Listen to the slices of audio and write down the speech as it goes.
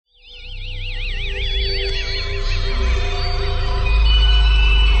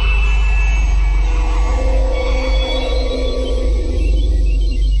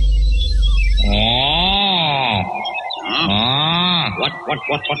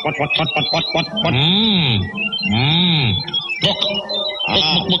Look.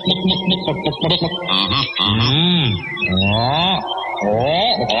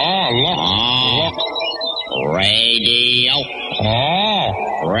 Radio.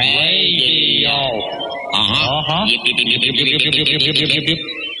 Radio. Yip, yip, yip, yip, yip, yip, yip, yip, yip, yip, yip.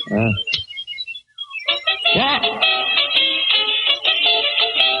 What?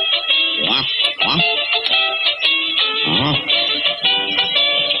 Nope.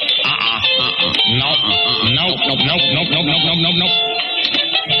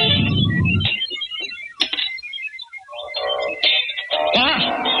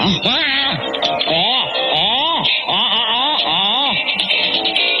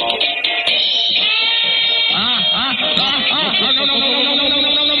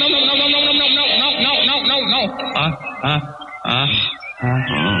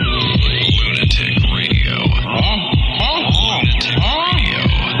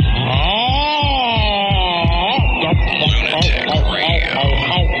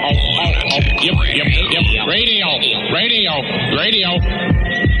 Lunatic Radio. Lunatic Radio.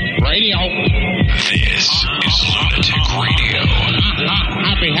 Radio. This is Lunatic Radio.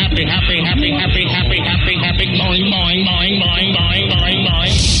 Happy. Boing.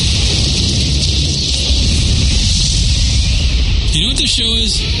 You know what this show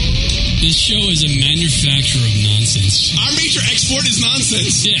is? This show is a manufacturer of nonsense. Our major export is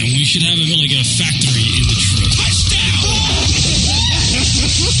nonsense. Yeah, and we should have like a factory in Detroit. Touchdown!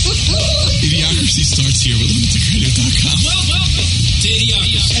 Idiocracy starts here with lunaticradio.com. Welcome to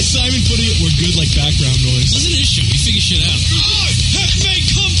Idiocracy. As Simon put it, we're good like background noise. Listen to this show. We figure shit out.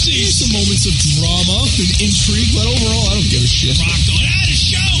 There's some moments of drama and intrigue, but overall, I don't give a shit. Rock on. The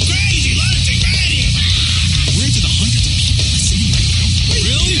show, crazy, lunatic radio. We're into the hundreds of people listening right now.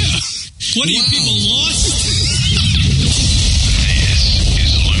 Really? Yeah. What are you people lost? This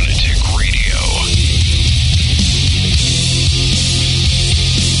is Lunatic Radio.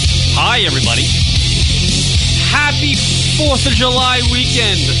 Hi, everybody. Happy 4th of July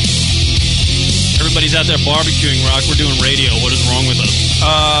weekend. Everybody's out there barbecuing, Rock. We're doing radio. What is wrong with us?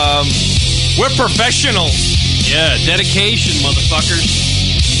 We're professionals. Yeah, dedication, motherfuckers.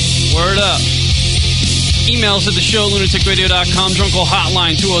 Word up. Emails at the show, lunaticradio.com. Drunk call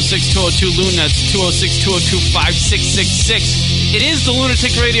hotline, 206-202-LUN. That's 206-202-5666. It is the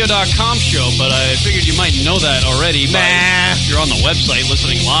lunaticradio.com show, but I figured you might know that already. If you're on the website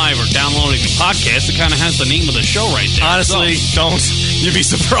listening live or downloading the podcast, it kind of has the name of the show right there. Honestly, don't. You'd be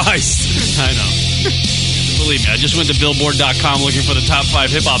surprised. I know. Believe me, I just went to Billboard.com looking for the top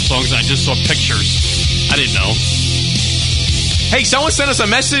 5 hip-hop songs, and I just saw pictures. I didn't know. Hey, someone sent us a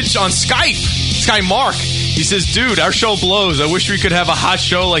message on Skype. This guy, Mark. He says, dude, our show blows. I wish we could have a hot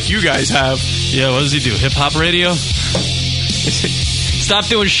show like you guys have. Yeah, what does he do? Hip-hop radio? Stop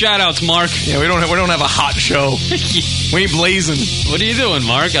doing shout-outs, Mark. Yeah, we don't have a hot show. We ain't blazing. What are you doing,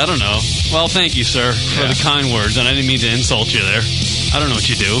 Mark? I don't know. Well, thank you, sir, for the kind words, and I didn't mean to insult you there. I don't know what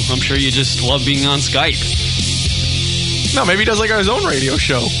you do. I'm sure you just love being on Skype. No, maybe he does like his own radio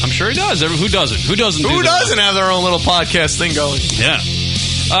show. I'm sure he does. Who doesn't? Who doesn't have their own little podcast thing going? Yeah.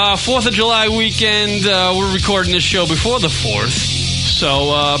 4th of July weekend, we're recording this show before the 4th,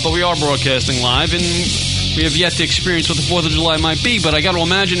 so, but we are broadcasting live, and we have yet to experience what the 4th of July might be, but I got to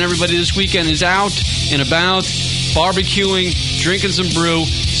imagine everybody this weekend is out and about, barbecuing, drinking some brew,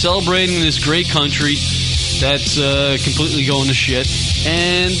 celebrating this great country that's completely going to shit,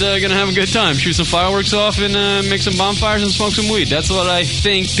 and going to have a good time. Shoot some fireworks off and make some bonfires and smoke some weed. That's what I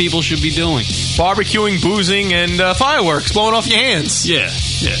think people should be doing. Barbecuing, boozing, and fireworks, blowing off your hands. Yeah.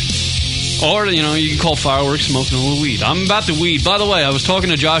 Or, you know, you can call fireworks smoking a little weed. I'm about the weed. By the way, I was talking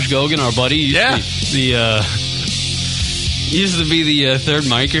to Josh Gogan, our buddy. He used to be the third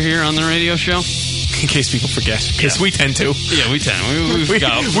micer here on the radio show. In case people forget. Because we tend to. Yeah, we tend. We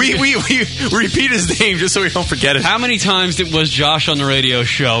forgot. We repeat his name just so we don't forget it. How many times was Josh on the radio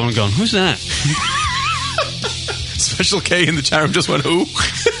show? And I'm going, who's that? Special K in the chat room just went, who?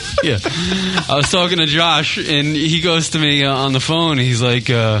 Yeah. I was talking to Josh, and he goes to me on the phone. He's like,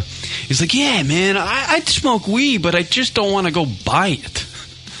 yeah, man, I'd smoke weed, but I just don't want to go buy it.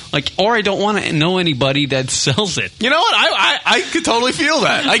 Like, or I don't want to know anybody that sells it. You know what? I could totally feel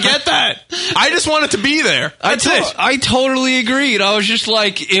that. I get that. I just want it to be there. That's it. I totally agreed. I was just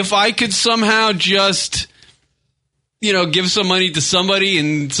like, if I could somehow just, you know, give some money to somebody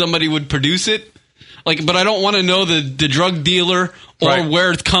and somebody would produce it. Like, but I don't want to know the drug dealer or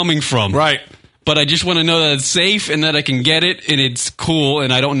where it's coming from. Right. But I just want to know that it's safe and that I can get it and it's cool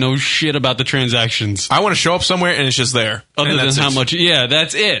and I don't know shit about the transactions. I want to show up somewhere and it's just there. Other than how much. Yeah,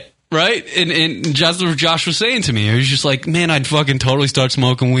 that's it. Right? And that's what Josh was saying to me. He was just like, man, I'd fucking totally start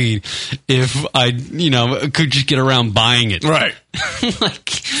smoking weed if I, could just get around buying it. Right. Like,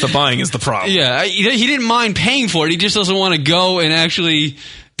 the buying is the problem. Yeah. He didn't mind paying for it. He just doesn't want to go and actually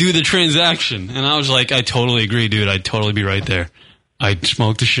do the transaction. And I was like, I totally agree, dude. I'd totally be right there. I'd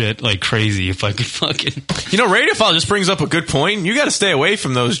smoke the shit like crazy if I could fucking... Radiophile just brings up a good point. You got to stay away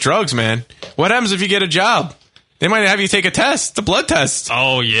from those drugs, man. What happens if you get a job? They might have you take a test, a blood test.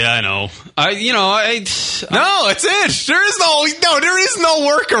 Oh, yeah, I know. No, it's it. There is no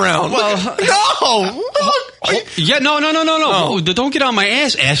workaround. Well, no. Don't get on my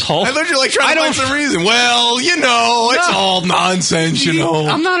ass, asshole. I thought you trying to find some reason. Well, it's all nonsense,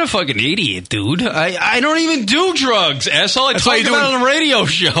 I'm not a fucking idiot, dude. I don't even do drugs, asshole. I talked about it on a radio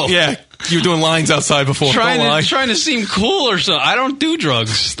show. Yeah, you were doing lines outside before. Trying to seem cool or something. I don't do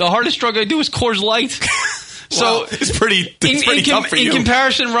drugs. The hardest drug I do is Coors Light. So it's pretty tough for you. In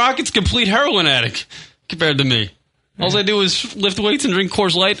comparison, Rocket's complete heroin addict compared to me. All I do is lift weights and drink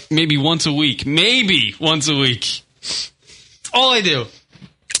Coors Light maybe once a week. All I do.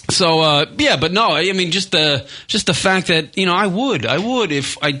 So but no, I mean just the fact that I would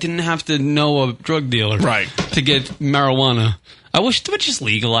if I didn't have to know a drug dealer to get marijuana. I wish they would just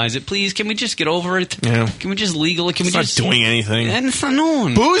legalize it, please. Can we just get over it? Yeah. Can we just legal it? It's not doing anything. And it's not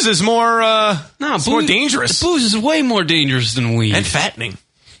known. Booze is more more dangerous. Booze is way more dangerous than weed. And fattening.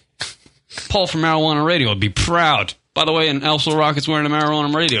 Paul from Marijuana Radio would be proud. By the way, and also Rocket's wearing a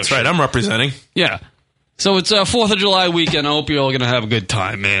Marijuana Radio That's right, I'm representing. Yeah. So it's 4th of July weekend. I hope you're all going to have a good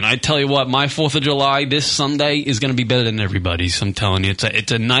time, man. I tell you what, my 4th of July this Sunday is going to be better than everybody's. I'm telling you.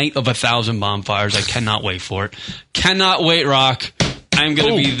 It's a night of 1,000 bonfires. I cannot wait for it. Cannot wait, Rock. I'm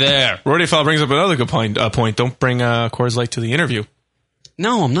going to be there. Rodiophile brings up another good point. Don't bring Coors Light to the interview.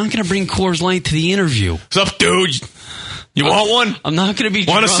 No, I'm not going to bring Coors Light to the interview. What's up, dude? You want one? I'm not going to be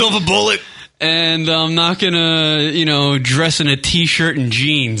Want a silver bullet? And I'm not going to, dress in a T-shirt and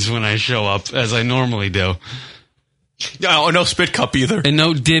jeans when I show up, as I normally do. No spit cup either. And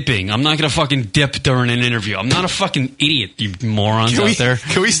no dipping. I'm not going to fucking dip during an interview. I'm not a fucking idiot, you morons out there.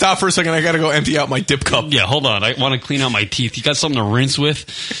 Can we stop for a second? I got to go empty out my dip cup. Yeah, hold on. I want to clean out my teeth. You got something to rinse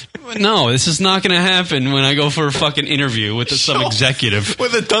with? No, this is not going to happen when I go for a fucking interview with some executive.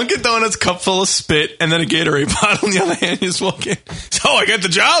 With a Dunkin' Donuts cup full of spit and then a Gatorade bottle on the other hand, you just walk in. So I get the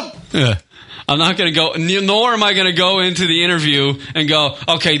job? Yeah. I'm not going to go, nor am I going to go into the interview and go,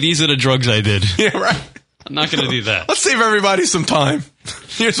 okay, these are the drugs I did. Yeah, right. I'm not going to do that. Let's save everybody some time.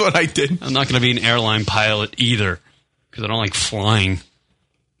 Here's what I did. I'm not going to be an airline pilot either because I don't like flying.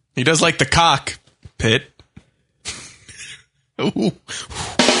 He does like the cock, Pitt. Ooh.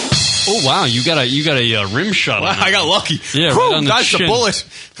 Oh wow, you got a rim shot. Wow, I got lucky. Yeah, right on the chin. The bullet.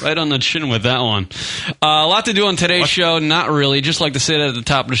 Right on the chin with that one. A lot to do on today's show. Not really. Just like to say that at the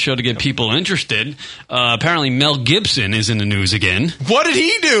top of the show to get people interested. Apparently, Mel Gibson is in the news again. What did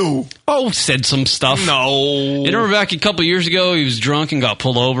he do? Oh, said some stuff. No. You remember back a couple years ago, he was drunk and got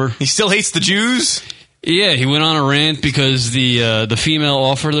pulled over. He still hates the Jews? Yeah, he went on a rant because the female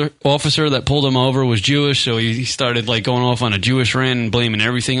officer that pulled him over was Jewish, so he started going off on a Jewish rant and blaming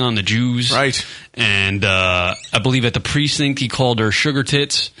everything on the Jews. Right. And I believe at the precinct he called her sugar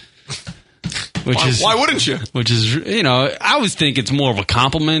tits. Why wouldn't you? Which is, I always think it's more of a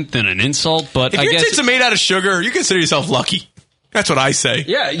compliment than an insult, but I guess... If your tits are made out of sugar, you consider yourself lucky. That's what I say.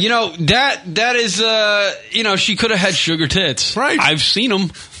 Yeah, that is, she could have had sugar tits. Right. I've seen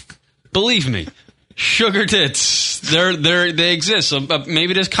them. Believe me. Sugar tits. They exist. So,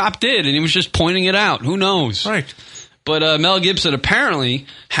 maybe this cop did, and he was just pointing it out. Who knows? Right. But Mel Gibson apparently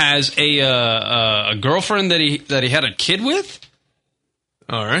has a girlfriend that he had a kid with.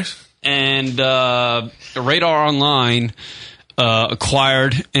 All right. And Radar Online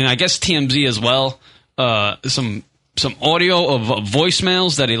acquired, and I guess TMZ as well, some audio of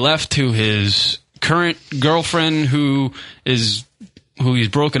voicemails that he left to his current girlfriend who he's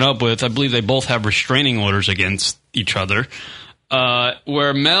broken up with. I believe they both have restraining orders against each other.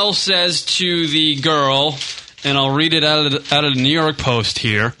 Where Mel says to the girl, and I'll read it out of the New York Post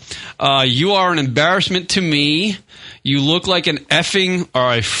here, you are an embarrassment to me. You look like an effing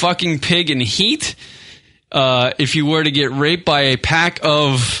or a fucking pig in heat. If you were to get raped by a pack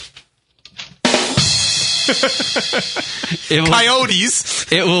of...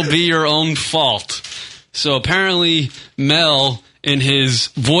 coyotes, it will be your own fault. So apparently Mel, in his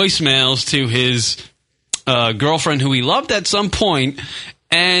voicemails to his girlfriend who he loved at some point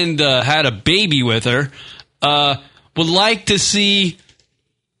and had a baby with her, would like to see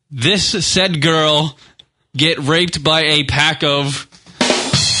this said girl get raped by a pack of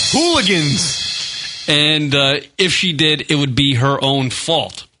hooligans. And if she did, it would be her own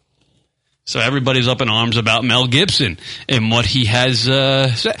fault. So everybody's up in arms about Mel Gibson and what he has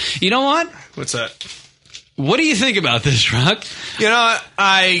said. You know what? What's that? What do you think about this, Rock? You know,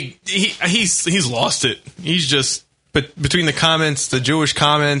 he's lost it. He's just... But between the comments, the Jewish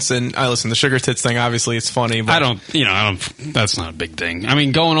comments, and I listen, the sugar tits thing, obviously it's funny. But I don't, that's not a big thing. I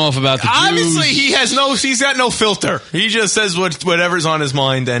mean, going off about the obviously Jews, he's got no filter. He just says whatever's on his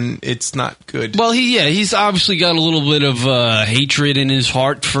mind, and it's not good. Well, he's obviously got a little bit of hatred in his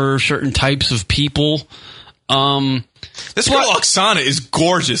heart for certain types of people. This girl Oksana is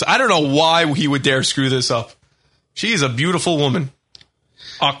gorgeous. I don't know why he would dare screw this up. She is a beautiful woman.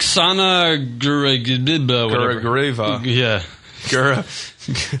 Oksana Gureva. Yeah.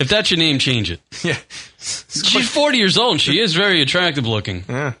 If that's your name, change it. Yeah. She's 40 years old, and she is very attractive looking.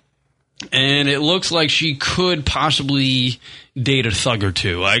 Yeah. And it looks like she could possibly date a thug or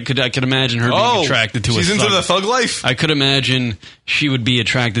two. I could imagine her being attracted to a thug. She's into the thug life? I could imagine she would be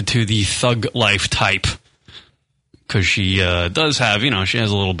attracted to the thug life type. Because she does have, she has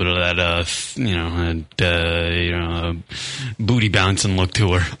a little bit of that, booty bouncing look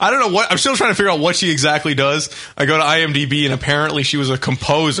to her. I don't know I'm still trying to figure out what she exactly does. I go to IMDb and apparently she was a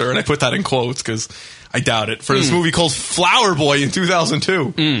composer, and I put that in quotes because I doubt it. For this movie called Flower Boy in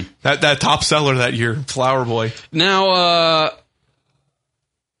 2002. That top seller that year, Flower Boy. Now,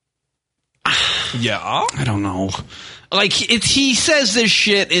 yeah? I don't know. Like, he says this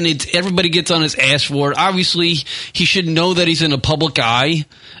shit, and everybody gets on his ass for it. Obviously, he should know that he's in a public eye,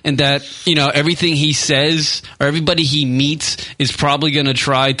 and that, everything he says, or everybody he meets, is probably going to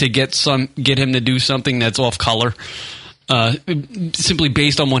try to get him to do something that's off color, simply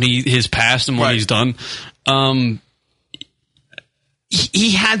based on his past and what he's done.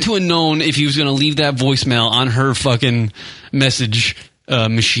 He had to have known if he was going to leave that voicemail on her fucking message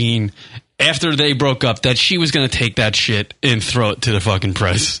machine after they broke up, that she was going to take that shit and throw it to the fucking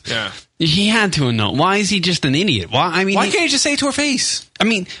press. Yeah. He had to have known. Why is he just an idiot? Why can't you just say it to her face? I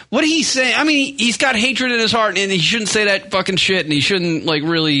mean, what did he say? I mean, he's got hatred in his heart, and he shouldn't say that fucking shit, and he shouldn't,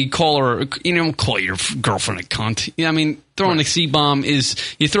 really call her, call your girlfriend a cunt. I mean, throwing a C-bomb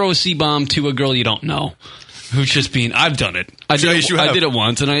you throw a C-bomb to a girl you don't know. Who's just being, I've done it. I did it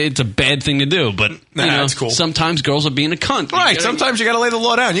once, and it's a bad thing to do, but that's cool. Sometimes girls are being a cunt. Right, sometimes you got to lay the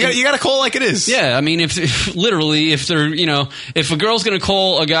law down. You got to call it like it is. Yeah, I mean, if they're, if a girl's going to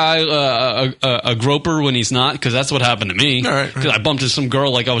call a guy a groper when he's not, because that's what happened to me. All right. Because I bumped into some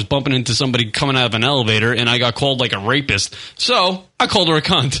girl like I was bumping into somebody coming out of an elevator, and I got called like a rapist. So I called her a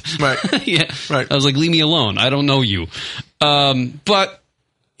cunt. Right. Yeah. Right. I was like, leave me alone. I don't know you. But,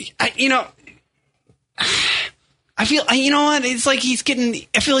 I feel, what? It's like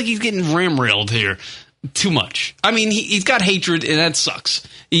I feel like he's getting ramrailed here too much. I mean, he's got hatred, and that sucks.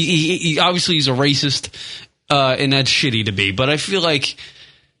 He obviously he's a racist, and that's shitty to be. But I feel like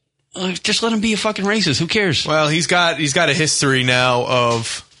just let him be a fucking racist. Who cares? Well, he's got a history now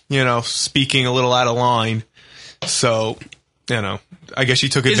of speaking a little out of line. So I guess he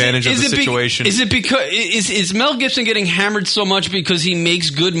took advantage of the situation. Is it because is Mel Gibson getting hammered so much because he makes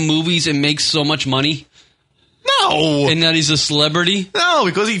good movies and makes so much money? No. And that he's a celebrity? No,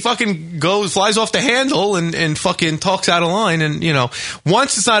 because he fucking flies off the handle and fucking talks out of line. And,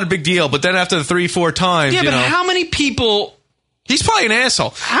 once it's not a big deal, but then after the 3-4 times, yeah, but how many people... He's probably an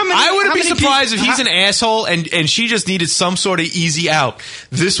asshole. I wouldn't be surprised if he's an asshole and she just needed some sort of easy out.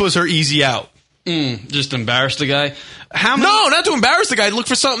 This was her easy out. Just embarrass the guy? No, not to embarrass the guy. Look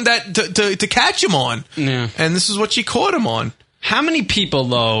for something to catch him on. Yeah. And this is what she caught him on. How many people,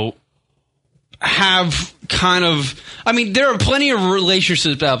 though... have kind of... I mean, there are plenty of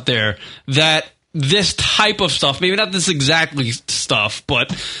relationships out there that this type of stuff, maybe not this exactly stuff, but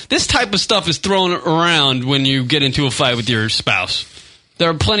this type of stuff is thrown around when you get into a fight with your spouse. There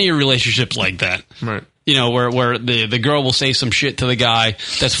are plenty of relationships like that. Right. Where the girl will say some shit to the guy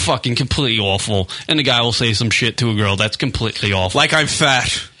that's fucking completely awful, and the guy will say some shit to a girl that's completely awful. Like I'm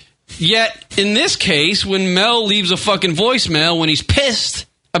fat. Yet, in this case, when Mel leaves a fucking voicemail when he's pissed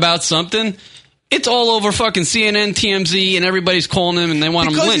about something... It's all over fucking CNN, TMZ, and everybody's calling him, and they want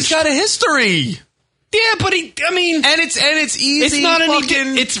him lynched. Because he's got a history. Yeah, but and it's easy. It's not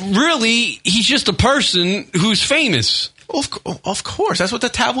it's really, he's just a person who's famous. Of course, that's what the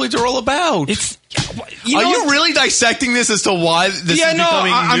tabloids are all about. Are you really dissecting this as to why this is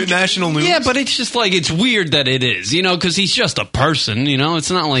becoming national news? Yeah, but it's just like, it's weird that it is, because he's just a person, it's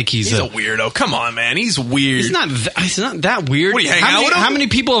not like he's a weirdo. Come on, man, he's weird. He's not that weird. What, you hang out with him?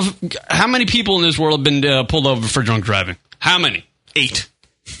 How many people in this world have been pulled over for drunk driving? How many? 8.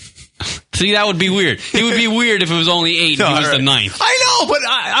 See, that would be weird. It would be weird if it was only 8 and he was the 9th. I know, but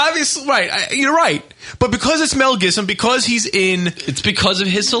obviously, right, you're right. But because it's Mel Gibson, because he's in... It's because of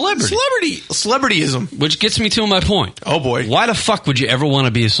his celebrity. Celebrityism. Which gets me to my point. Oh, boy. Why the fuck would you ever want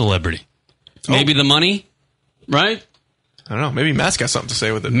to be a celebrity? Maybe the money, right? I don't know. Maybe Matt's got something to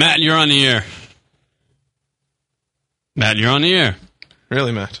say with it. Matt, you're on the air. Matt, you're on the air.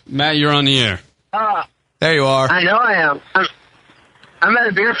 Really, Matt? Matt, you're on the air. There you are. I know I am. I'm at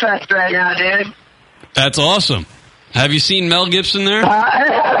a beer fest right now, dude. That's awesome. Have you seen Mel Gibson there?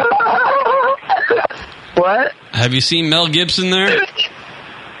 What? Have you seen Mel Gibson there?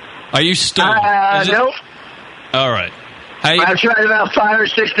 Are you stoned? Nope. All right. I've tried about 5 or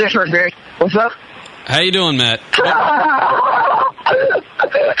 6 different beers. What's up? How you doing, Matt?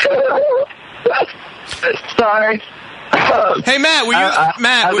 Sorry. Hey, Matt, were you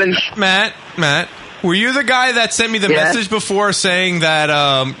Matt, were you the guy that sent me the message before saying that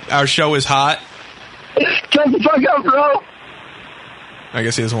our show is hot? Shut the fuck up, bro. I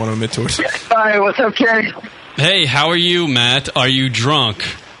guess he doesn't want to admit to it. Sorry, what's up, Kerry? Hey, how are you, Matt? Are you drunk?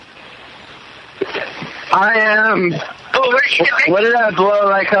 I am. What did I blow,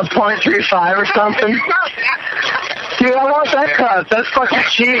 like a .35 or something? Dude, I want that cup. That's fucking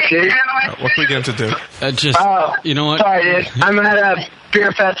cheap, dude. What can we get him to do? You know what? Sorry, dude. I'm at a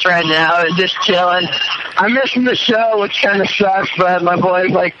beer fest right now and just chilling. I'm missing the show, which kind of sucks, but my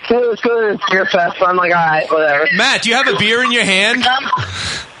boy's like, hey, let's go to this beer fest. So I'm like, all right, whatever. Matt, do you have a beer in your hand?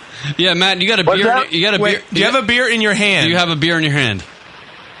 Yeah, Matt, you got a beer. You got a beer. Do you have a beer in your hand? Do you have a beer in your hand?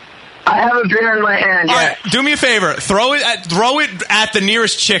 I have a beer in my hand. All Yeah. right, do me a favor. Throw it at the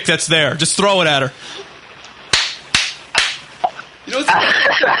nearest chick that's there. Just throw it at her.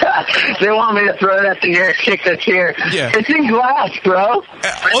 They want me to throw it at the nearest chick that's here. Yeah. It's in glass, bro.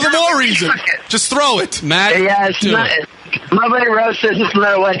 All the more reason. Just throw it. Matt, Yeah, it's not. My buddy Rose says it's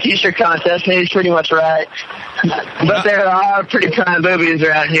not a wet t-shirt contest, and he's pretty much right. But there are pretty prime boobies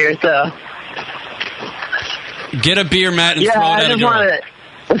around here, so. Get a beer, Matt, and Yeah, throw it I at a just girl. wanted it.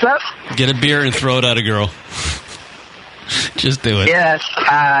 What's up? Get a beer and throw it at a girl. Just do it. Yes.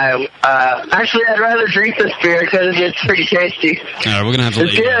 Actually, I'd rather drink this beer because it's pretty tasty. All right, we're gonna have to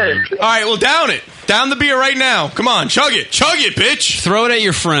It's let you good. go. All right, well, down it. Down the beer right now. Come on, chug it, bitch. Throw it at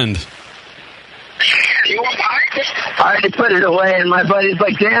your friend. I already put it away, and my buddy's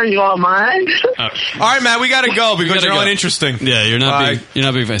like, "Damn, you want mine?" All right, Matt, we gotta go because you're uninteresting. Yeah, you're not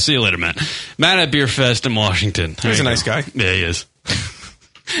being fast. See you later, Matt. Matt at Beer Fest in Washington. He's a nice guy. Yeah, he is.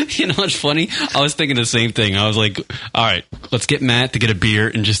 You know what's funny? I was thinking the same thing. I was like, all right, let's get Matt to get a beer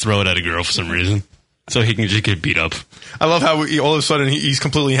and just throw it at a girl for some reason. So he can just get beat up. I love how all of a sudden he's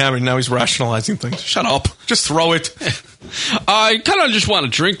completely hammered. Now he's rationalizing things. Shut up. Just throw it. I kind of just want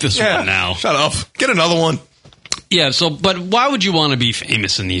to drink this one now. Shut up. Get another one. Yeah, but why would you want to be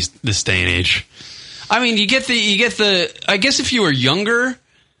famous in this day and age? I mean, you get the I guess if you were younger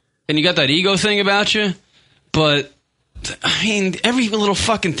and you got that ego thing about you, but I mean, every little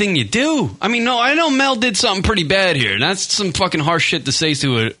fucking thing you do. I mean, no, I know Mel did something pretty bad here, and that's some fucking harsh shit to say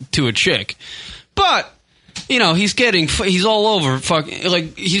to a chick. But, you know, he's all over,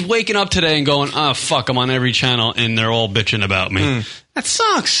 like, he's waking up today and going, fuck, I'm on every channel, and they're all bitching about me. That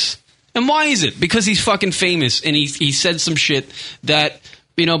sucks. And why is it? Because he's fucking famous, and he said some shit that,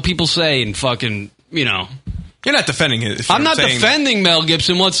 you know, people say and fucking, you know. You're not defending it. I'm not defending Mel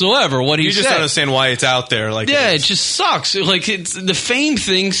Gibson whatsoever. What he said. You just understand why it's out there. Like, yeah, it just sucks. Like, the fame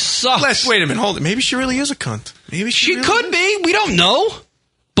thing sucks. Wait a minute, hold it. Maybe she really is a cunt. Maybe she really could be. We don't know.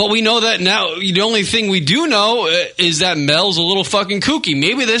 But we know that now. The only thing we do know is that Mel's a little fucking kooky.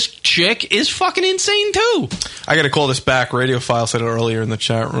 Maybe this chick is fucking insane too. I got to call this back. Radiophile said it earlier in the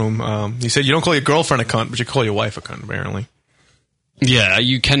chat room. He said you don't call your girlfriend a cunt, but you call your wife a cunt, apparently. Yeah,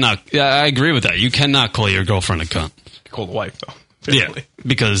 you cannot. Yeah, I agree with that. You cannot call your girlfriend a cunt. You call the wife, though. Apparently. Yeah,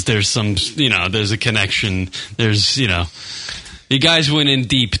 because there's some, you know, there's a connection. There's, you know, you guys went in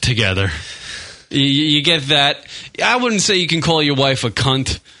deep together. You get that. I wouldn't say you can call your wife a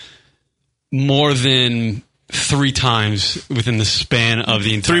cunt more than 3 times within the span of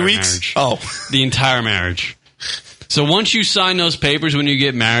the entire 3 weeks? marriage. Oh. The entire marriage. So once you sign those papers when you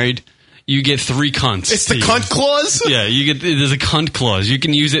get married, you get 3 cunts. It's the cunt clause? Yeah, there's a cunt clause. You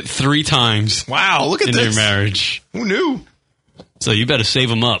can use it 3 times. Wow, look at in this. your marriage. Who knew? So you better save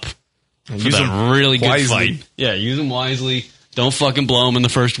them up for that really good wisely. fight. Yeah, use them wisely. Don't fucking blow them in the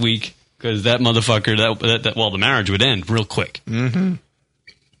first week because that motherfucker, the marriage would end real quick. Mm-hmm.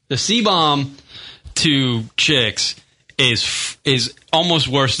 The C-bomb to chicks is almost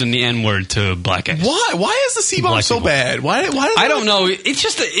worse than the N-word to black guys. Why? Why is the C-bomb so bad? Why I don't know. It's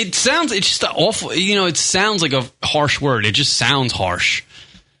just an awful, you know, it sounds like a harsh word. It just sounds harsh.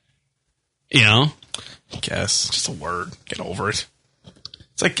 You know? I guess. Just a word. Get over it.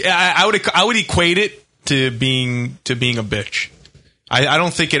 It's like, I would equate it to being a bitch. I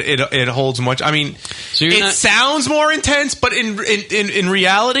don't think it holds much. I mean, So you're not- sounds more intense, but in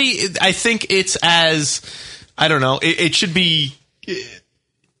reality, I think it's as I don't know. It should be.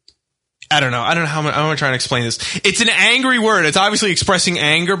 I don't know. I don't know how I'm trying to explain this. It's an angry word. It's obviously expressing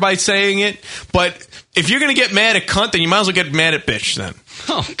anger by saying it. But if you're going to get mad at cunt, then you might as well get mad at bitch then.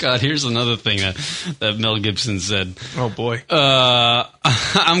 Oh, God, here's another thing that Mel Gibson said. Oh, boy.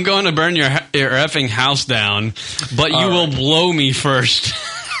 I'm going to burn your effing house down, but you will blow me first.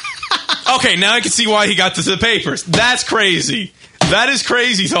 Okay, now I can see why he got to the papers. That's crazy. That is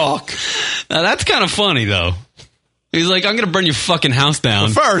crazy talk. Now, that's kind of funny, though. He's like, I'm going to burn your fucking house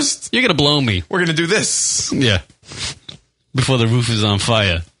down. But first, You're going to blow me. we're going to do this. Yeah. Before the roof is on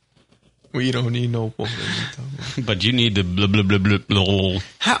fire. We don't need no woman. But you need the blah, blah, blah, blah, blah.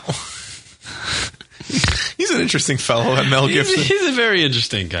 How? He's an interesting fellow, that Mel Gibson. He's a very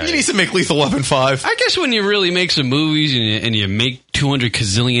interesting guy. He needs to make Lethal Weapon 5. I guess when you really make some movies and you make $200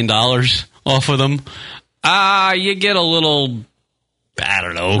 gazillion off of them, you get a little, I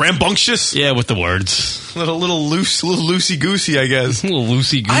don't know. Rambunctious? Yeah, with the words. Little loosey-goosey, I guess. A little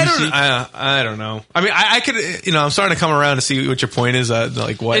loosey-goosey. I don't know. I mean, I could, I'm starting to come around to see what your point is.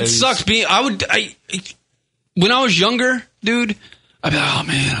 Like, what It sucks being, when I was younger, dude, I'd be like, oh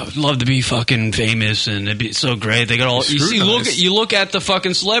man, I would love to be fucking famous and it'd be so great. They got all, you look at the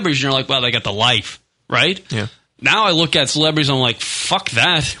fucking celebrities and you're like, wow, they got the life, right? Yeah. Now I look at celebrities and I'm like, fuck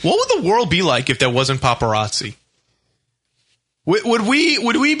that. What would the world be like if there wasn't paparazzi? Would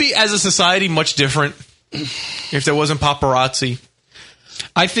we be as a society much different if there wasn't paparazzi?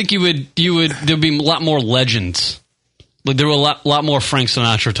 I think there'd be a lot more legends. Like there were a lot more Frank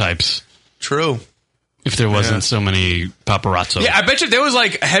Sinatra types. True. If there wasn't so many paparazzi. Yeah, I bet you there was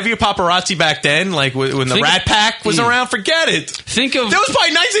like heavier paparazzi back then, like when the Rat Pack was around. Forget it. Think of there was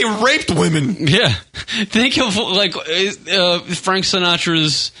probably nights they raped women. Yeah. Think of like Frank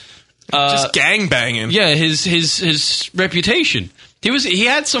Sinatra's just gang banging. Yeah, his reputation. He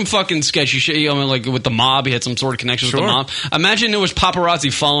had some fucking sketchy shit. Like with the mob, he had some sort of connection with the mob. Imagine there was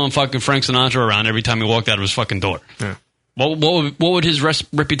paparazzi following fucking Frank Sinatra around every time he walked out of his fucking door. Yeah. What would his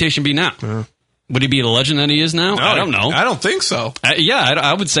reputation be now? Yeah. Would he be the legend that he is now? No, I don't know. I don't think so.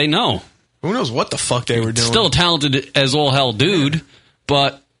 I would say no. Who knows what the fuck they were doing? Still a talented as all hell dude,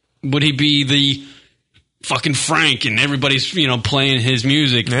 but would he be the fucking Frank and everybody's playing his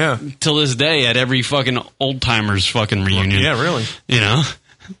music till this day at every fucking old timers fucking reunion? Yeah, really.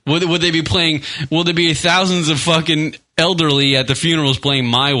 Would they be playing? Will there be thousands of fucking elderly at the funerals playing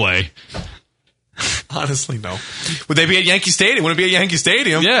My Way? Honestly, no. Would they be at Yankee Stadium? Would it be at Yankee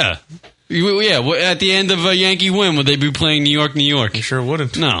Stadium? Yeah. Yeah, at the end of a Yankee win, would they be playing New York, New York? You sure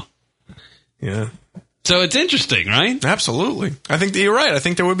wouldn't. No. Yeah. So it's interesting, right? Absolutely. I think that you're right. I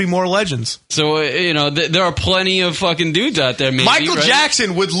think there would be more legends. So, there are plenty of fucking dudes out there, maybe, Michael right?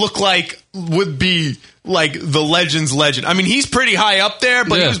 Jackson would be like the legend's legend. I mean, he's pretty high up there,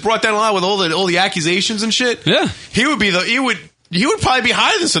 but he was brought down a lot with all the accusations and shit. Yeah. He would probably be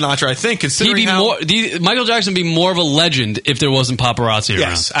higher than Sinatra, I think, considering Michael Jackson would be more of a legend if there wasn't paparazzi around.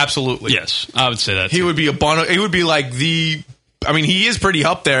 Yes, absolutely. Yes, I would say that. He would be he would be like the. I mean, he is pretty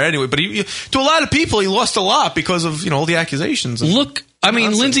up there anyway. But to a lot of people, he lost a lot because of all the accusations. Look, I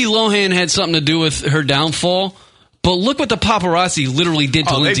mean, Lindsay Lohan had something to do with her downfall. But look what the paparazzi literally did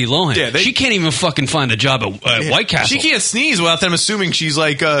to Lindsay Lohan. Yeah, she can't even fucking find a job at White Castle. She can't sneeze without them assuming she's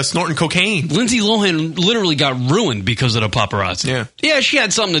like snorting cocaine. Lindsay Lohan literally got ruined because of the paparazzi. Yeah, she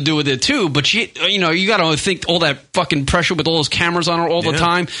had something to do with it too. But she, you got to think all that fucking pressure with all those cameras on her all the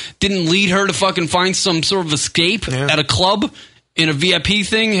time didn't lead her to fucking find some sort of escape at a club. In a VIP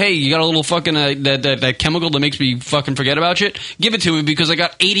thing, hey, you got a little fucking that chemical that makes me fucking forget about shit? Give it to me because I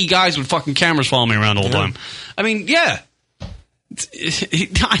got 80 guys with fucking cameras following me around the whole time. I mean,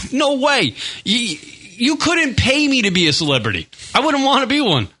 no way. You couldn't pay me to be a celebrity. I wouldn't want to be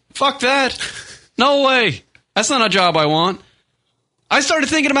one. Fuck that. No way. That's not a job I want. I started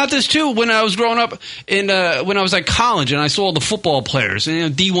thinking about this too when I was growing up when I was at college and I saw the football players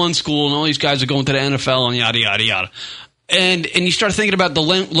and D1 school and all these guys are going to the NFL and yada yada yada. And you start thinking about the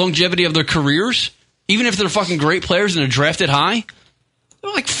longevity of their careers, even if they're fucking great players and they're drafted high.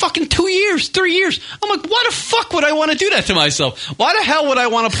 They're like fucking 2 years, 3 years. I'm like, why the fuck would I want to do that to myself? Why the hell would I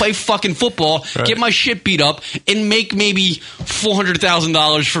want to play fucking football, get my shit beat up, and make maybe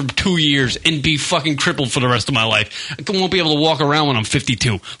 $400,000 for 2 years and be fucking crippled for the rest of my life? I won't be able to walk around when I'm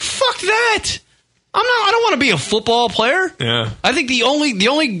 52. Fuck that. I don't want to be a football player. Yeah. I think the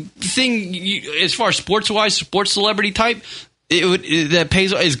only thing as far as sports celebrity type that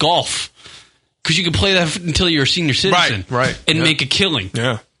pays is golf, because you can play that until you're a senior citizen, right, and make a killing.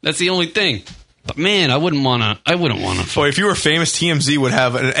 Yeah, that's the only thing. But man, I wouldn't want to. Boy, if you were famous, TMZ would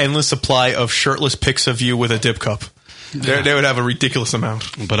have an endless supply of shirtless pics of you with a dip cup. They would have a ridiculous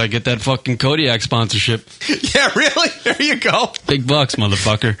amount. But I get that fucking Kodiak sponsorship. Yeah, really? There you go. Big bucks,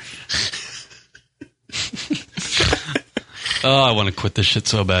 motherfucker. Oh, I want to quit this shit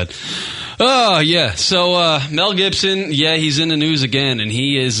so bad. Oh, yeah. So, Mel Gibson, yeah, he's in the news again, and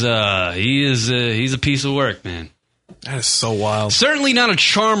he's a piece of work, man. That is so wild. Certainly not a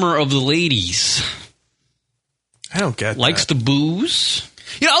charmer of the ladies. I don't get Likes that. to booze.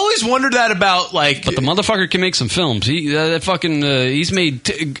 You know, I always wondered that about, like... But the motherfucker can make some films. He's made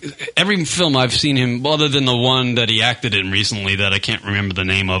every film I've seen him, other than the one that he acted in recently that I can't remember the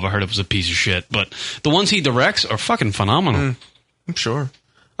name of. I heard it was a piece of shit. But the ones he directs are fucking phenomenal. I'm sure.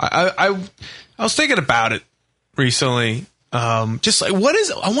 I was thinking about it recently. Just like,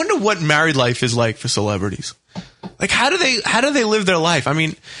 I wonder what married life is like for celebrities. Like, how do they live their life? I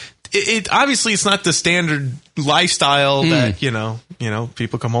mean... It obviously it's not the standard lifestyle that you know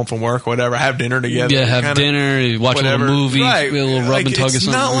people come home from work or whatever, have dinner together, have dinner, watch whatever. A little movie, right. a little rub and tug or it's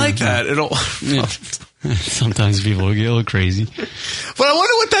something. Not like that. Yeah. Sometimes people get a little crazy. But I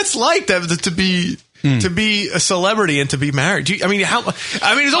wonder what that's like to be a celebrity and to be married. It's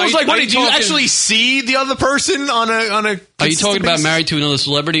almost like, do you actually see the other person on a? Are you talking about married to another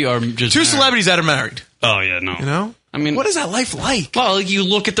celebrity or just two celebrities that are married? Oh yeah, no. You know. I mean, what is that life like? Well, you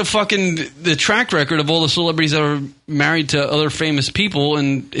look at the track record of all the celebrities that are married to other famous people,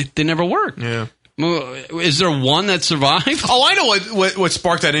 and they never work. Yeah. Is there one that survived? Oh, I know what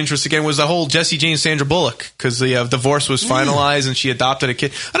sparked that interest again was the whole Jesse James Sandra Bullock, because the divorce was finalized and she adopted a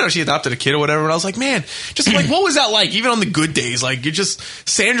kid. I don't know if she adopted a kid or whatever, but I was like, man, just like, what was that like? Even on the good days, like, you're just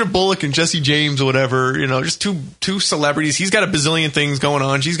Sandra Bullock and Jesse James or whatever, just two celebrities. He's got a bazillion things going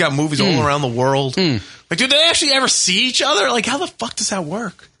on. She's got movies all around the world. Like, do they actually ever see each other? Like, how the fuck does that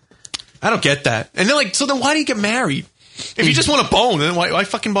work? I don't get that. And then, like, so then why do you get married? If you just want a bone, then why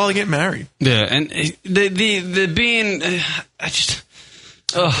fucking bother getting married? Yeah, and the being, I just,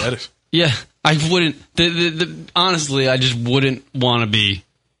 get it. Yeah, I wouldn't. Honestly, I just wouldn't want to be.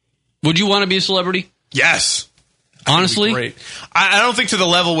 Would you want to be a celebrity? Yes. Honestly, great. I don't think to the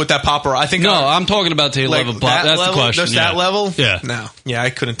level with that paparazzi. I think I'm talking about to the level. That's level, the question. Just that level? Yeah. No. Yeah,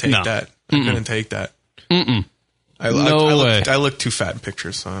 I couldn't take that. I couldn't take that. No way. I look too fat in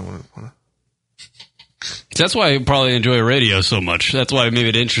pictures, so I wouldn't want to. That's why I probably enjoy radio so much. That's why maybe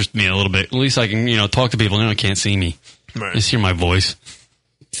it interests me a little bit. At least I can, talk to people and they can't see me. Right. Just hear my voice.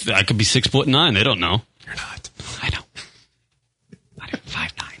 I could be 6'9". They don't know. You're not. I know. I'm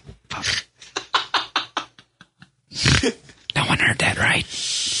 5'9". No one heard that, right?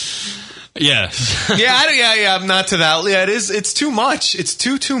 Yes. Yeah, I'm not to that. Yeah, it is. It's too much. It's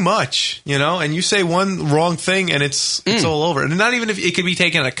too much, and you say one wrong thing and it's all over. And not even if it could be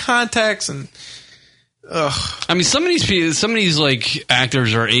taken out of context and... Ugh. I mean, some of these like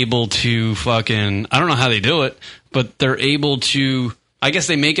actors are able to fucking, I don't know how they do it, but they're able to, I guess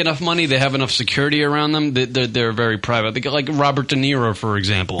they make enough money, they have enough security around them, they're very private. They get like Robert De Niro, for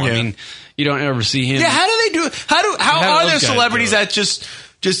example. Yeah. I mean, you don't ever see him. Yeah, how do they do it? How are there celebrities that just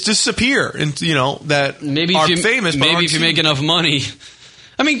disappear and that maybe are famous? Maybe if you make enough money.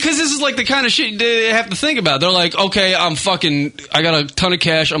 I mean, because this is like the kind of shit they have to think about. They're like, okay, I got a ton of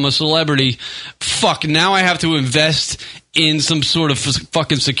cash, I'm a celebrity. Fuck, now I have to invest in some sort of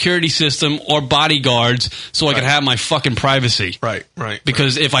fucking security system or bodyguards so I can have my fucking privacy. Right.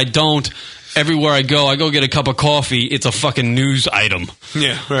 Because if I don't, everywhere I go get a cup of coffee, it's a fucking news item.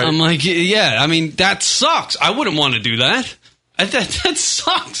 Yeah, right. I'm like, yeah, I mean, that sucks. I wouldn't want to do that. That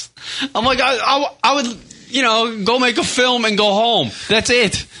sucks. I'm like, I would... go make a film and go home. That's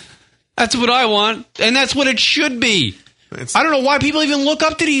it. That's what I want. And that's what it should be. I don't know why people even look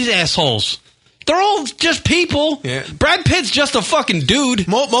up to these assholes. They're all just people. Yeah. Brad Pitt's just a fucking dude.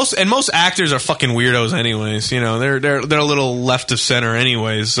 Most actors are fucking weirdos anyways. They're a little left of center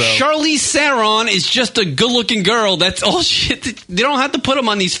anyways. So. Charlize Theron is just a good-looking girl. That's all shit. They don't have to put them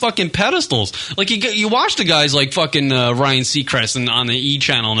on these fucking pedestals. Like you watch the guys like fucking Ryan Seacrest on the E!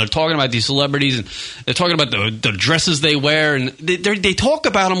 channel, and they're talking about these celebrities, and they're talking about the dresses they wear, and they talk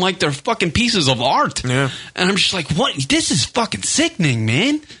about them like they're fucking pieces of art. Yeah. And I'm just like, what? This is fucking sickening,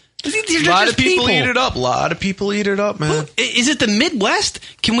 man. A lot of people eat it up. A lot of people eat it up, man. Is it the Midwest?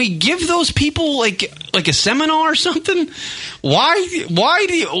 Can we give those people like a seminar or something? Why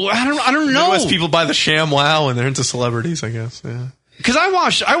do you? I don't know. Midwest people buy the ShamWow and they're into celebrities, I guess. Yeah. Because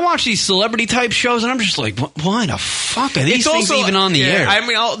I watch these celebrity type shows and I'm just like, why the fuck are these things even on the air? I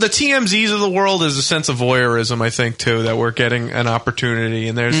mean, the TMZs of the world is a sense of voyeurism, I think, too, that we're getting an opportunity,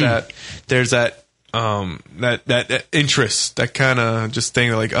 and there's that that interest, that kind of just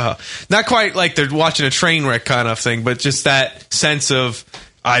thing, like not quite like they're watching a train wreck kind of thing, but just that sense of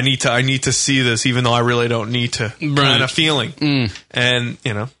I need to see this, even though I really don't need to, kind of feeling. And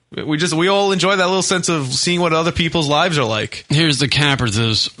we all enjoy that little sense of seeing what other people's lives are like. Here's the capper to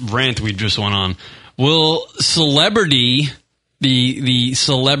this rant we just went on. Will celebrity, the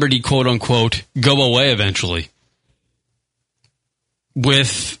celebrity quote unquote, go away eventually?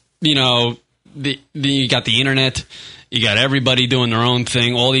 With you got the internet, you got everybody doing their own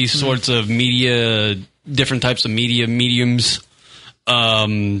thing, all these sorts of media, different types of media mediums,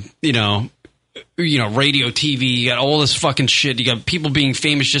 radio, TV, you got all this fucking shit. You got people being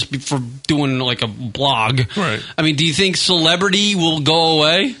famous just for doing like a blog. Right. I mean, do you think celebrity will go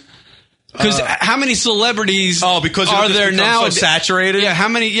away? Because how many celebrities because are there now? So saturated? Yeah, how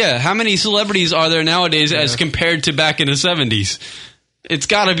many celebrities are there nowadays as compared to back in the 70s? It's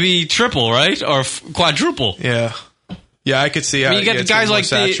got to be triple, right? Or quadruple. Yeah. Yeah, I could see. I mean, you got the guys like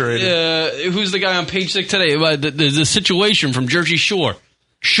saturated. who's the guy on Page 6 today? The Situation from Jersey Shore.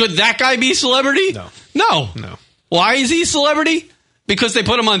 Should that guy be a celebrity? No. Why is he a celebrity? Because they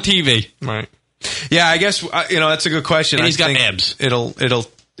put him on TV. Right. Yeah, I guess that's a good question. And he's got abs.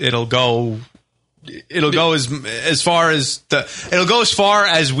 It'll go as far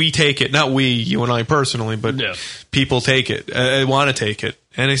as we take it. Not we, you and I personally, but people take it. Want to take it,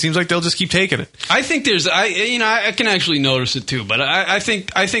 and it seems like they'll just keep taking it. I think I can actually notice it too. But I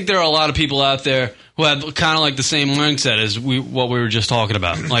think there are a lot of people out there who have kind of like the same mindset as what we were just talking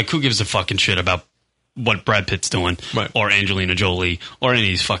about. Like, who gives a fucking shit about what Brad Pitt's doing, or Angelina Jolie, or any of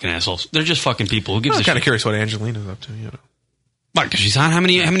these fucking assholes? They're just fucking people. Who gives a shit? I'm kind of curious what Angelina's up to. Why? Because she's hot. How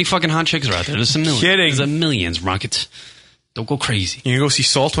many fucking hot chicks are out there? There's a million. Kidding. There's millions. Rockets. Don't go crazy. You gonna go see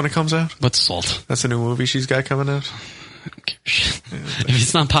Salt when it comes out? What's Salt? That's a new movie she's got coming out. I don't give a shit. If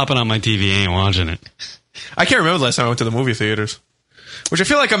it's not popping on my TV, I ain't watching it. I can't remember the last time I went to the movie theaters. Which I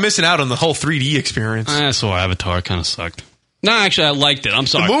feel like I'm missing out on the whole 3D experience. I saw Avatar. Kind of sucked. No, actually, I liked it. I'm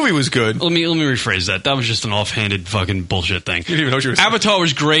sorry. The movie was good. Let me rephrase that. That was just an offhanded fucking bullshit thing. You didn't even know what you were saying. Avatar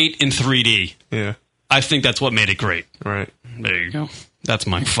was great in 3D. Yeah. I think that's what made it great. Right. There you go. That's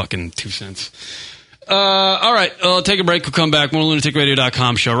my fucking 2 cents. All right, take a break. We'll come back. More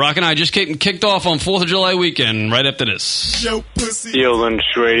lunaticradio.com show. Rock and I just kicked off on 4th of July weekend right after this. Yo,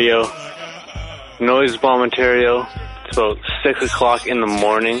 Lunatic Radio. Noise bomb Ontario. It's about 6 o'clock in the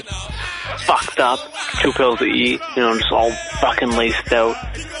morning. Fucked up. 2 pills to eat. Just all fucking laced out.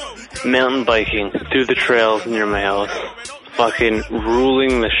 Mountain biking through the trails near my house. Fucking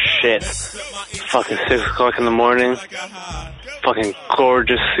ruling the shit. Fucking 6 o'clock in the morning. Fucking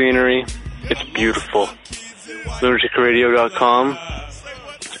gorgeous scenery. It's beautiful. LunaticRadio.com.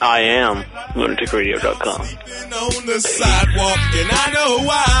 I am LunaticRadio.com. On the sidewalk, and I know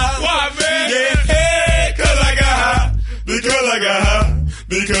why. Why, man? Yeah, 'cause I got high. Because I got high.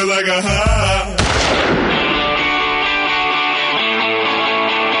 Because I got high.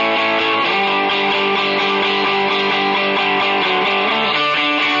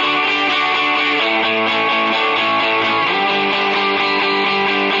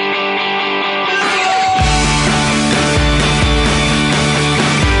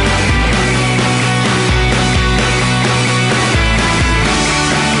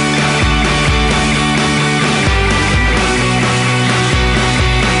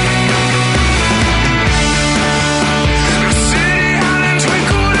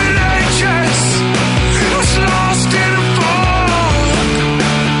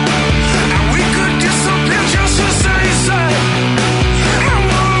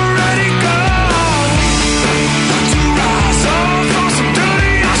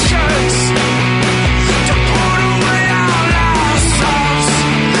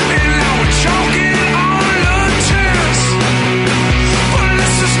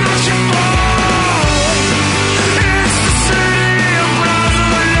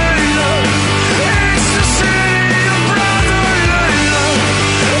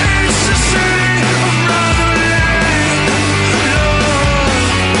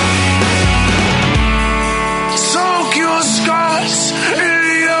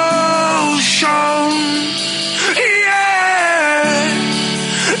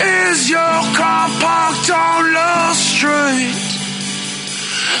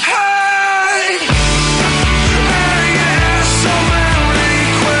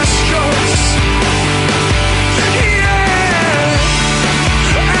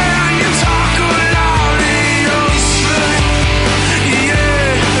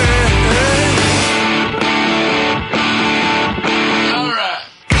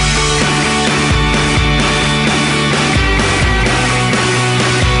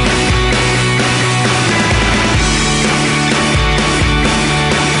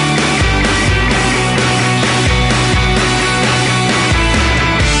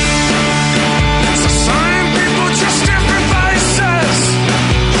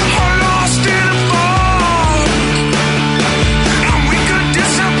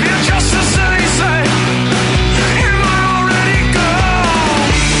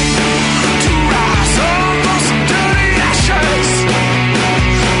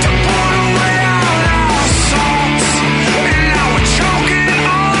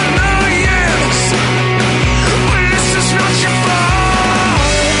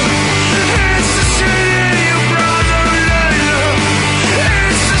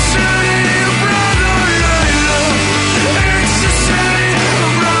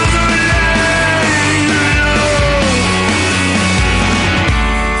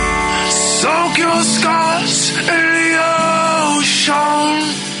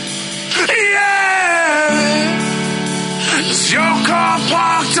 car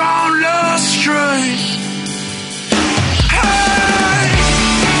parked on the street. Hey,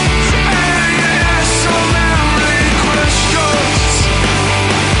 yeah, so many questions.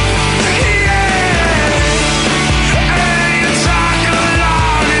 Yeah, and you talk a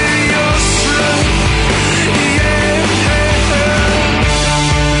lot in your sleep.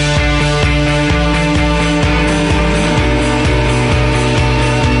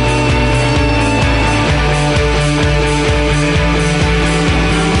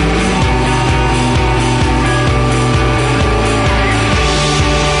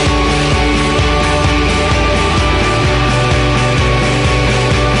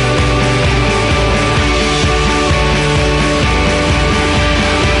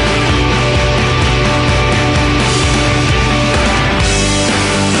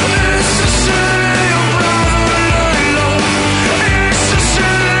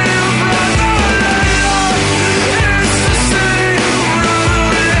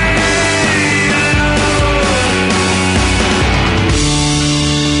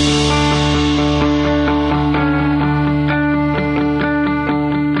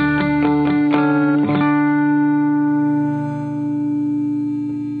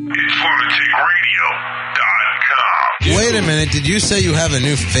 Wait a minute, did you say you have a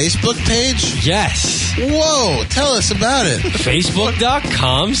new Facebook page? Yes. Whoa, tell us about it.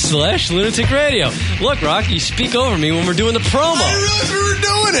 Facebook.com/Lunatic Radio. Look, Rock, you speak over me when we're doing the promo. I realized we were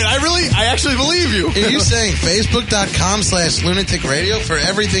doing it. I actually believe you. Are you saying Facebook.com/Lunatic Radio for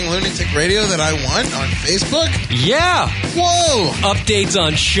everything Lunatic Radio that I want on Facebook? Yeah. Whoa. Updates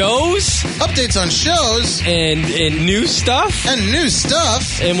on shows. Updates on shows. And new stuff. And new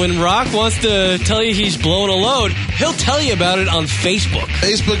stuff. And when Rock wants to tell you he's blowing a load, he'll tell you about it on Facebook.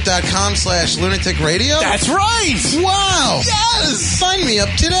 Facebook.com/Lunatic Radio? That's right. Wow. Yes. Sign me up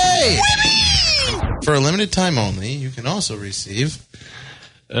today. For a limited time only, you can also receive...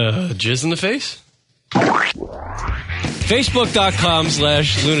 jizz in the face?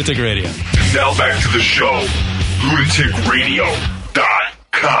 Facebook.com/Lunatic Radio. Now back to the show.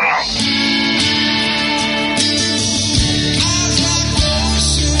 LunaticRadio.com.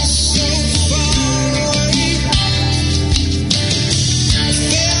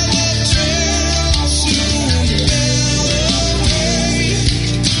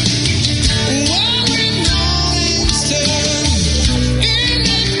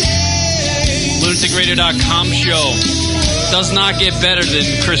 LunaticRadio.com show does not get better than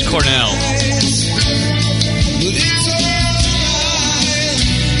Chris Cornell.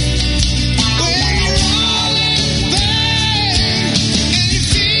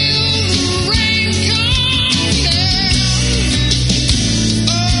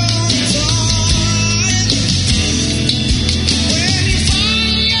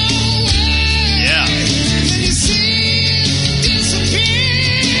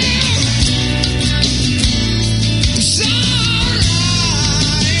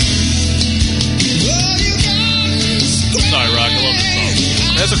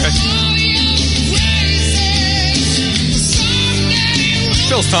 That's okay.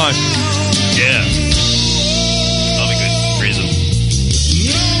 Phil's time. Yeah. That'll be good. Reason.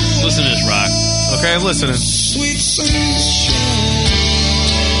 Listen to this, Rock. Okay, I'm listening.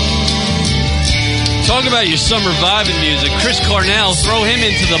 Talk about your summer vibing music. Chris Cornell, throw him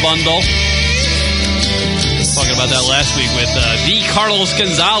into the bundle. Talking about that last week with the Carlos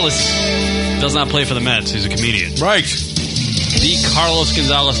Gonzalez. Does not play for the Mets. He's a comedian. Right.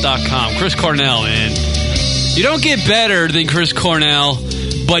 TheCarlosGonzalez.com. Chris Cornell, man. You don't get better than Chris Cornell,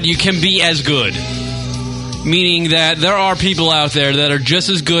 but you can be as good. Meaning that there are people out there that are just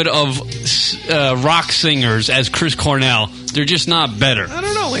as good of rock singers as Chris Cornell. They're just not better. I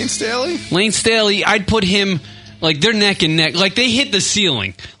don't know, Lane Staley. Lane Staley, I'd put him, like, they're neck and neck. Like, they hit the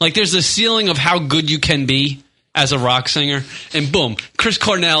ceiling. Like, there's a ceiling of how good you can be as a rock singer. And boom, Chris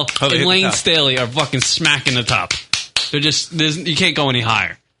Cornell and Lane Staley are fucking smacking the top. They're just, you can't go any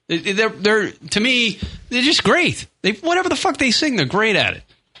higher. They're to me, they're just great. Whatever the fuck they sing, they're great at it.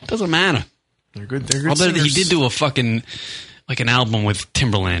 Doesn't matter. They're good. They're good. Although singers. he did do a fucking like an album with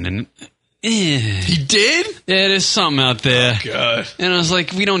Timberland, and he did. Yeah, there's something out there. Oh, God. And I was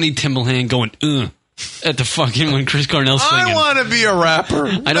like, we don't need Timberland going at the fucking when Chris Cornell's singing. I want to be a rapper.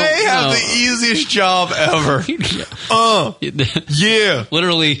 They have the easiest job ever. Yeah.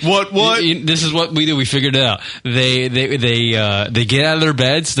 Literally. What? This is what we do. We figured it out. They get out of their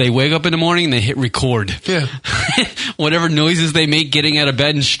beds. They wake up in the morning and they hit record. Yeah. Whatever noises they make getting out of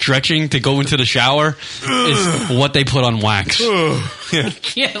bed and stretching to go into the shower is what they put on wax. Yeah.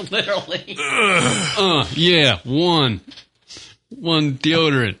 Yeah, literally. Yeah, one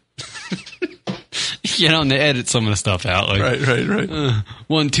deodorant. You know, and they edit some of the stuff out. Like, right.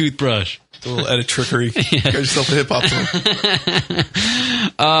 One toothbrush. A little edit trickery. Get yourself a hip hop song.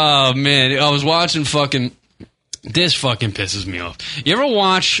 Oh, man. I was watching this fucking pisses me off. You ever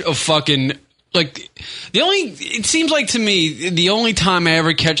watch a fucking, like, it seems like to me, the only time I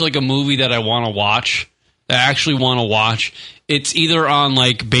ever catch, like, a movie that I want to watch, that I actually want to watch, it's either on,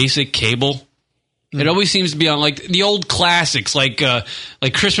 like, basic cable. It always seems to be on, like, the old classics, like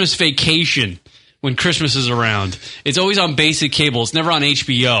Christmas Vacation, when Christmas is around. It's always on basic cable. It's never on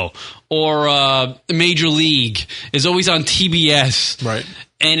HBO. Or Major League is always on TBS. Right.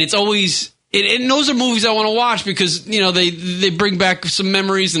 And it's always... And those are movies I want to watch because, you know, they bring back some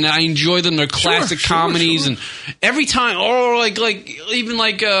memories and I enjoy them. They're classic comedies. And every time... Or like even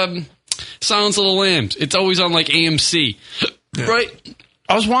Silence of the Lambs. It's always on, like, AMC. Yeah. Right?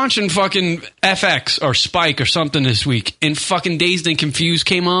 I was watching fucking FX or Spike or something this week, and fucking Dazed and Confused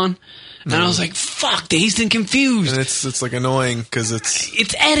came on, and I was like, "Fuck, Dazed and Confused." And it's like annoying because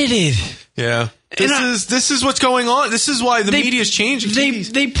it's edited. Yeah, this is what's going on. This is why the media's changing.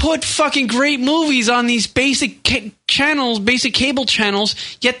 They put fucking great movies on these basic channels, basic cable channels,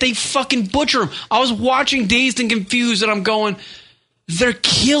 yet they fucking butcher them. I was watching Dazed and Confused, and I'm going, they're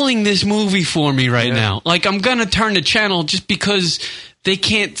killing this movie for me right now. Like, I'm gonna turn the channel just because they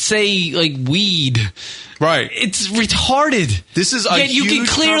can't say, like, weed. Right. It's retarded. This is a Yet you huge can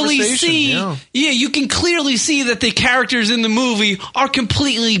clearly see, you can clearly see that the characters in the movie are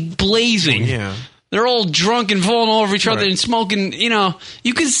completely blazing. Yeah. They're all drunk and falling all over each other and smoking, you know.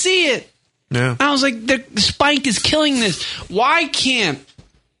 You can see it. Yeah. I was like, the Spike is killing this. Why can't...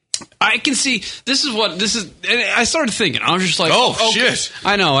 I can see, this is, and I started thinking, I was just like, oh shit.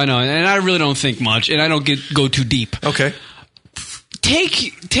 I know, and I really don't think much, and I don't go too deep. Okay.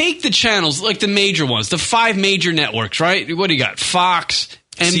 Take the channels, like the major ones, the 5 major networks, right? What do you got? Fox,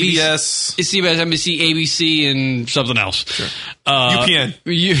 NBC, CBS, NBC, ABC, and something else. Sure. UPN.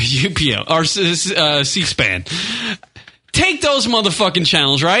 UPN, or C-SPAN. Take those motherfucking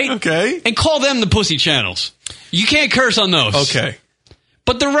channels, right? Okay. And call them the pussy channels. You can't curse on those. Okay.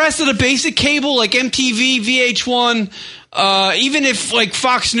 But the rest of the basic cable, like MTV, VH1, even if like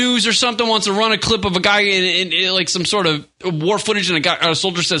Fox News or something wants to run a clip of a guy in like some sort of war footage and a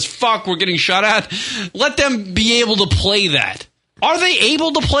soldier says, "Fuck, we're getting shot at," let them be able to play that. Are they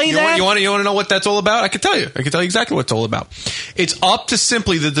able to play that? You want to know what that's all about? I can tell you. I can tell you exactly what it's all about. It's up to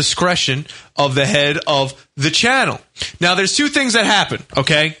simply the discretion of the head of the channel. Now, there's 2 things that happen,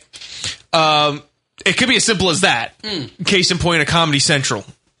 okay? It could be as simple as that. Case in point, a Comedy Central,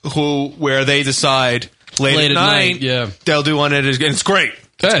 where they decide late at night, they'll do unedited, and it's great.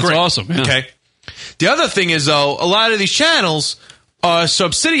 It's awesome. Yeah. Okay. The other thing is, though, a lot of these channels are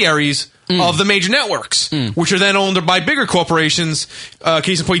subsidiaries of the major networks, which are then owned by bigger corporations.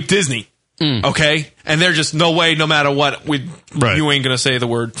 Case in point, Disney. Okay, and they're just no way, no matter what, you ain't gonna say the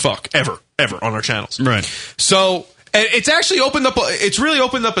word fuck ever on our channels. Right. So. And it's actually really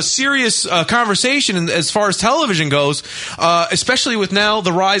opened up a serious conversation as far as television goes, especially with now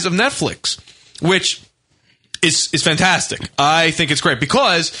the rise of Netflix, which is fantastic. I think it's great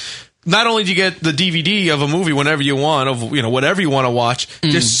because not only do you get the DVD of a movie whenever you want, of whatever you want to watch,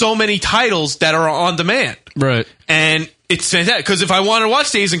 there's so many titles that are on demand. Right. And it's fantastic because if I want to watch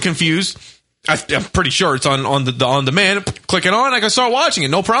Dazed and Confused, I'm pretty sure it's on demand. Click it on, I can start watching it,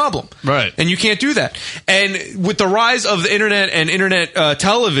 no problem. Right. And you can't do that. And with the rise of the internet and internet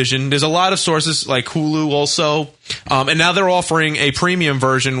television, there's a lot of sources like Hulu also. And now they're offering a premium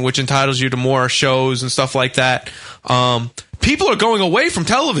version, which entitles you to more shows and stuff like that. People are going away from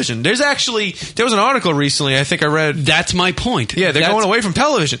television. There was an article recently, I think I read. That's my point. Yeah, they're going away from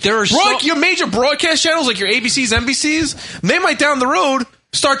television. There are your major broadcast channels like your ABCs, NBCs, they might down the road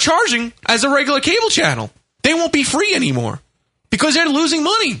start charging as a regular cable channel. They won't be free anymore because they're losing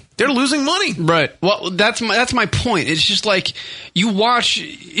money. They're losing money. Right. Well, that's my point. It's just like you watch,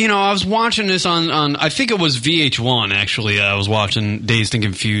 I was watching this on I think it was VH1 actually. I was watching Dazed and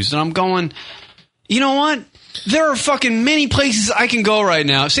Confused and I'm going, you know what? There are fucking many places I can go right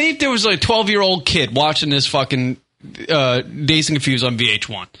now. Say if there was a 12-year-old kid watching this fucking Dazed and Confused on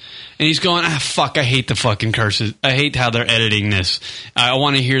VH1. And he's going, fuck, I hate the fucking curses. I hate how they're editing this. I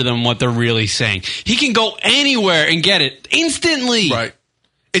want to hear them what they're really saying. He can go anywhere and get it instantly. Right.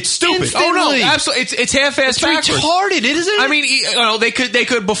 It's stupid. Instantly. Oh no, absolutely. It's half-assed backwards. Retarded, isn't it? I mean, you know, they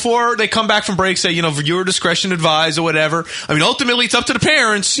could before they come back from break say, you know, viewer discretion advised or whatever. I mean, ultimately it's up to the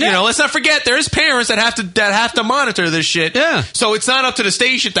parents. Yeah. You know, let's not forget there is parents that have to monitor this shit. Yeah. So it's not up to the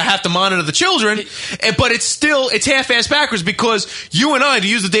station to have to monitor the children, but it's half-assed backwards because you and I, to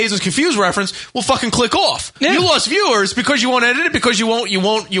use the Dazed and Confused reference, will fucking click off. Yeah. You lost viewers because you won't edit it, because you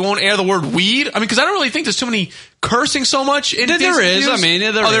won't air the word weed. I mean, because I don't really think there's too many cursing so much in There is. I mean,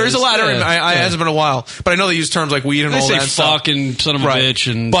 there is a lot. Yeah. It hasn't been a while, but I know they use terms like weed and They all say that stuff. fuck and son of a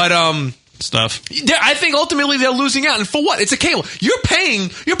bitch and stuff. I think ultimately they're losing out, and for what? It's a cable. You're paying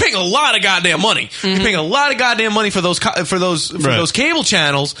a lot of goddamn money. Mm-hmm. You're paying a lot of goddamn money for those those cable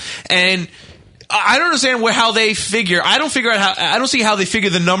channels, and I don't understand how they figure. I don't see how they figure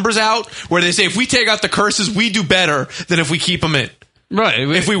the numbers out. Where they say if we take out the curses, we do better than if we keep them in. Right.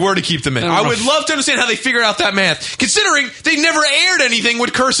 If we were to keep them in. I would love to understand how they figure out that math, considering they never aired anything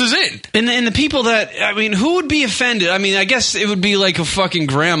with curses in. And the people that, I mean, who would be offended? I mean, I guess it would be like a fucking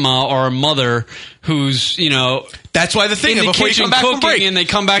grandma or a mother who's, you know... That's why the thing in the before you kitchen come back from cooking, break, and they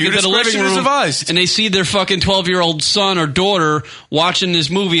come back your into the living discretion is room advised. and they see their fucking 12-year-old son or daughter watching this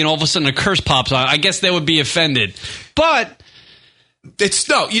movie, and all of a sudden a curse pops on. I guess they would be offended. But...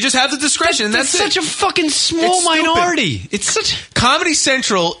 you just have the discretion, and that's such a fucking small minority. It's such Comedy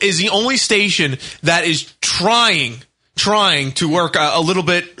Central is the only station that is trying to work a little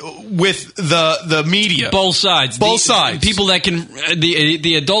bit with the media. Both sides. People that can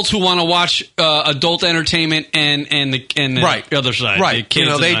the adults who want to watch adult entertainment and the other side. Right. The kids,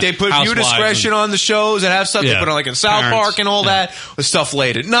 you know, they put viewer discretion on the shows that have stuff. They put on like in South Park and all that, with stuff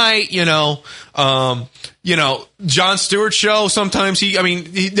late at night, you know. Jon Stewart's show, sometimes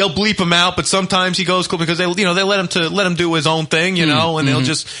they'll bleep him out, but sometimes he goes cool because they let him do his own thing, you know, and they'll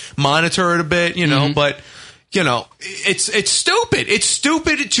just monitor it a bit, you know, but you know, it's stupid. It's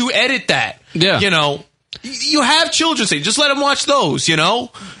stupid to edit that. Yeah. You know, you have children say, just let them watch those, you know?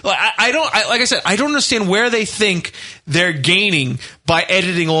 Like I said, I don't understand where they think they're gaining by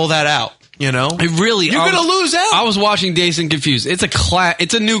editing all that out. You know, you're going to lose out. I was watching Dazed and Confused. It's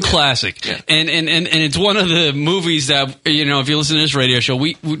a new classic, and it's one of the movies that, you know, if you listen to this radio show,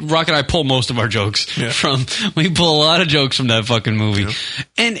 we Rock and I pull most of our jokes from. We pull a lot of jokes from that fucking movie,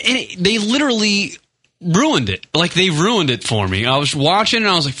 and they literally ruined it. Like, they ruined it for me. I was watching and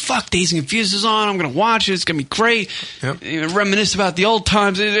I was like, fuck, Dazed and Confused is on. I'm going to watch it. It's going to be great. Reminisce about the old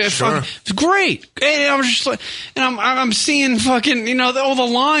times. It's great. And I was just like, and I'm seeing fucking, you know, all the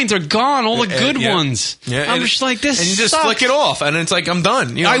lines are gone. All the good ones. Yeah. I'm just like, this and you just sucks. flick it off and it's like, I'm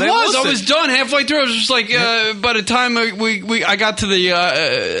done. You know, I was done halfway through. I was just like, by the time I got to the,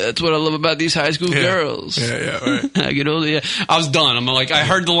 that's what I love about these high school girls. Right. I get older. I was done. I'm like, I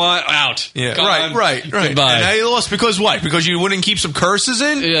heard the line out. Yeah. Gone. Right. Goodbye. And now you lost because what? Because you wouldn't keep some curses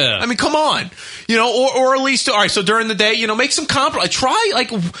in? Yeah. I mean, come on. You know, or at least, all right, so during the day, you know, make some compromise. Try,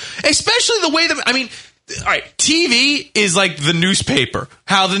 like, especially the way that, I mean, all right, TV is like the newspaper.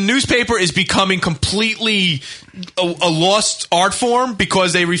 How the newspaper is becoming completely a lost art form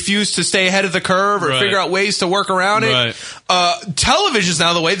because they refuse to stay ahead of the curve or figure out ways to work around it. Television's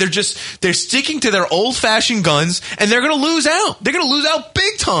now the way. They're sticking to their old-fashioned guns, and they're going to lose out. They're going to lose out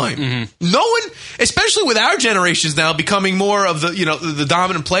big time. No one, especially with our generations now becoming more of the, you know, the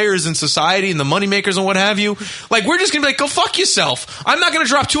dominant players in society and the moneymakers and what have you, like, we're just going to be like, go fuck yourself. I'm not going to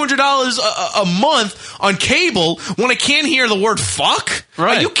drop $200 a month on cable when I can't hear the word fuck.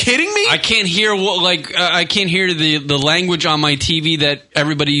 Are you kidding me? I can't hear I can't hear the language on my TV that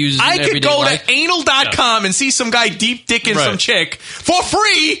everybody uses. I could go to anal.com and see some guy deep dicking some chick for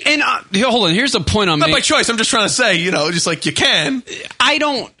free. And hold on, here's the point I'm not making. by choice. I'm just trying to say, you know, just like you can.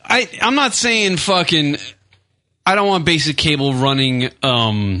 I'm not saying fucking. I don't want basic cable running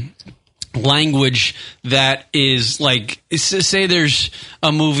language that is like, say there's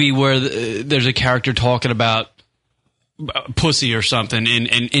a movie where there's a character talking about pussy or something in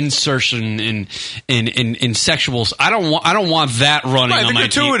insertion in sexuals. I don't want that running on my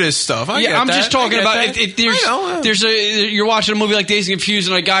gratuitous stuff. I'm just talking about if there's you're watching a movie like Dazed and Confused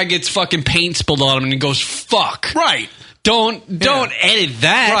and a guy gets fucking paint spilled on him and he goes fuck. Right. Don't edit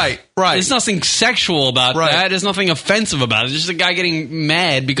that. Right. There's nothing sexual about that. There's nothing offensive about it. It's just a guy getting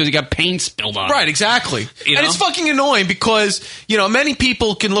mad because he got paint spilled on him. Right, exactly. And it's fucking annoying because, you know, many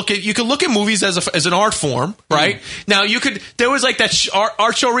people can look at movies as an art form, right? Now there was like that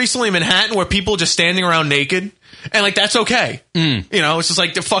art show recently in Manhattan where people just standing around naked. And, like, that's okay. You know, it's just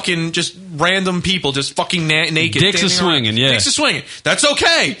like the fucking just random people just fucking naked. Dicks are swinging, Dicks are swinging. That's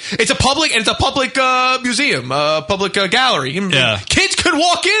okay. It's a public museum, public gallery. Kids could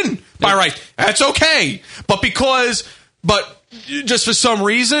walk in by right. That's okay. But just for some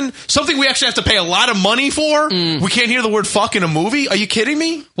reason, something we actually have to pay a lot of money for. We can't hear the word fuck in a movie. Are you kidding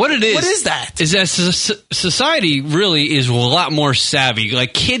me? What it is? What is that? Is that society really is a lot more savvy.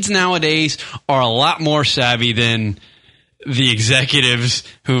 Like, kids nowadays are a lot more savvy than the executives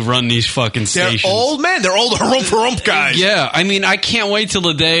who run these fucking stations. They're old men. They're old harump guys. Yeah, I mean, I can't wait till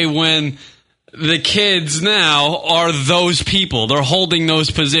the day when the kids now are those people. They're holding those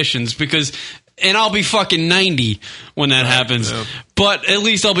positions because, and I'll be fucking 90 when that happens. Yeah. But at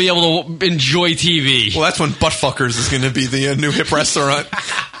least I'll be able to enjoy TV. Well, that's when Buttfuckers is going to be the new hip restaurant.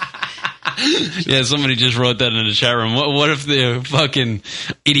 Yeah, somebody just wrote that in the chat room. What if the fucking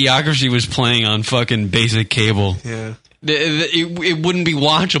Idiocracy was playing on fucking basic cable? Yeah. It wouldn't be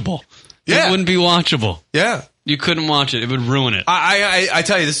watchable. Yeah. It wouldn't be watchable. Yeah. You couldn't watch it. It would ruin it. I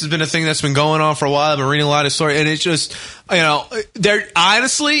tell you, this has been a thing that's been going on for a while. I've been reading a lot of stories, and it's just, they're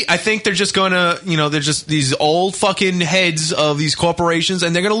honestly, I think they're just going to, they're just these old fucking heads of these corporations,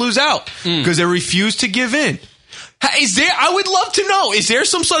 and they're going to lose out because they refuse to give in. I would love to know, is there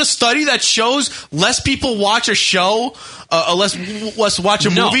some sort of study that shows less people watch a show, less watch a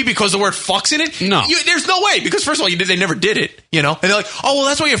movie because the word fuck's in it? No. There's no way, because first of all, they never did it, And they're like, oh, well,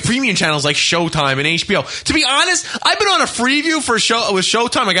 that's why you have premium channels like Showtime and HBO. To be honest, I've been on a free view with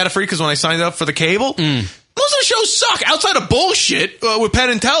Showtime. I got it free because when I signed up for the cable, most of the shows suck. Outside of bullshit with Penn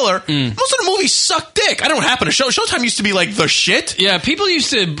and Teller, most of the movies suck dick. I don't know what happened to Showtime used to be like the shit. Yeah, people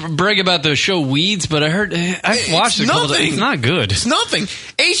used to brag about the show Weeds, but I watched it. It's not good. It's nothing.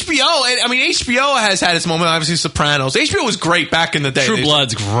 HBO has had its moment. Obviously, Sopranos. HBO was great back in the day. True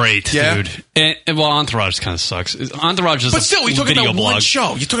Blood's great, dude. And Entourage kind of sucks. Entourage is but still, we're talking about one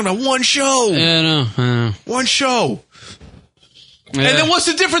show. You're talking about one show. Yeah, I know. One show. Yeah. And then what's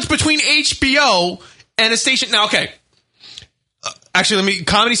the difference between HBO and a station? Now, okay. Actually,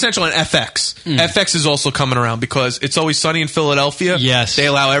 Comedy Central and FX. FX is also coming around because It's Always Sunny in Philadelphia. Yes. They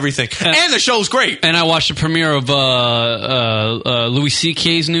allow everything. And the show's great. And I watched the premiere of Louis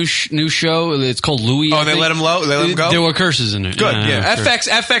C.K.'s new show. It's called Louis. Oh, they let him go? There were curses in it. Good, yeah.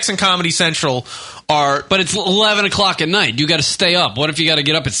 FX and Comedy Central are... But it's 11 o'clock at night. You got to stay up. What if you got to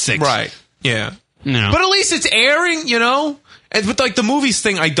get up at 6? Right, yeah. No. But at least it's airing, And with the movies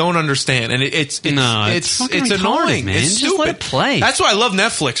thing, I don't understand, and it's annoying, man. It's stupid. Just let it play. That's why I love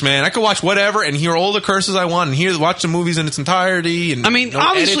Netflix, man. I could watch whatever and hear all the curses I want, and watch the movies in its entirety. And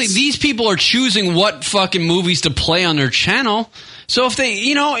obviously, these people are choosing what fucking movies to play on their channel. So if they,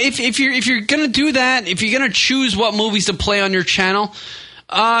 if you're gonna do that, if you're gonna choose what movies to play on your channel,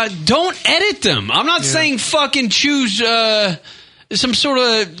 don't edit them. I'm not saying fucking choose. Some sort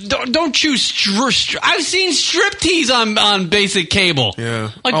of don't choose. I've seen striptease on basic cable.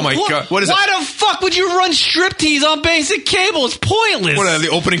 Yeah. Like, oh my god! What is why the fuck would you run striptease on basic cable? It's pointless. What are the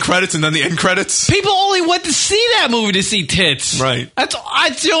opening credits and then the end credits? People only went to see that movie to see tits. Right.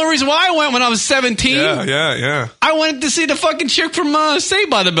 That's the only reason why I went when I was 17. Yeah. I went to see the fucking chick from Saved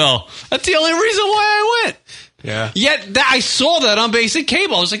by the Bell. That's the only reason why I went. Yeah. Yet I saw that on basic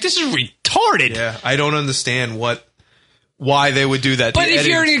cable. I was like, this is retarded. Yeah. I don't understand why they would do that. But if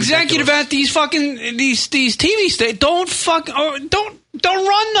you're an executive at these fucking these TV stations, don't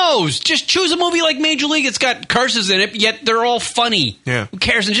run those. Just choose a movie like Major League. It's got curses in it, yet they're all funny. Yeah. Who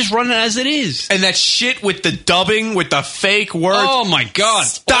cares? And just run it as it is. And that shit with the dubbing, with the fake words. Oh my god!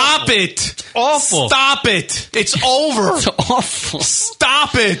 Stop it! Awful! Stop it! It's over. It's awful.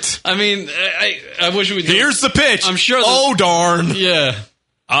 Stop it! I mean, I wish we would. Here's the pitch. I'm sure. Oh darn! Yeah.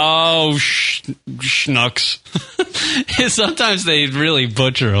 Oh, schnucks. Sometimes they really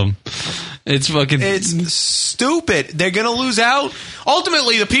butcher them. It's stupid. They're going to lose out.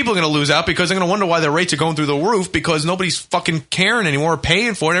 Ultimately, the people are going to lose out because they're going to wonder why their rates are going through the roof because nobody's fucking caring anymore or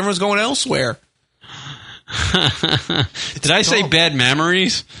paying for it. Everyone's going elsewhere. Did I say bad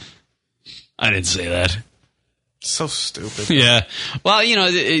memories? I didn't say that. So stupid. Yeah. Well,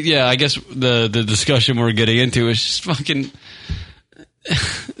 I guess the discussion we're getting into is just fucking...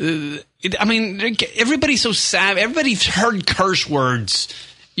 I mean, everybody's so savvy. Everybody's heard curse words.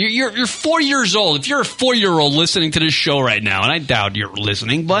 You're 4 years old. If you're a 4-year-old listening to this show right now, and I doubt you're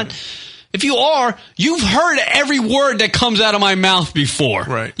listening, but if you are, you've heard every word that comes out of my mouth before.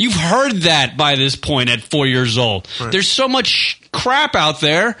 Right. You've heard that by this point at 4 years old. Right. There's so much crap out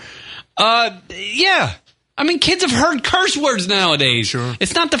there. Yeah. I mean, kids have heard curse words nowadays. Sure.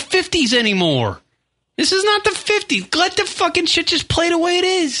 It's not the 50s anymore. This is not the 50s. Let the fucking shit just play the way it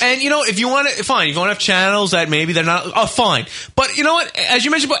is. And, if you want to, fine. If you want to have channels that maybe they're not, fine. But you know what? As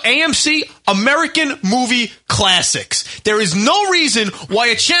you mentioned, AMC, American Movie Classics. There is no reason why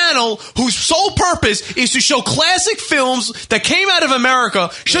a channel whose sole purpose is to show classic films that came out of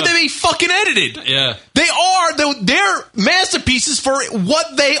America should they be fucking edited. Yeah. They're masterpieces for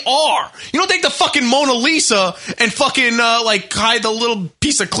what they are. You don't take the fucking Mona Lisa and fucking, hide the little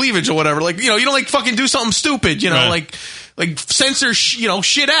piece of cleavage or whatever. You don't fucking do something stupid, Right. like censor,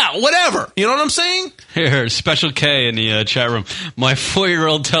 shit out, whatever. You know what I'm saying? Here, Special K in the chat room. My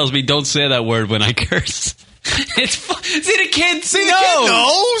 4-year-old tells me don't say that word when I curse. See, the kid knows. Kid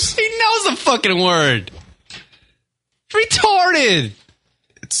knows. He knows the fucking word. Retarded.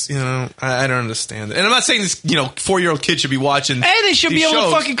 It's, I don't understand it. And I'm not saying this, 4-year-old kid should be watching. Hey, they should be able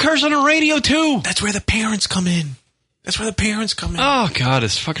to fucking curse on the radio, too. That's where the parents come in. Oh, God,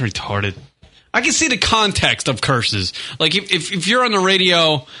 it's fucking retarded. I can see the context of curses. Like, if you're on the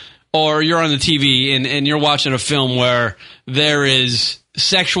radio or you're on the TV and you're watching a film where there is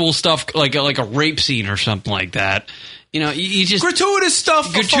sexual stuff, like a rape scene or something like that, you just... Gratuitous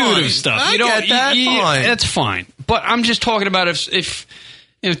stuff. Gratuitous stuff. I get that. Fine. That's fine. But I'm just talking about if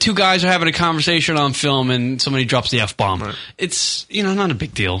two guys are having a conversation on film and somebody drops the F-bomb. Right. It's, not a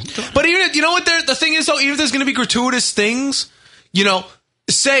big deal. But even, you know what the thing is, though? Even if there's going to be gratuitous things,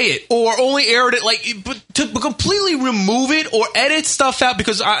 say it or only air it, but to completely remove it or edit stuff out,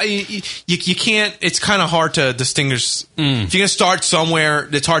 because you can't. It's kind of hard to distinguish. If you're gonna start somewhere,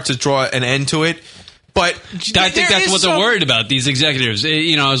 it's hard to draw an end to it. But I think that's what they're worried about. These executives,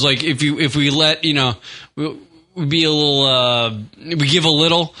 it's like if we let we be a little, we give a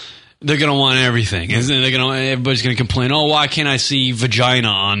little. They're gonna want everything. Everybody's gonna complain. Oh, why can't I see vagina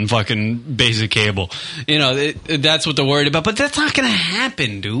on fucking basic cable? That's what they're worried about. But that's not gonna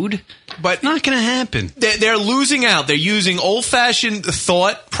happen, dude. But not gonna happen. They're losing out. They're using old-fashioned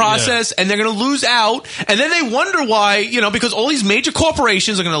thought process, and they're gonna lose out. And then they wonder why. Because all these major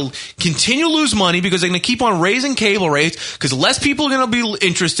corporations are gonna continue to lose money because they're gonna keep on raising cable rates because less people are gonna be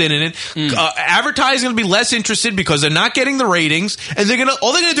interested in it. Advertising gonna be less interested because they're not getting the ratings, and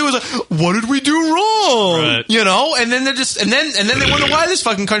all they're gonna do is what did we do wrong? Right. And then they're just and then they wonder why this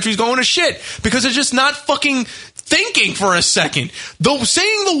fucking country's going to shit because they're just not fucking thinking for a second. Though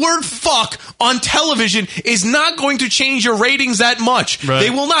saying the word fuck on television is not going to change your ratings that much. Right. They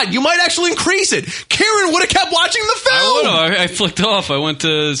will not. You might actually increase it. Karen would have kept watching the film. I would have. I flicked off. I went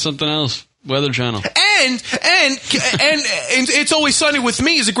to something else. Weather Channel. And It's Always Sunny with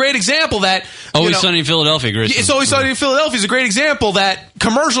Me is a great example that Always Sunny in Philadelphia. Great. It's Always Sunny in Philadelphia is a great example that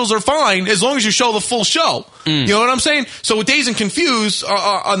commercials are fine as long as you show the full show. You know what I'm saying? So with Dazed and Confused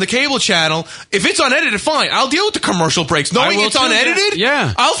on the cable channel, if it's unedited, fine. I'll deal with the commercial breaks. Knowing it's unedited,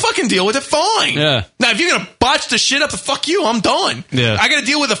 yeah, I'll fucking deal with it. Fine. Yeah. Now if you're gonna botch the shit up, fuck you. I'm done. Yeah. I gotta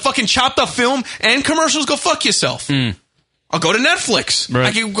deal with a fucking chopped up film and commercials. Go fuck yourself. I'll go to Netflix. Right.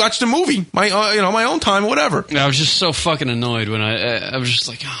 I can watch the movie, my own time, whatever. I was just so fucking annoyed when I was just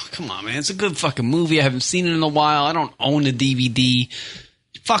like, oh, come on, man. It's a good fucking movie. I haven't seen it in a while. I don't own the DVD.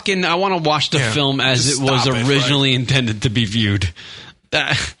 Fucking, I want to watch the film as it was originally intended to be viewed.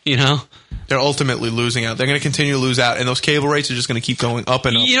 They're ultimately losing out. They're going to continue to lose out, and those cable rates are just going to keep going up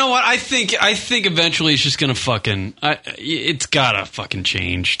and up. You know what? I think eventually it's just going to fucking... it's got to fucking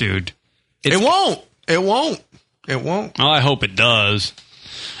change, dude. It won't. It won't. Oh, I hope it does.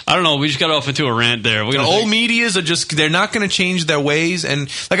 I don't know. We just got off into a rant there. Old medias are they're not going to change their ways. And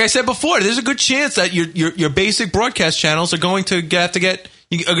like I said before, there's a good chance that your basic broadcast channels are going to are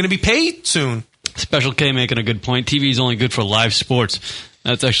going to be paid soon. Special K making a good point. TV is only good for live sports.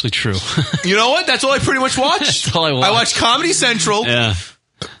 That's actually true. You know what? That's all I pretty much watch. That's all I watch. I watch Comedy Central,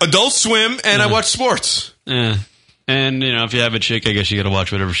 Adult Swim, and I watch sports. Yeah. And, if you have a chick, I guess you got to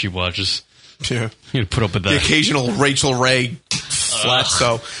watch whatever she watches. Yeah. You put up with that. The occasional Rachel Ray flat.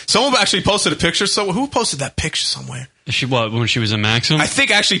 So someone actually posted a picture. So who posted that picture somewhere? When she was in Maxim? I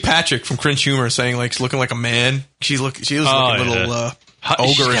think actually Patrick from Cringe Humor saying she's looking like a man. She was looking a little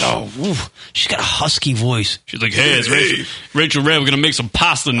ogreish. She's got a husky voice. She's like, hey, it's Rachel Ray. We're going to make some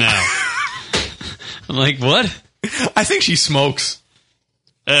pasta now. I'm like, what? I think she smokes.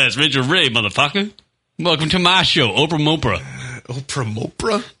 Hey, it's Rachel Ray, motherfucker. Welcome to my show, Oprah Mopra. Oprah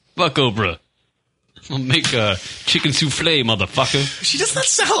Mopra? Fuck Oprah. I'll make a chicken souffle, motherfucker. She does not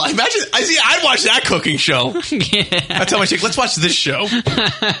sound. Imagine. I'd watch that cooking show. Yeah. I tell my chick, let's watch this show.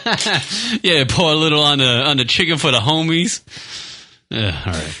 Yeah, pour a little on the chicken for the homies. Yeah,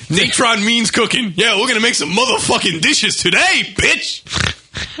 all right. Natron Means Cooking. Yeah, we're gonna make some motherfucking dishes today, bitch.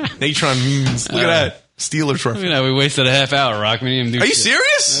 Natron Means. Look at that. Steelers reference. We wasted a half hour, Rock. We didn't even do Are you shit.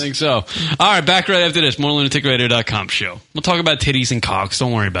 serious? I think so. All right, back right after this. More lunaticradio.com show. We'll talk about titties and cocks.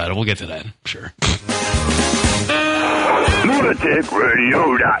 Don't worry about it. We'll get to that. Sure.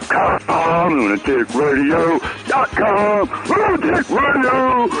 LunaticRadio.com, LunaticRadio.com,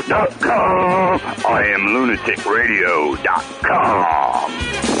 LunaticRadio.com. I am LunaticRadio.com.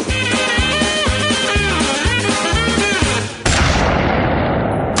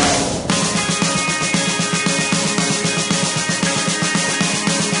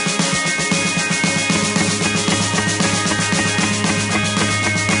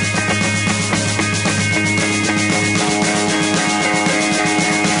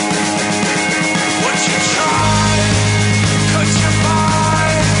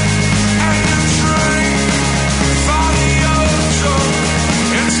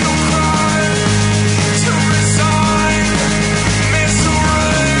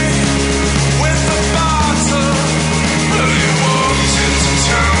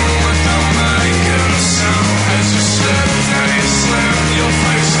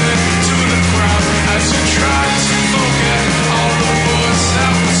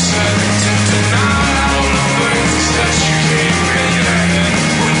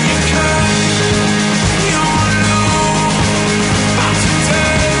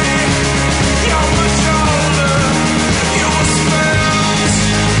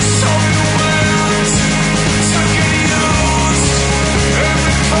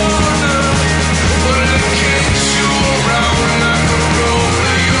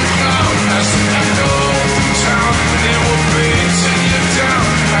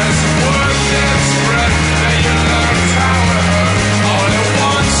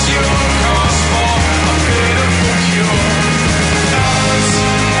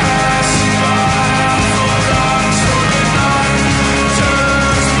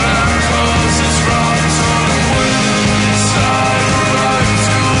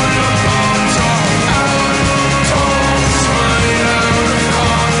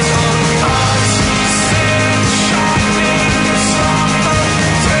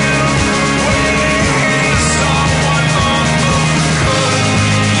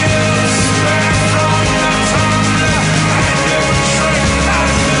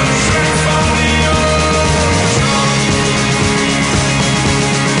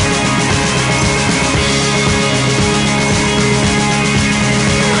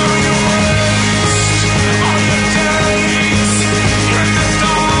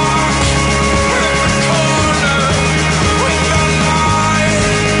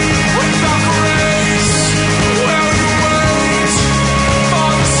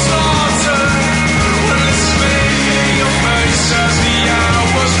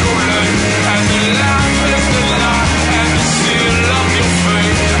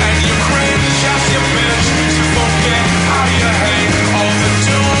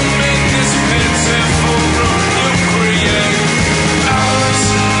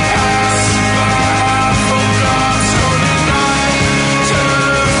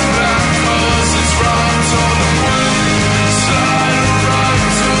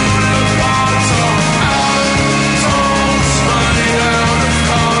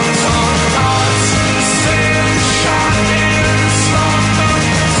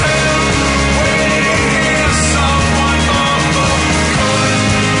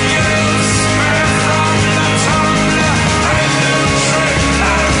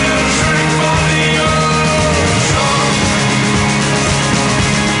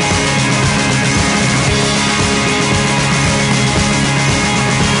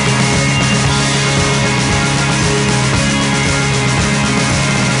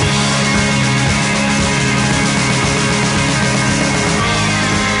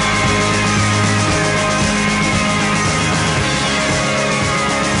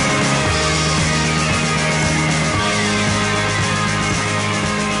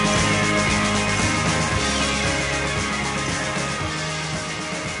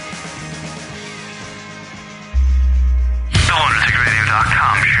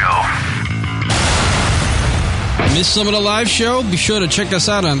 Missed some of the live show? Be sure to check us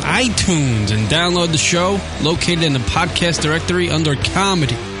out on iTunes and download the show located in the podcast directory under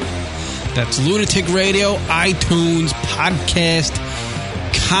comedy. That's Lunatic Radio, iTunes, podcast,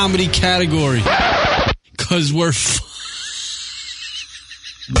 comedy category. Because we're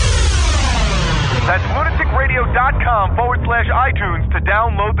That's lunaticradio.com/iTunes to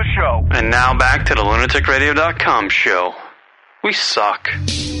download the show. And now back to the lunaticradio.com show. We suck.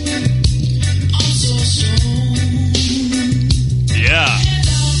 Yeah.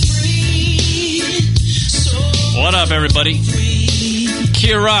 What up, everybody?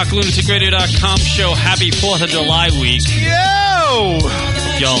 Kid Rock, lunaticradio.com show. Happy 4th of July week. Yo!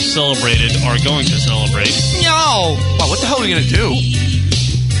 Y'all celebrated, or going to celebrate. Yo! Wow, what the hell are we going to do?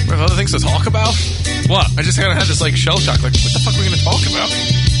 We have other things to talk about? What? I just kind of had this, like, shell shock. Like, what the fuck are we going to talk about?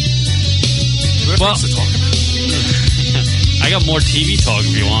 We have things to talk about. I got more TV talk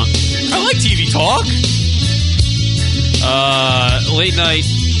if you want. I like TV talk. Late night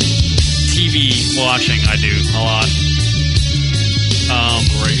TV watching, I do a lot.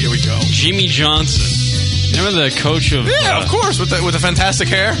 Right, here we go. Jimmy Johnson. Remember the coach of... Yeah, of course, with the fantastic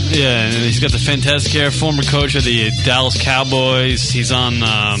hair. Yeah, and he's got the fantastic hair. Former coach of the Dallas Cowboys. He's on...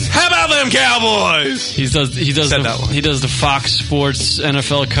 How about them Cowboys? He does the Fox Sports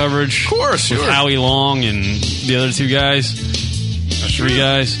NFL coverage. Of course, with sure. Howie Long and the other two guys. Three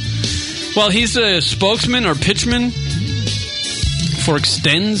guys. Well, he's a spokesman or pitchman for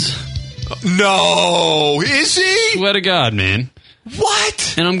Extends. No, is he? Swear to God, man.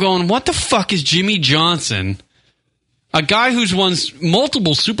 What? And I'm going, what the fuck is Jimmy Johnson? A guy who's won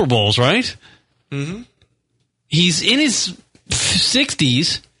multiple Super Bowls, right? Mm-hmm. He's in his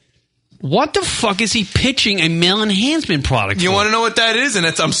 60s. What the fuck is he pitching a male enhancement product You for? want to know what that is? And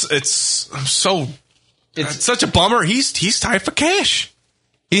it's such a bummer. He's tied for cash.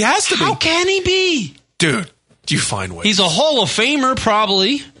 He has to be. How can he be? Dude, you find ways. He's a Hall of Famer,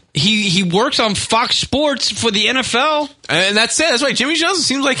 probably. He works on Fox Sports for the NFL. And that's it. That's right. Jimmy Johnson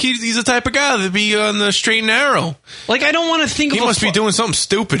seems like he's the type of guy to be on the straight and narrow. Like, I don't want to think he of must be doing something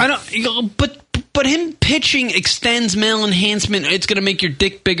stupid. I don't. But him pitching Extends male enhancement, it's going to make your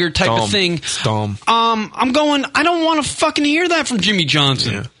dick bigger type of thing. It's dumb. I'm going, I don't want to fucking hear that from Jimmy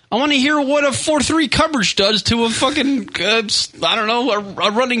Johnson. Yeah. I want to hear what a 4-3 coverage does to a fucking, I don't know, a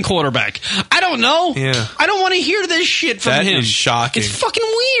running quarterback. I don't know. Yeah. I don't want to hear this shit from him. That is shocking. It's fucking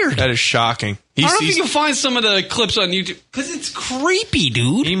weird. That is shocking. I don't know if you can find some of the clips on YouTube, because it's creepy,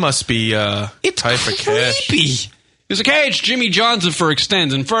 dude. He must be it's tied for cash. Creepy. He's like, hey, it's Jimmy Johnson for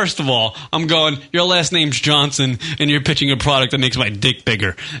Extends. And first of all, I'm going, your last name's Johnson, and you're pitching a product that makes my dick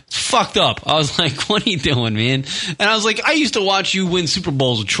bigger. It's fucked up. I was like, what are you doing, man? And I was like, I used to watch you win Super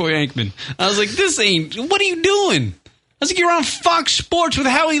Bowls with Troy Aikman. I was like, what are you doing? I was like, you're on Fox Sports with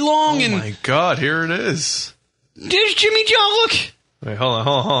Howie Long. Oh, my God, here it is. There's Jimmy John. Look. Wait, hold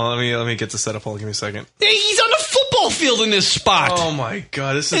on. Let me get this set up. Hold on, give me a second. He's on the football field in this spot. Oh my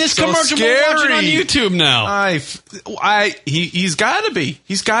God, this is and this so commercial scary. We're watching on YouTube now. He's got to be.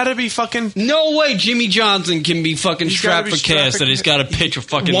 He's got to be fucking. No way, Jimmy Johnson can be fucking strapped for cash. That he's got to pitch a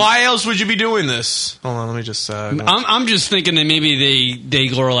fucking. Why else would you be doing this? Hold on, let me just. I'm just thinking that maybe they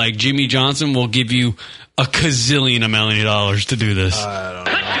are like, Jimmy Johnson will give you $1 million to do this. I don't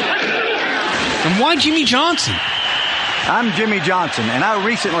know. And why Jimmy Johnson? I'm Jimmy Johnson, and I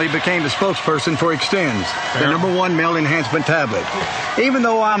recently became the spokesperson for Extends, the #1 male enhancement tablet. Even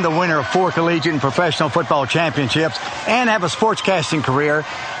though I'm the winner of 4 collegiate and professional football championships and have a sportscasting career,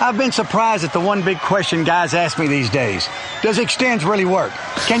 I've been surprised at the one big question guys ask me these days. Does Extends really work?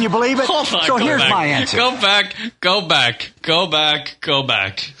 Can you believe it? Hold on, so here's back. my answer. Go back.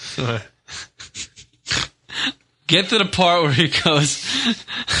 Get to the part where he goes...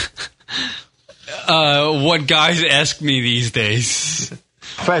 what guys ask me these days.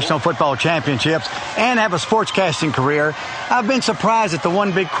 Professional football championships and have a sportscasting career. I've been surprised at the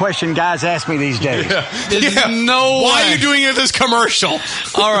one big question guys ask me these days. There's no way. Why are you doing this commercial?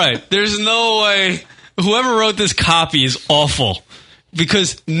 All right. There's no way. Whoever wrote this copy is awful.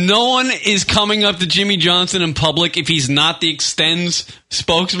 Because no one is coming up to Jimmy Johnson in public if he's not the Extends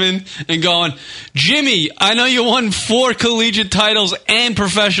spokesman and going, Jimmy, I know you won 4 collegiate titles and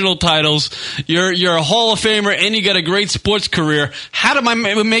professional titles. You're a Hall of Famer and you got a great sports career. How do I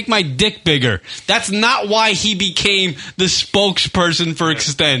make my dick bigger? That's not why he became the spokesperson for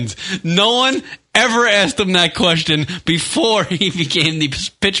Extends. No one ever asked him that question before he became the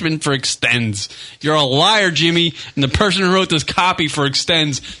pitchman for Extends. You're a liar, Jimmy, and the person who wrote this copy for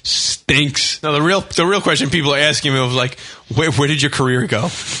Extends stinks. No, the real question people are asking me was like, where did your career go?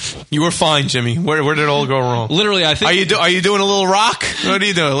 You were fine, Jimmy. Where did it all go wrong? Literally, I think. Are you doing a little rock? What are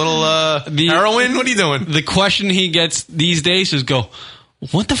you doing? A little heroin? What are you doing? The question he gets these days is go,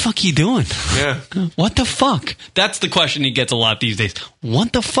 what the fuck are you doing? Yeah. What the fuck? That's the question he gets a lot these days.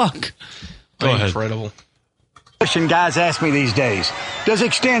 What the fuck? Go ahead. Incredible. Question guys ask me these days. Does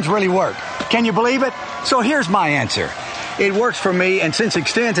Extends really work? Can you believe it? So here's my answer. It works for me, and since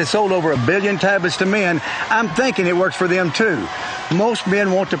Extends has sold over 1 billion tablets to men, I'm thinking it works for them too. Most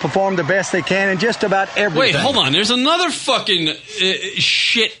men want to perform the best they can in just about everything. Wait, hold on. There's another fucking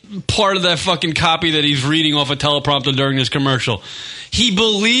shit part of that fucking copy that he's reading off a teleprompter during this commercial. He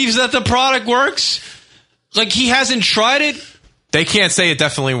believes that the product works? Like he hasn't tried it? They can't say it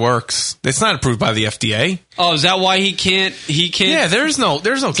definitely works. It's not approved by the FDA. Oh, is that why he can't? Yeah, there's no.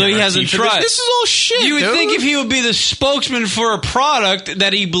 So he hasn't tried. This is all shit. You would dude. think if he would be the spokesman for a product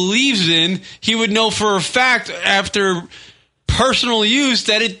that he believes in, he would know for a fact after personal use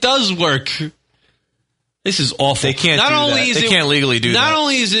that it does work. This is awful. They can't. They can't legally do that. Not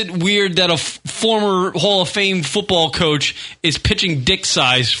only is it weird that a former Hall of Fame football coach is pitching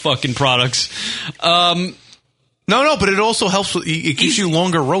dick-sized fucking products. No, but it also helps. It gives you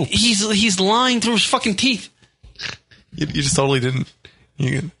longer ropes. He's lying through his fucking teeth. You just totally didn't.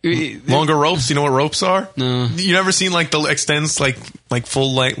 Longer ropes. You know what ropes are? No. You never seen like the Extends like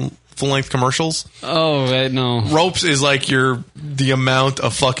full length commercials? Oh, no. Ropes is like the amount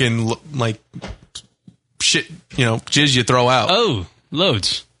of fucking like shit, jizz you throw out. Oh,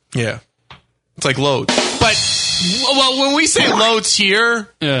 loads. Yeah, it's like loads. But when we say loads here,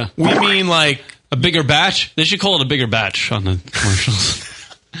 we mean like. A bigger batch? They should call it a bigger batch on the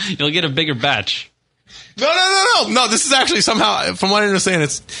commercials. You'll get a bigger batch. No. This is actually somehow, from what I understand,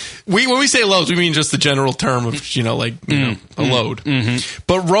 it's when we say loads, we mean just the general term of a load. Mm-hmm.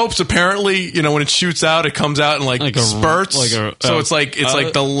 But ropes, apparently, when it shoots out, it comes out in like spurts. So it's like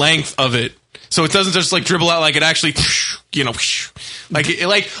the length of it. So it doesn't just like dribble out, like it actually,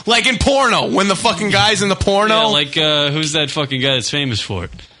 like in porno when the fucking guy's in the porno. Yeah, who's that fucking guy that's famous for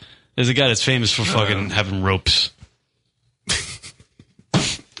it? There's a guy that's famous for fucking having ropes.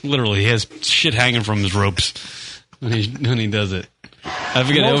 Literally, he has shit hanging from his ropes when he does it. I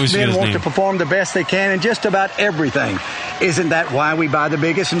forget. I always forget his name. Most men want to perform the best they can in just about everything. Isn't that why we buy the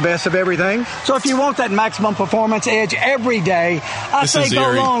biggest and best of everything? So if you want that maximum performance edge every day, I say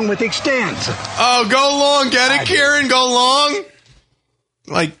go long with Extends. Oh, go long. Get it, Kieran? Go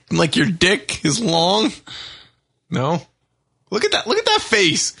long? Like your dick is long? No? Look at that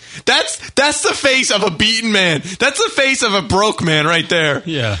face. That's the face of a beaten man. That's the face of a broke man right there.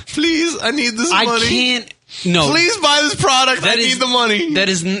 Yeah. Please, I need this money. I can't. No. Please buy this product. I need the money. That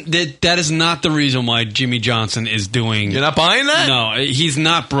is not the reason why Jimmy Johnson is doing. You're not buying that? No, he's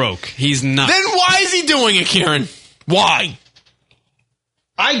not broke. He's not. Then why is he doing it, Kieran? Why?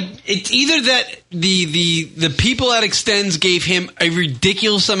 It's either that the people at Extends gave him a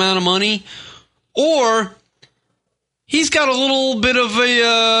ridiculous amount of money, or he's got a little bit of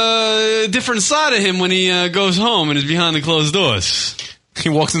a different side of him when he goes home and is behind the closed doors. He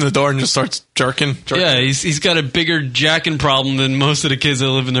walks in the door and just starts jerking. Yeah, he's got a bigger jacking problem than most of the kids that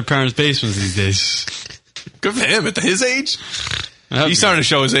live in their parents' basements these days. Good for him. At his age? He's starting to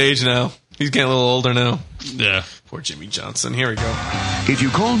show his age now. He's getting a little older now. Yeah. Poor Jimmy Johnson. Here we go. If you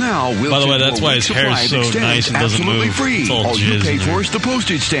call now, we'll By the way, that's why his hair is so nice and doesn't absolutely move. free. All you pay for is the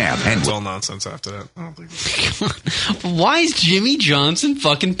postage stamp. And it's all nonsense after that. I don't believe Why is Jimmy Johnson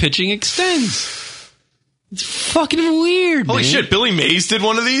fucking pitching Extends? It's fucking weird, Holy man. shit, Billy Mays did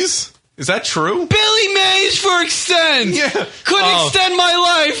one of these? Is that true? Billy Mays for Extend! Yeah. Couldn't extend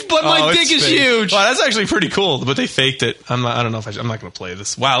my life, but my dick is huge. Wow, that's actually pretty cool, but they faked it. I don't know if I'm not going to play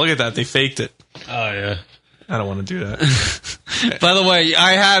this. Wow, look at that. They faked it. Oh, yeah. I don't want to do that. By the way,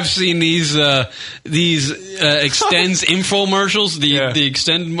 I have seen these Extends infomercials, the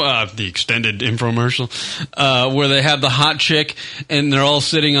extended infomercial, where they have the hot chick and they're all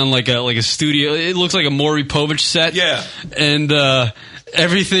sitting on like a studio. It looks like a Maury Povich set. Yeah, and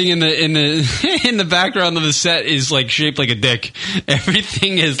everything in the background of the set is like shaped like a dick.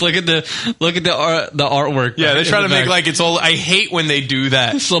 Everything is look at the artwork. Yeah, they try to make like it's all. I hate when they do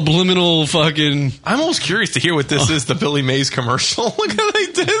that subliminal fucking. I'm almost curious to hear what this is. The Billy Mays commercial. Look how they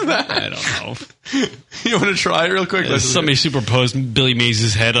did that. I don't know. You want to try it real quick? Somebody superposed Billy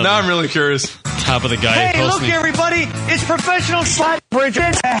Mays' head on. Now I'm really curious. Top of the guy. Hey, look, everybody! It's professional slap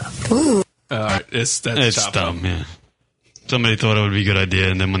bridges. It's dumb, man. Somebody thought it would be a good idea,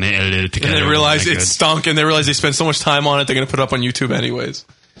 and then when they edited it together, and they realized it stunk, and they realized they spent so much time on it, they're going to put it up on YouTube anyways.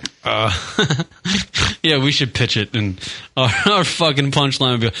 Yeah, we should pitch it, and our fucking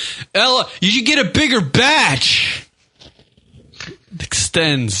punchline would be, Ella, you should get a bigger batch.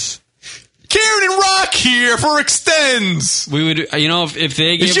 Extends. Kieran and Rock here for Extends. We would, if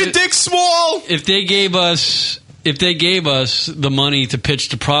they gave is your dick small? If they gave us the money to pitch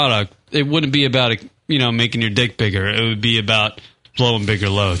the product, it wouldn't be about making your dick bigger. It would be about blowing bigger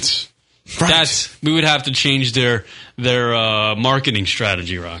loads. Right. We would have to change their marketing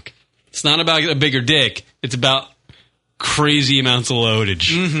strategy, Rock. It's not about a bigger dick. It's about crazy amounts of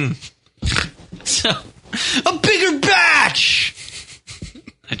loadage. Mm-hmm. So, a bigger batch!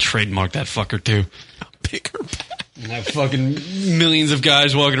 I trademarked that fucker, too. A bigger batch. And have fucking millions of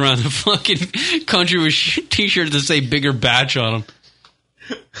guys walking around the fucking country with t-shirts that say bigger batch on them.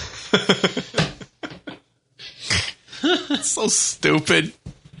 So stupid.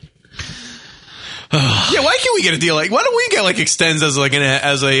 Yeah, why can't we get a deal like? Why don't we get like Extends as like an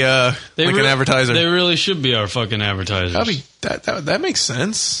advertiser? They really should be our fucking advertisers. That makes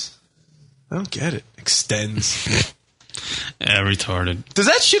sense. I don't get it. Extends. Yeah, retarded. Does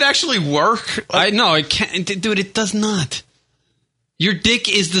that shit actually work? No, it can't, dude. It does not. Your dick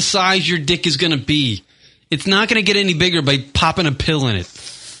is the size your dick is gonna be. It's not gonna get any bigger by popping a pill in it.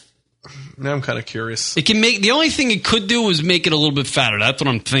 Now I'm kind of curious. It can make the only thing it could do is make it a little bit fatter. That's what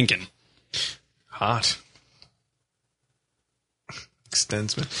I'm thinking. Hot.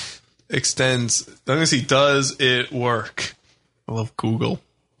 Extends. I'm gonna see. Does it work? I love Google.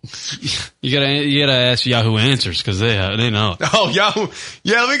 You gotta ask Yahoo Answers because they know. Oh, Yahoo!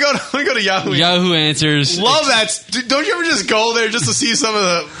 Yeah, let me go to Yahoo. Yahoo Answers. Love that. Don't you ever just go there just to see some of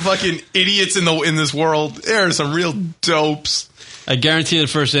the fucking idiots in this world? There are some real dopes. I guarantee the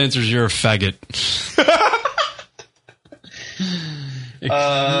first answer is you're a faggot.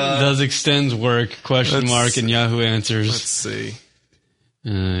 Does Extends work? Question mark in Yahoo Answers. Let's see.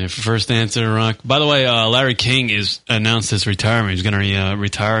 First answer, Rock. By the way, Larry King is announced his retirement. He's going to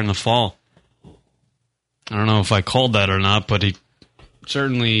retire in the fall. I don't know if I called that or not, but he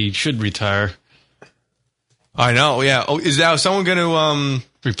certainly should retire. I know, yeah. Oh, is that someone going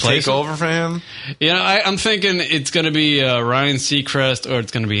to take over for him? You know, I'm thinking it's going to be Ryan Seacrest or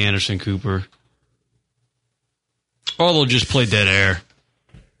it's going to be Anderson Cooper. Or they'll just play dead air.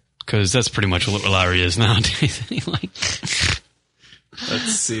 Because that's pretty much what Larry is nowadays.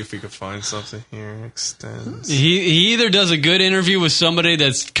 Let's see if we can find something here. Extends. He either does a good interview with somebody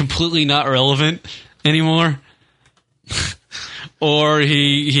that's completely not relevant anymore, or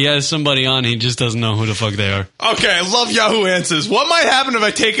he has somebody on he just doesn't know who the fuck they are. Okay, I love Yahoo Answers. What might happen if I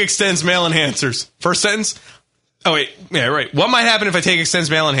take Extends mail enhancers? First sentence. Oh wait, yeah, right. What might happen if I take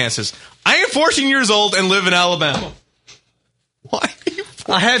Extends mail enhancers? I am 14 years old and live in Alabama. Why?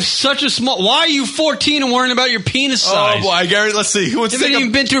 I have such a small... Why are you 14 and worrying about your penis size? Oh, boy, Gary, let's see. Who wants you haven't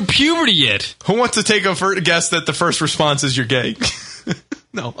even been through puberty yet. Who wants to take a guess that the first response is you're gay?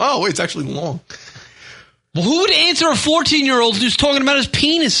 No. Oh, wait, it's actually long. Well, who would answer a 14-year-old who's talking about his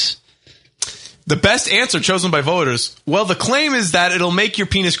penis? The best answer chosen by voters. Well, the claim is that it'll make your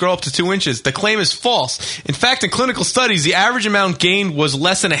penis grow up to 2 inches. The claim is false. In fact, in clinical studies, the average amount gained was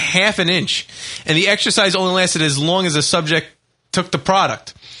less than a half an inch, and the exercise only lasted as long as the subject took the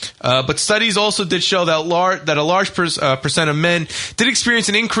product. But studies also did show that a large percent of men did experience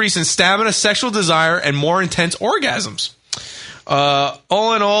an increase in stamina, sexual desire, and more intense orgasms.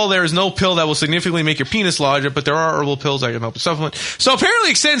 All in all, there is no pill that will significantly make your penis larger, but there are herbal pills that can help with supplement. So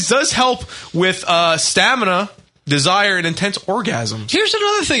apparently Extends does help with stamina, desire, and intense orgasms. Here's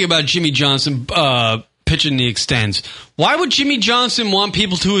another thing about Jimmy Johnson pitching the Extends. Why would Jimmy Johnson want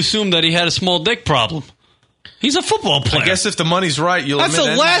people to assume that he had a small dick problem? He's a football player. I guess if the money's right, you'll admit anything.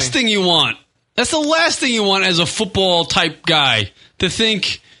 That's the last thing you want. That's the last thing you want as a football type guy,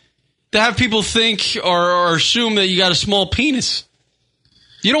 to have people think or assume that you got a small penis.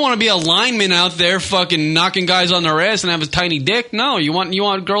 You don't want to be a lineman out there fucking knocking guys on their ass and have a tiny dick. No, you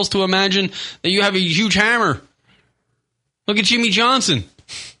want girls to imagine that you have a huge hammer. Look at Jimmy Johnson.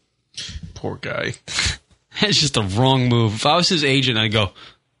 Poor guy. That's just a wrong move. If I was his agent, I'd go,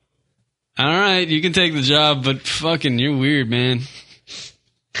 all right, you can take the job, but fucking you're weird, man.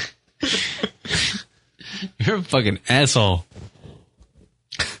 You're a fucking asshole.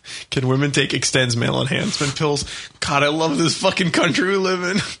 Can women take Extends male enhancement pills? God, I love this fucking country we live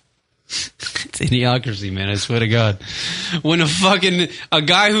in. It's idiocracy, man. I swear to God. When a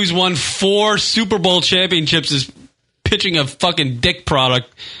guy who's won 4 Super Bowl championships is pitching a fucking dick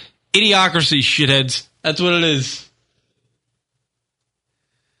product, idiocracy, shitheads. That's what it is.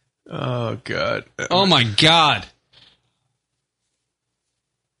 Oh, God. Oh, my God.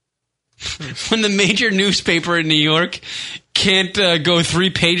 When the major newspaper in New York can't go 3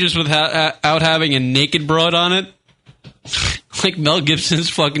 pages without having a naked broad on it, like Mel Gibson's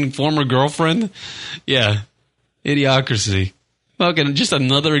fucking former girlfriend. Yeah. Idiocracy. Fucking just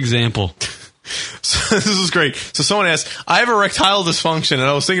another example. So this is great. So someone asked, I have erectile dysfunction and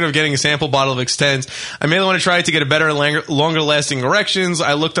I was thinking of getting a sample bottle of Extends. I mainly want to try it to get a better and longer lasting erections.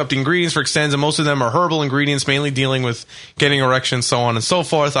 I looked up the ingredients for Extends and most of them are herbal ingredients, mainly dealing with getting erections, so on and so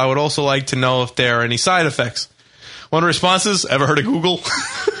forth. I would also like to know if there are any side effects. One of the responses, ever heard of Google?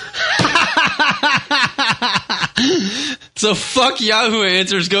 So fuck Yahoo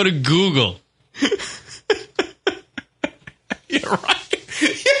Answers, go to Google. You're right.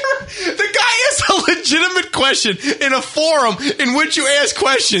 The guy asked a legitimate question in a forum in which you ask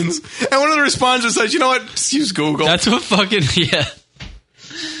questions, and one of the respondents says, "You know what? Just use Google." That's what fucking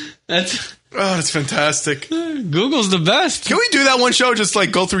That's fantastic. Google's the best. Can we do that one show? Just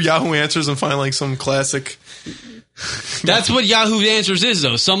like go through Yahoo Answers and find like some classic. That's what Yahoo Answers is,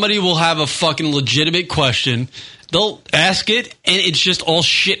 though. Somebody will have a fucking legitimate question. They'll ask it, and it's just all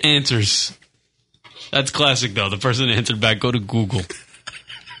shit answers. That's classic, though. The person that answered back, go to Google.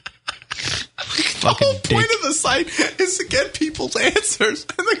 The whole point of the site is to get people's answers,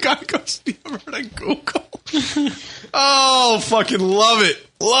 and the guy goes, "You ever heard of Google?" Oh, fucking love it,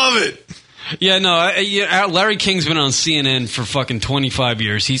 love it. Yeah, no, Larry King's been on CNN for fucking 25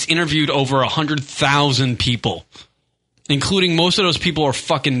 years. He's interviewed over 100,000 people, including most of those people are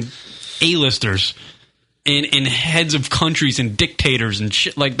fucking A-listers and heads of countries and dictators and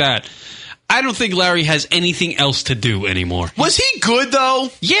shit like that. I don't think Larry has anything else to do anymore. Was he good, though?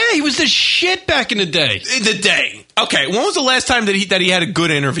 Yeah, he was the shit back in the day. Okay, when was the last time that he had a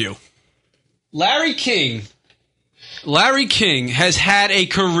good interview? Larry King has had a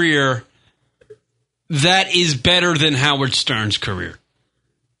career that is better than Howard Stern's career.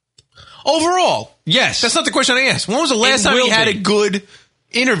 Overall? Yes. That's not the question I asked. When was the last time he had a good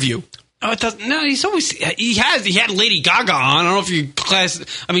interview? Oh, he's always he had Lady Gaga on. I don't know if you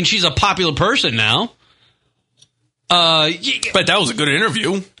I mean, she's a popular person now. But that was a good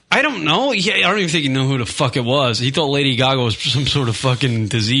interview. I don't know. I don't even think he knew who the fuck it was. He thought Lady Gaga was some sort of fucking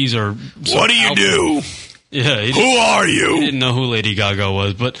disease or. What do you do? Yeah. Who are you? He didn't know who Lady Gaga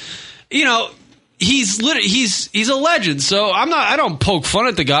was, but he's a legend. So I don't poke fun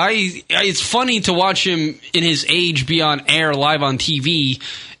at the guy. It's funny to watch him in his age be on air live on TV.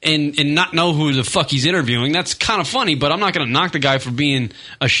 And not know who the fuck he's interviewing. That's kind of funny, but I'm not going to knock the guy for being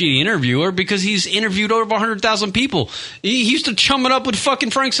a shitty interviewer because he's interviewed over 100,000 people. He used to chum it up with fucking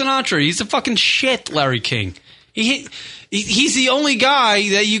Frank Sinatra. He's a fucking shit, Larry King. He's the only guy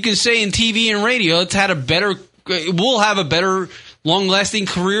that you can say in TV and radio that's will have a better long-lasting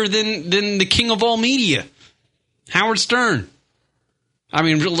career than the king of all media, Howard Stern. I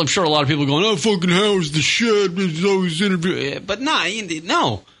mean, I'm sure a lot of people are going, "Oh, fucking Howard's the shit. He's always interviewing." But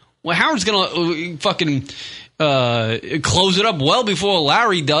no. Well, Howard's going to fucking close it up well before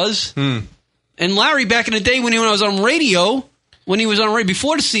Larry does. And Larry, back in the day when he was on radio,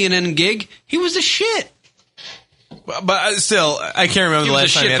 before the CNN gig, he was the shit. But still, I can't remember the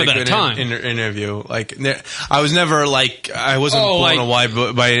last time he had a good interview. Like, I was never I wasn't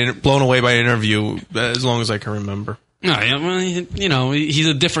blown away by an interview as long as I can remember. No, he's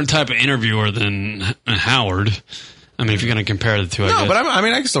a different type of interviewer than Howard. I mean, if you're going to compare the two, I guess. But I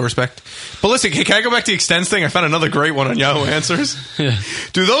can still respect. But listen, can I go back to the Extends thing? I found another great one on Yahoo Answers. Yeah.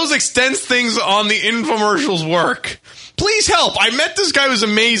 Do those Extends things on the infomercials work? Please help. I met this guy who's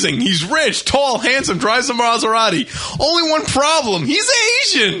amazing. He's rich, tall, handsome, drives a Maserati. Only one problem. He's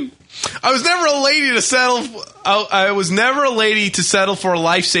Asian. I was never a lady to settle for a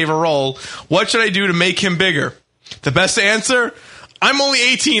lifesaver role. What should I do to make him bigger? The best answer? I'm only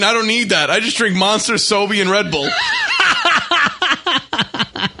 18. I don't need that. I just drink Monster, Sobe, and Red Bull.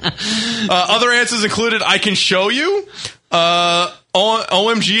 Other answers included, I can show you.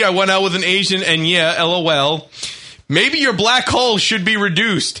 OMG, I went out with an Asian, and yeah, LOL. Maybe your black hole should be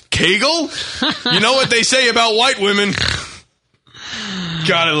reduced. Kegel? You know what they say about white women.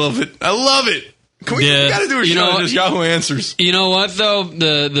 God, I love it. I love it. We got to do a show on just Yahoo Answers. You know what, though?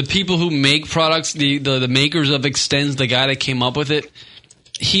 The people who make products, the makers of Extends, the guy that came up with it,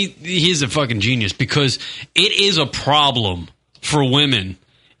 he's a fucking genius because it is a problem for women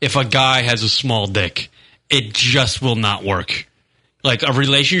if a guy has a small dick. It just will not work. Like a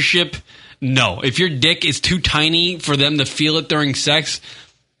relationship, no. If your dick is too tiny for them to feel it during sex,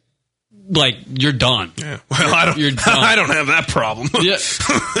 like, you're done. Yeah. Well, you're done. I don't have that problem. Yeah.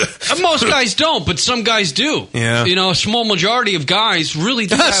 Most guys don't, but some guys do. Yeah. A small majority of guys really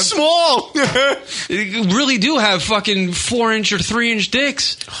do have... Small! really do have fucking 4-inch or 3-inch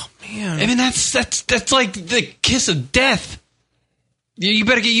dicks. Oh, man. I mean, that's like the kiss of death. You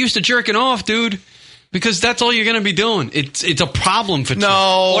better get used to jerking off, dude, because that's all you're going to be doing. It's a problem for...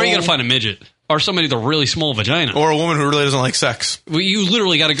 No. Or you got to find a midget. Or somebody with a really small vagina. Or a woman who really doesn't like sex. Well, you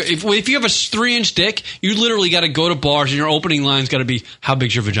literally got to go... If you have a 3-inch dick, you literally got to go to bars and your opening line's got to be, how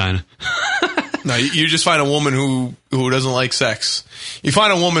big's your vagina? No, you just find a woman who doesn't like sex. You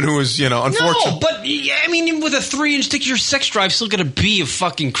find a woman who is, unfortunate. No, but, I mean, with a 3-inch dick, your sex drive's still going to be a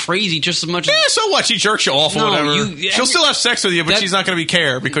fucking crazy just as much as... Yeah, so what? She jerks you off or whatever. She'll still have sex with you, but she's not going to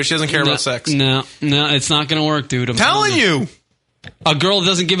care because she doesn't care about sex. No, it's not going to work, dude. I'm telling you. A girl that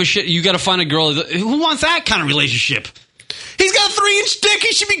doesn't give a shit. You got to find a girl who wants that kind of relationship. He's got a 3-inch dick.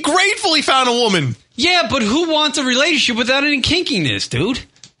 He should be grateful he found a woman. Yeah, but who wants a relationship without any kinkiness, dude?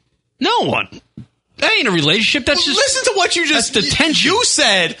 No one. That ain't a relationship. That's just listen to what you just. That's the tension. You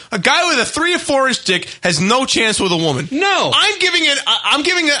said a guy with a 3 or 4 inch dick has no chance with a woman. No, I'm giving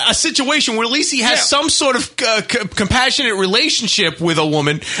a situation where at least he has some sort of compassionate relationship with a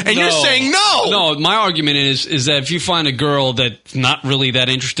woman, and you're saying no. No, my argument is that if you find a girl that's not really that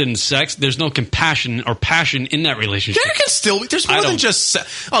interested in sex, there's no compassion or passion in that relationship. There can still be. There's more than just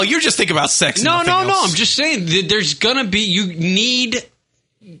sex. Oh, you're just thinking about sex. No. And nothing else. I'm just saying that there's gonna be. You need.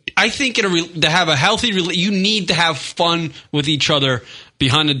 I think to have a healthy you need to have fun with each other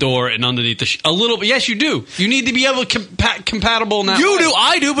behind the door and underneath a little bit. Yes, you do. You need to be able to compatible in that way. You do,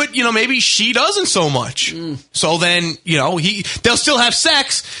 I do, but maybe she doesn't so much. So then they'll still have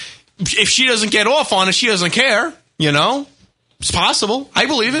sex. If she doesn't get off on it, she doesn't care. It's possible. I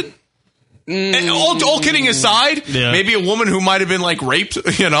believe it. And all kidding aside, maybe a woman who might have been like raped,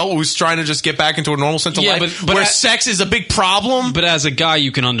 who's trying to just get back into a normal sense of life, where sex is a big problem. But as a guy,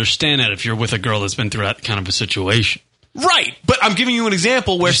 you can understand that if you're with a girl that's been through that kind of a situation. Right. But I'm giving you an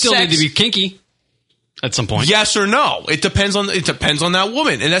example where you still need to be kinky at some point. Yes or no. It depends on that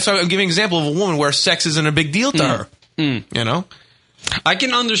woman. And that's why I'm giving an example of a woman where sex isn't a big deal to her. I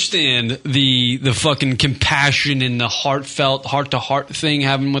can understand the fucking compassion and the heartfelt heart-to-heart thing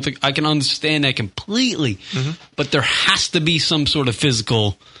having with I can understand that completely. But there has to be some sort of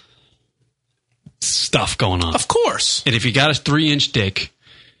physical stuff going on. Of course. And if you got a 3-inch dick,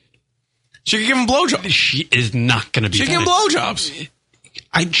 she can give him blowjobs. She is not going to be. She can give him blowjobs.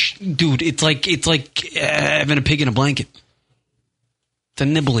 Dude, it's like having a pig in a blanket. It's a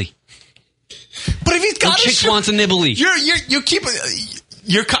nibbly. But if he's got a chick wants a nibbly. You keep.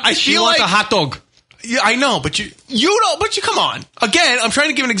 She wants a hot dog. Yeah, I know, but you know, but you come on. Again, I'm trying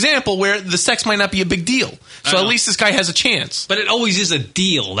to give an example where the sex might not be a big deal. So at least this guy has a chance. But it always is a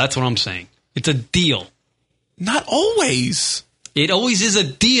deal. That's what I'm saying. It's a deal. Not always. It always is a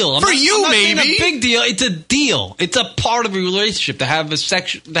deal. For you, maybe. It's a big deal. It's a deal. It's a part of a relationship to have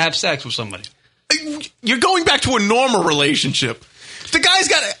sex with somebody. You're going back to a normal relationship. The guy's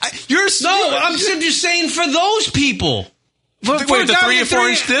got. I'm just saying for those people. For the 3 or 4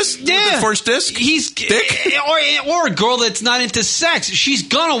 inch disc? Yeah. The first disc? He's dick? Or a girl that's not into sex. She's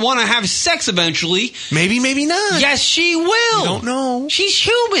gonna want to have sex eventually. Maybe, maybe not. Yes, she will. You don't know. She's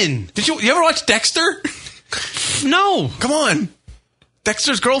human. Did you ever watch Dexter? No. Come on.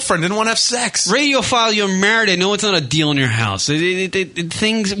 Dexter's girlfriend didn't want to have sex. Radiophile, you're married. I know it's not a deal in your house.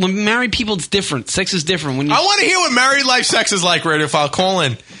 Things when married people, it's different. Sex is different. I want to hear what married life sex is like, Radiophile. Call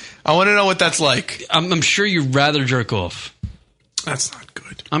in. I want to know what that's like. I'm sure you'd rather jerk off. That's not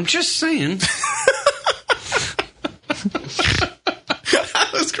good. I'm just saying. That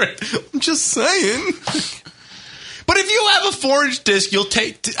was great. I'm just saying. But if you have a 4-inch disc, you'll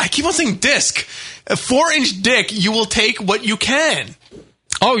take. I keep on saying disc. A 4-inch dick, you will take what you can.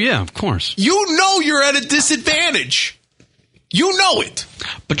 Oh, yeah, of course. You know you're at a disadvantage. You know it.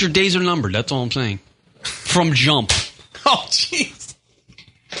 But your days are numbered. That's all I'm saying. From jump. Oh, jeez.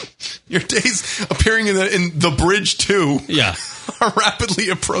 Your days appearing in the Bridge 2 are rapidly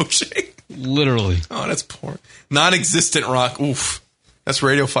approaching. Literally. Oh, that's poor. Non-existent rock. Oof. That's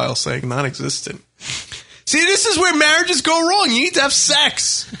Radiophile saying non-existent. See, this is where marriages go wrong. You need to have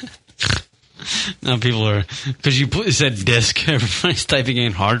sex. Now people are... Because you said disk. Everybody's typing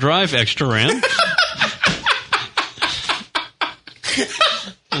in hard drive, extra RAM.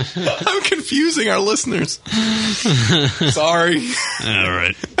 I'm confusing our listeners. Sorry. All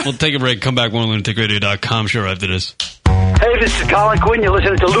right. We'll take a break. Come back. lunaticradio.com. Sure, after this. Hey, this is Colin Quinn. You're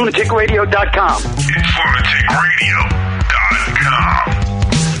listening to lunaticradio.com. lunaticradio.com.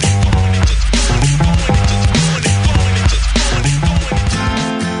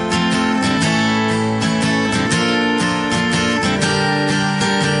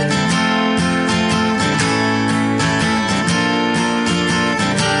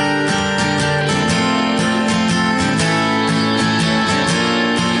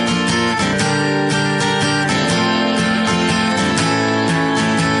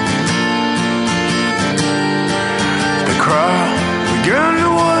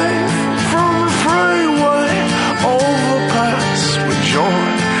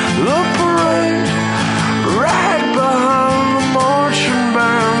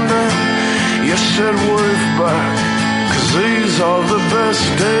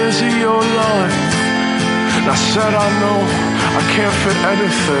 Days of your life. And I said I know I can't fit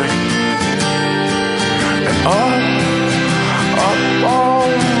anything. And up on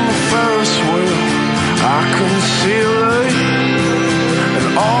the Ferris wheel I couldn't see a lane. And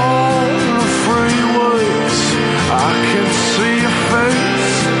all the freeways I can see your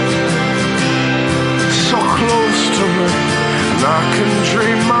face. So close to me. And I can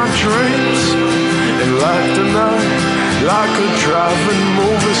dream my dreams.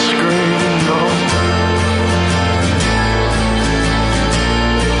 screen. No.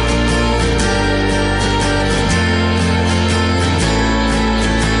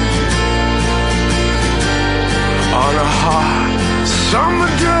 On a hot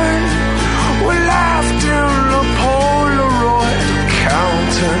summer day, we laughed in the Polaroid,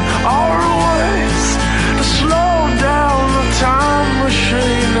 counting our ways to slow down the time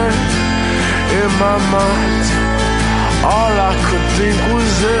machine. And in my mind, all I could think was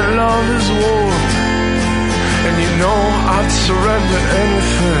that love is war. And you know I'd surrender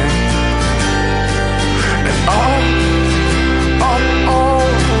anything. And up on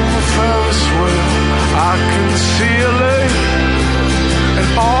the Ferris wheel, I can see LA and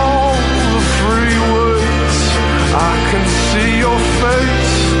all the freeways. I can see your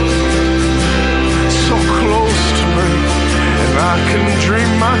face so close to me, and I can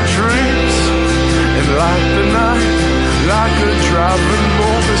dream my dreams and light the night like a driving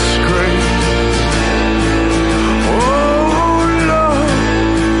movie screen. Oh love,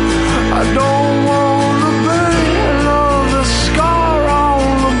 I don't wanna be another scar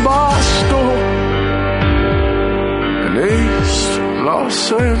on the bar store in East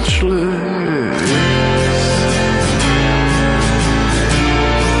Los Angeles.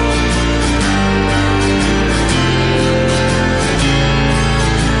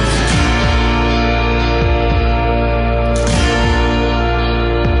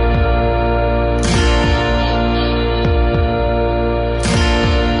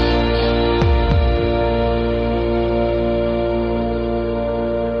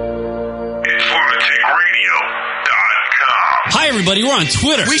 Hi, everybody. We're on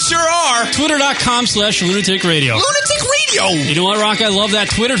Twitter. We sure are. Twitter.com/Lunatic Radio. Lunatic Radio. You know what, Rock? I love that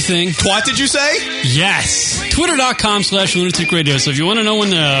Twitter thing. What did you say? Yes. Twitter.com/Lunatic Radio. So if you want to know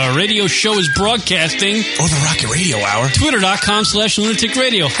when the radio show is broadcasting. Or the Rocket Radio Hour. Twitter.com/Lunatic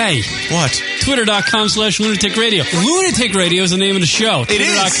Radio. Hey. What? Twitter.com/Lunatic Radio. Lunatic Radio is the name of the show. It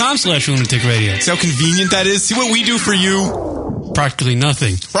is. Twitter.com/Lunatic Radio. See how convenient that is? See what we do for you? Practically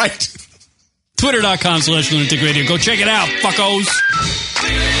nothing. Right. Twitter.com/Lunatic Radio. Go check it out, fuckos.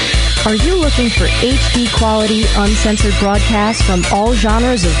 Are you looking for HD quality, uncensored broadcasts from all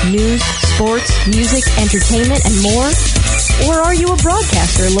genres of news, sports, music, entertainment, and more? Or are you a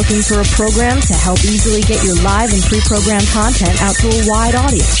broadcaster looking for a program to help easily get your live and pre-programmed content out to a wide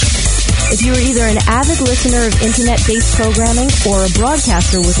audience? If you are either an avid listener of internet-based programming or a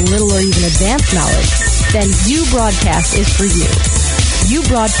broadcaster with little or even advanced knowledge, then U Broadcast is for you. U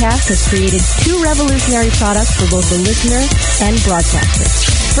Broadcast has created two revolutionary products for both the listener and broadcaster.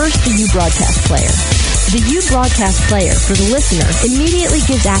 First, the U Broadcast Player. The U Broadcast Player for the listener immediately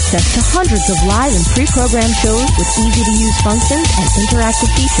gives access to hundreds of live and pre-programmed shows with easy-to-use functions and interactive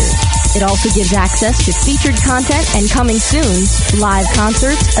features. It also gives access to featured content and, coming soon, live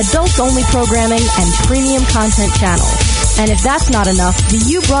concerts, adults-only programming, and premium content channels. And if that's not enough, the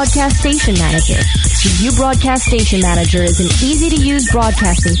U Broadcast Station Manager. The U Broadcast Station Manager is an easy-to-use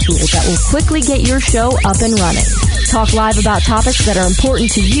broadcasting tool that will quickly get your show up and running. Talk live about topics that are important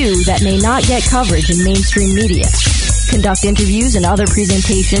to you that may not get coverage in mainstream media. Conduct interviews and other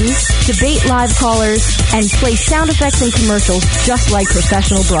presentations, debate live callers, and play sound effects and commercials just like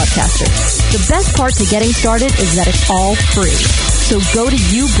professional broadcasters. The best part to getting started is that it's all free. So go to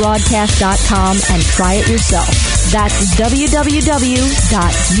ubroadcast.com and try it yourself. That's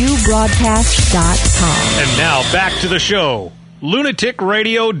www.ubroadcast.com. And now back to the show.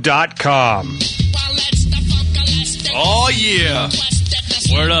 lunaticradio.com. Oh, yeah.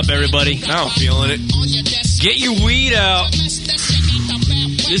 Word up, everybody. Now I'm feeling it. Get your weed out.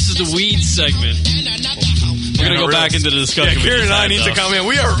 This is the weed segment. We're going to go back into the discussion. Yeah, Kieran and I need to come in.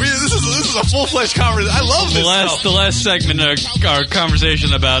 This is a full-fledged conversation. I love this stuff. The last segment, our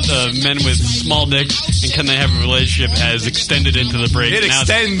conversation about men with small dicks and can they have a relationship has extended into the break. It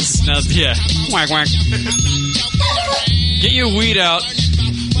extends. Yeah. Whack, whack. Get your weed out.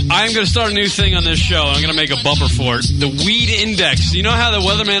 I'm going to start a new thing on this show. I'm going to make a bumper for it. The weed index. You know how the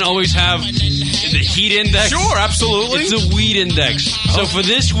weathermen always have the heat index? Sure, absolutely. It's a weed index. So for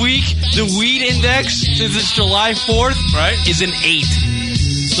this week, the weed index, since it's July 4th, right, is an 8.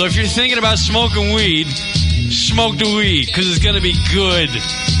 So if you're thinking about smoking weed, smoke the weed, because it's going to be good.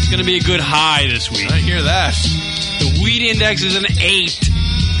 It's going to be a good high this week. I hear that. The weed index is an 8.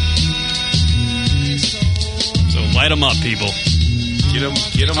 So light them up, people. Get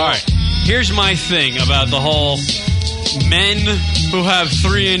them all right. Here's my thing about the whole men who have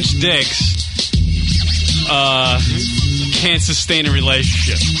 3-inch dicks can't sustain a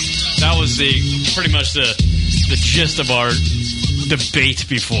relationship. That was pretty much the gist of our debate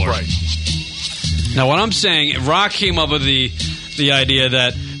before. Right. Now, what I'm saying, Rock came up with the idea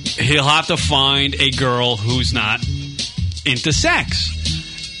that he'll have to find a girl who's not into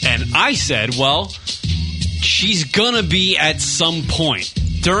sex. And I said, well, she's gonna be at some point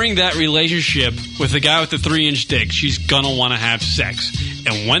during that relationship with the guy with the 3-inch dick. She's gonna want to have sex,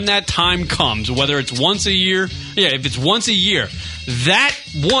 and when that time comes, whether it's once a year, if it's once a year, that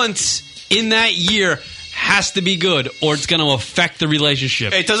once in that year has to be good, or it's going to affect the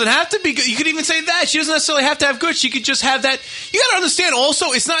relationship. It doesn't have to be good. You could even say that. She doesn't necessarily have to have good. She could just have that. You got to understand also,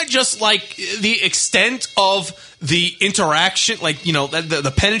 it's not just like the extent of the interaction, like, you know,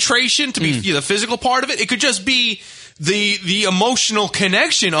 the penetration to be the physical part of it. It could just be the emotional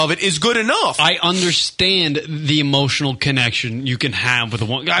connection of it is good enough. I understand the emotional connection you can have with a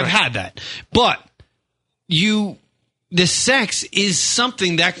woman. I've had that. But the sex is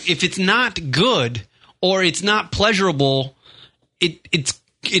something that if it's not good or it's not pleasurable, it's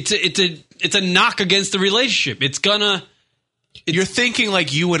a knock against the relationship. It's gonna. You're thinking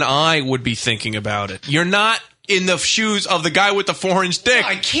like you and I would be thinking about it. You're not in the shoes of the guy with the 4-inch dick.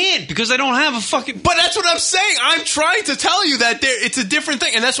 I can't because I don't have a fucking. But that's what I'm saying. I'm trying to tell you that it's a different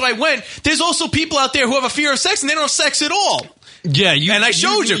thing, and that's why I went. There's also people out there who have a fear of sex and they don't have sex at all. Yeah, and I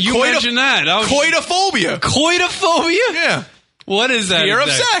showed you. You mentioned that. Coitophobia. Coitophobia? Yeah. What is that? Fear of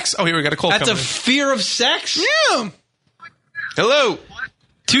sex. Oh, here we got a call. That's a fear of sex? Yeah. Hello.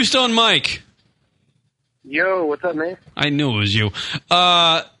 Two Stone Mike. Yo, what's up, man? I knew it was you.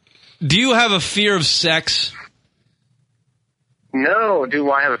 Do you have a fear of sex? No,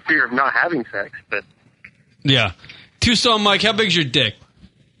 do I have a fear of not having sex? But yeah. Two Stone Mike, how big's your dick?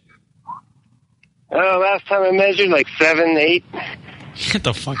 Last time I measured, like 7, 8. Get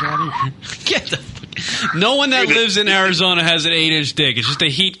the fuck out of here. Get the fuck. No one that lives in Arizona has an 8-inch dick. It's just the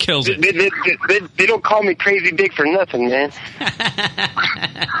heat kills it. They don't call me Crazy Dick for nothing, man.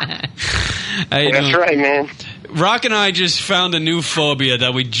 That's right, man. Rock and I just found a new phobia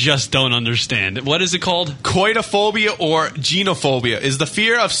that we just don't understand. What is it called? Coitophobia or genophobia is the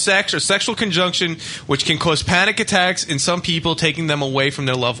fear of sex or sexual conjunction, which can cause panic attacks in some people, taking them away from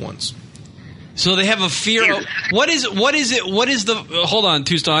their loved ones. So they have a fear of... What is the... Hold on,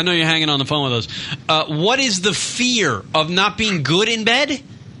 Two Stone. I know you're hanging on the phone with us. What is the fear of not being good in bed? It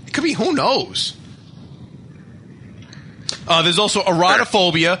could be... Who knows? There's also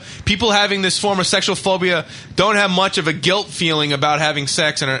erotophobia. People having this form of sexual phobia don't have much of a guilt feeling about having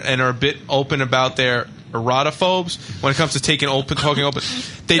sex and are a bit open about their erotophobes when it comes to talking open.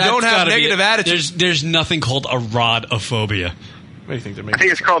 They don't have negative attitudes. There's nothing called erotophobia. What do you think they're I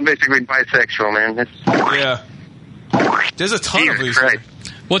think it's called basically bisexual, man. Yeah. There's a ton of these. Right.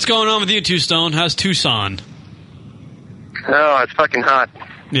 What's going on with you, Two Stone? How's Tucson? Oh, it's fucking hot.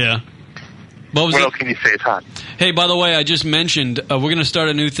 Yeah. What else can you say? It's hot. Hey, by the way, I just mentioned we're going to start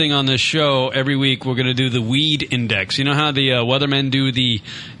a new thing on this show. Every week we're going to do the weed index. You know how the weathermen do the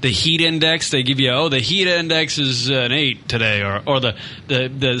heat index? They give you, the heat index is an 8 today, or the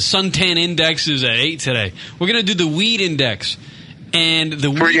suntan index is at 8 today. We're going to do the weed index. And the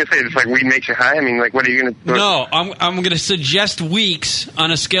what are you going to say? It's like weed makes you high? I mean, like, what are you going to... No, I'm going to suggest weeks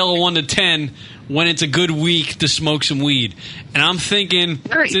on a scale of 1 to 10 when it's a good week to smoke some weed. And I'm thinking,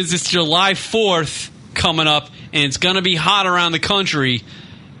 since it's July 4th coming up, and it's going to be hot around the country,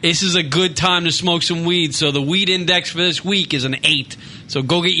 this is a good time to smoke some weed. So the weed index for this week is an 8. So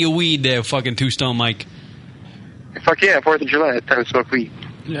go get your weed there, fucking Two Stone Mike. Fuck yeah, 4th of July, it's time to smoke weed.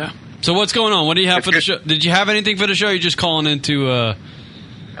 Yeah. So what's going on? What do you have for the show? Did you have anything for the show? Or you're just calling into... I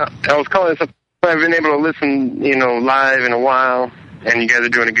was calling this up. I've been able to listen, live in a while, and you guys are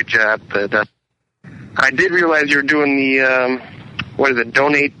doing a good job. But I did realize you were doing the,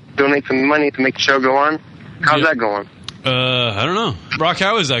 donate some money to make the show go on. How's that going? I don't know. Brock,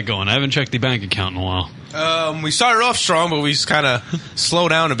 how is that going? I haven't checked the bank account in a while. We started off strong, but we just kind of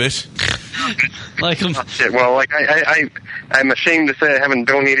slowed down a bit. Well, I'm ashamed to say I haven't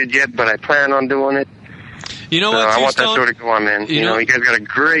donated yet, but I plan on doing it. You know what? I want that show to go on, man. You guys got a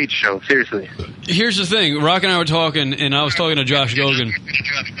great show. Seriously. Here's the thing. Rock and I were talking, and I was talking to Josh Gogan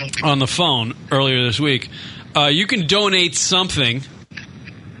on the phone earlier this week. You can donate something,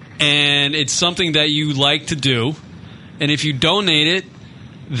 and it's something that you like to do, and if you donate it,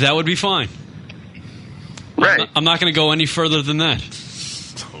 that would be fine. Right. I'm not going to go any further than that.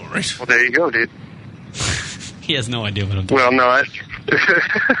 All right. Well, there you go, dude. He has no idea what I'm doing. Well, no,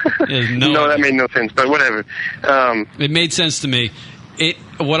 that made no sense, but whatever. It made sense to me.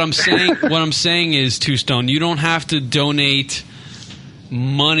 What I'm saying is, Two Stone, you don't have to donate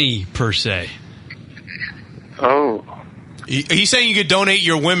money per se. Oh. He's saying you could donate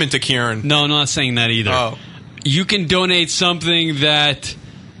your women to Kieran. No, I'm not saying that either. Oh. You can donate something that...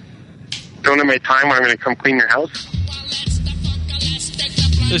 Donate my time when I'm going to come clean your house?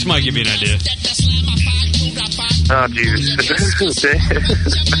 This might give you an idea. Oh, Jesus.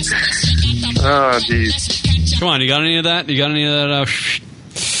 Oh, jeez. Come on, you got any of that? You got any of that?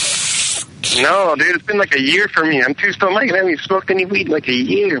 No, dude, it's been like a year for me. I'm too stoned. I haven't smoked any weed in like a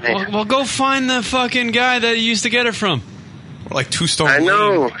year, man. Well, go find the fucking guy that you used to get it from. Like Two Stone. I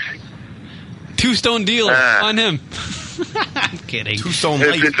know. Two Stone Dealer. Find him. I'm kidding. Two Stone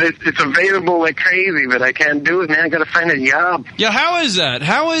It's available like crazy, but I can't do it, man. I gotta find a job. Yeah, how is that?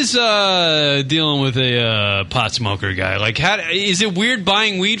 How is dealing with a pot smoker guy? Like, is it weird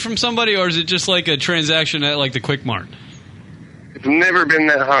buying weed from somebody, or is it just like a transaction at like the Quick Mart? It's never been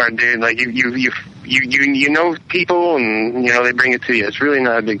that hard, dude. Like you know people, and you know they bring it to you. It's really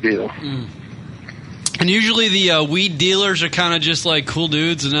not a big deal. Mm. And usually the weed dealers are kind of just like cool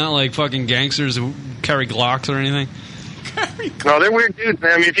dudes, and not like fucking gangsters who carry Glocks or anything. No, they're weird dudes,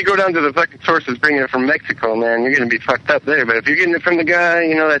 man. I mean, if you go down to the fucking sources bringing it from Mexico, man, you're going to be fucked up there. But if you're getting it from the guy,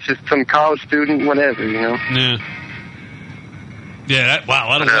 you know, that's just some college student, whatever, you know. Yeah. Yeah,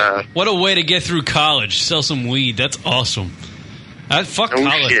 wow. What a way to get through college. Sell some weed. That's awesome. Fuck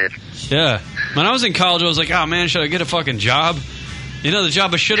college. Shit. Yeah. When I was in college, I was like, oh, man, should I get a fucking job? You know, the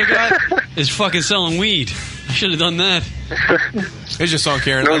job I should have got is fucking selling weed. I should have done that. Here's your song,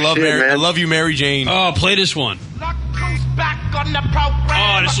 Karen. No I love shit, I love you, Mary Jane. Oh, play this one.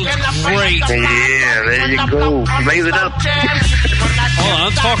 Oh, this one's great. Yeah, there you go. Raise it up. Hold on,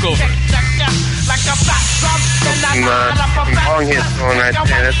 I'll talk over it. Some long hits going right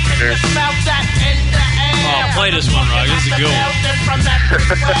there. That's for sure. Oh, play this one, Rock. This is a good one.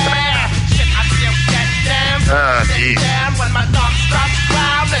 Ah, jeez. When my dog starts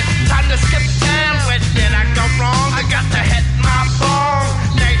growling, time to skip town. Where did I go wrong? I got to hit my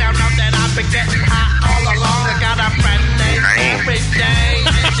bone. They don't know that I've been getting hot all along. I got a friend named Mary Jane.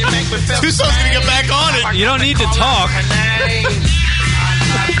 And she make me feel Two songs gonna get back on it. You don't need to talk.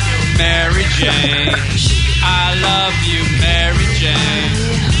 Mary Jane, I love you, Mary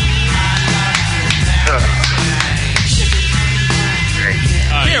Jane.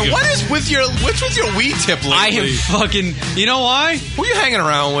 Here, what's with your weed tip lately? I am fucking. You know why? Who are you hanging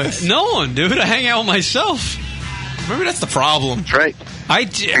around with? No one, dude. I hang out with myself. Maybe that's the problem. That's right.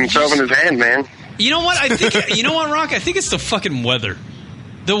 Himself in his hand, man. You know what? I think. You know what, Rock? I think it's the fucking weather.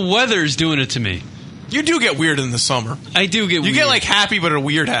 The weather's doing it to me. You do get weird in the summer. I do get. You get like happy, but a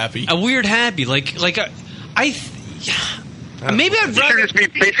weird happy. A weird happy, like maybe I'd rather. You should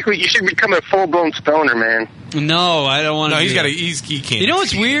just be you should become a full blown stoner, man. No, I don't want to. No, he can't. You know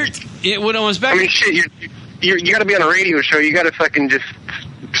what's weird? When I was back, I mean, shit, you got to be on a radio show. You got to fucking just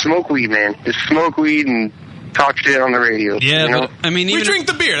smoke weed, man. Just smoke weed and talk shit on the radio. Yeah, you know? but I mean, we drink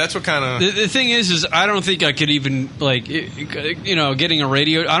the beer. That's what kind of. The thing is I don't think I could even getting a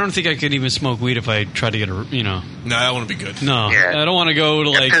radio. I don't think I could even smoke weed if I tried to get a. No, that wouldn't be good. No, yeah. I don't want to go to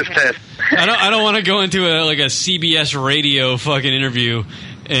like. I don't want to go into a CBS radio fucking interview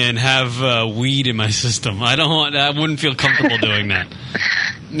and have weed in my system. I wouldn't feel comfortable doing that.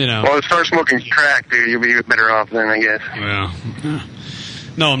 You know. Well, start smoking crack, dude. You'll be better off then, I guess. Yeah.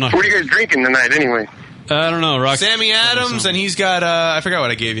 No, I'm not. What are you guys drinking tonight, anyway? I don't know. Rock. Sammy Adams, and he's got. I forgot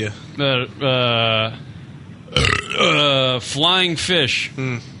what I gave you. Flying Fish.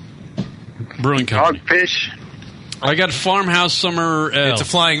 Brewing company. Dogfish. I got Farmhouse Summer Ale. It's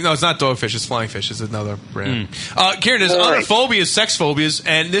it's not Dogfish, it's Flying Fish. It's another brand. Karen, there's other phobias, sex phobias,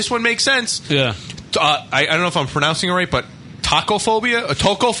 and this one makes sense. Yeah. I don't know if I'm pronouncing it right, but tacophobia?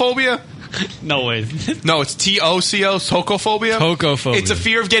 Tocophobia? No way. No, it's T-O-C-O, tocophobia. Tocophobia. It's a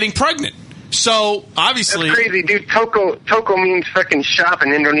fear of getting pregnant. So, obviously... That's crazy, dude. Toko means fucking shop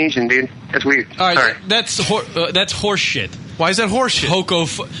in Indonesian, dude. That's weird. All right, that's horse shit. Why is that horse shit?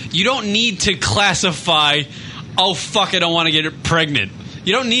 You don't need to classify... Oh, fuck, I don't want to get pregnant.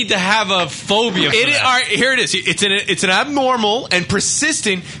 You don't need to have a phobia for that. All right, here it is. It's an abnormal and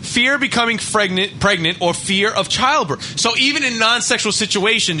persistent fear of becoming pregnant or fear of childbirth. So even in non-sexual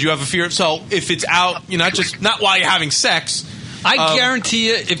situations, you have a fear of... So if it's out, not while you're having sex... I guarantee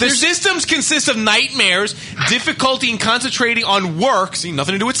you... If the systems consist of nightmares, difficulty in concentrating on work, see,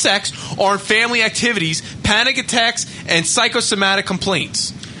 nothing to do with sex, or on family activities, panic attacks, and psychosomatic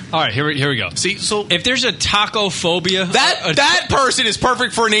complaints... All right, here we go. See, so if there's a tacophobia, that person is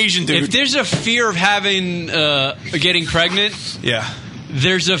perfect for an Asian dude. If there's a fear of getting pregnant, yeah,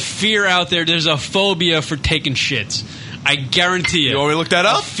 there's a fear out there. There's a phobia for taking shits. I guarantee you. You want me to look that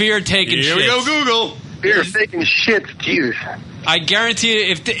up? A fear of taking shits. Here we go, Google. Fear of taking shits, Jesus. I guarantee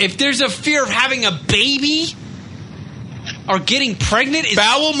you, if there's a fear of having a baby or getting pregnant,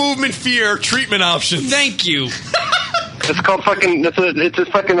 bowel movement fear treatment options. Thank you. It's called fucking.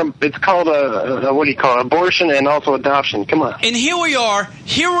 It's called what do you call it? Abortion and also adoption. Come on. And here we are,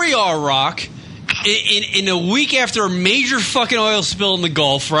 Rock. In a week after a major fucking oil spill in the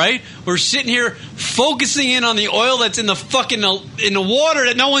Gulf, right? We're sitting here focusing in on the oil that's in the fucking in the water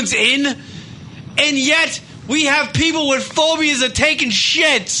that no one's in, and yet we have people with phobias of taking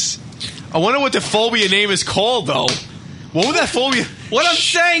shits. I wonder what the phobia name is called, though. What would that phobia? What I'm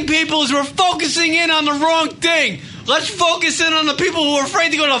saying, people, is we're focusing in on the wrong thing. Let's focus in on the people who are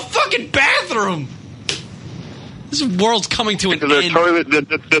afraid to go to the fucking bathroom. This world's coming to an end.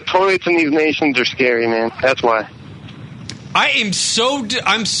 The toilets in these nations are scary, man. That's why. I'm so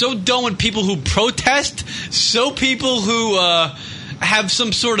done with people who protest. So people who have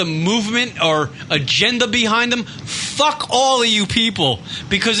some sort of movement or agenda behind them. Fuck all of you people,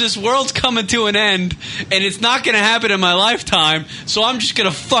 because this world's coming to an end, and it's not going to happen in my lifetime. So I'm just going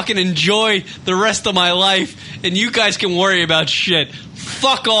to fucking enjoy the rest of my life, and you guys can worry about shit.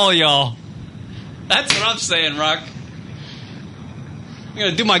 Fuck all y'all. That's what I'm saying, Rock. I'm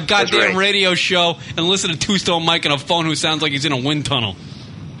going to do my goddamn radio show and listen to Two Stone Mike on a phone who sounds like he's in a wind tunnel.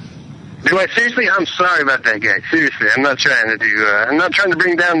 Do I seriously? I'm sorry about that guy. Seriously, I'm not trying to do. I'm not trying to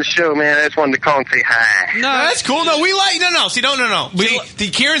bring down the show, man. I just wanted to call and say hi. No, that's cool. No, we like. No. See, no. The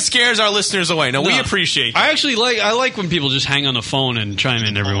Kieran scares our listeners away. No, we appreciate. I actually like when people just hang on the phone and chime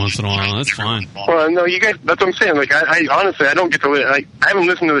in every once in a while. That's fine. Well, no, you guys. That's what I'm saying. Like, I honestly, I don't get to. I haven't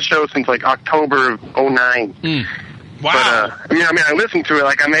listened to the show since like October of '09. Wow. But, I listen to it.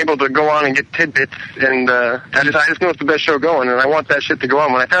 Like, I'm able to go on and get tidbits, and I just know it's the best show going, and I want that shit to go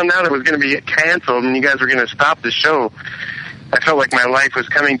on. When I found out it was going to be canceled and you guys were going to stop the show, I felt like my life was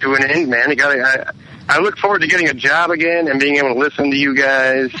coming to an end, man. I look forward to getting a job again and being able to listen to you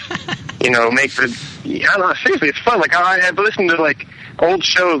guys. Make the. I don't know. Seriously, it's fun. Like, I've listened to like old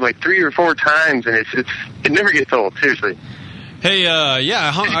shows like 3 or 4 times, and it never gets old. Seriously. Hey, I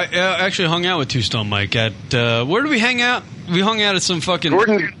actually hung out with Two Stone Mike at, where did we hang out? We hung out at some fucking... We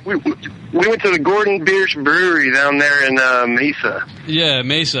went to the Gordon Biersch Brewery down there in Mesa. Yeah,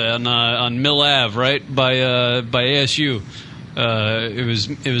 Mesa on Mill Ave, right by ASU. It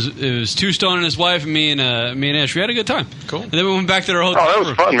was Two Stone and his wife and me and Ash. We had a good time. Cool. And then we went back to our hotel room. Oh, that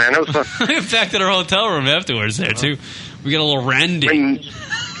was fun, man. That was fun. We went back to our hotel room afterwards there, too. We got a little randy.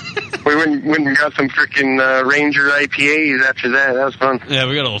 We went and got some freaking Ranger IPAs after that. That was fun. Yeah,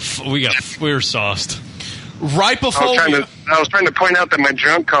 we were sauced. Ripophobia. I was trying to point out that my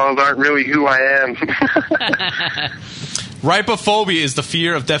drunk calls aren't really who I am. Ripophobia is the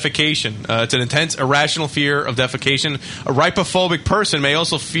fear of defecation. It's an intense, irrational fear of defecation. A ripophobic person may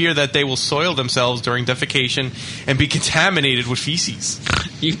also fear that they will soil themselves during defecation and be contaminated with feces.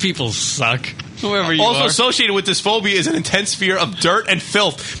 You people suck. Whoever you also are. associated with this phobia is an intense fear of dirt and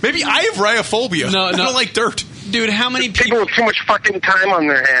filth. Maybe I have ryophobia. No, I don't like dirt. Dude, how many people with too much fucking time on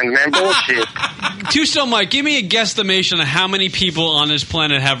their hands, man? Bullshit. Two Stone Mike, give me a guesstimation of how many people on this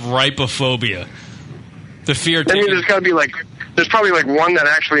planet have ripophobia. The fear. I mean, there's got to be there's probably like one that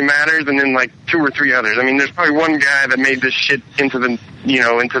actually matters, and then like 2 or 3 others. I mean, there's probably one guy that made this shit into the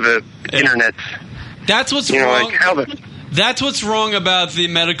internet. That's what's wrong. That's what's wrong about the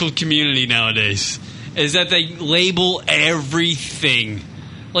medical community nowadays, is that they label everything.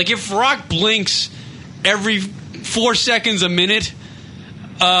 Like, if Rock blinks every 4 seconds a minute,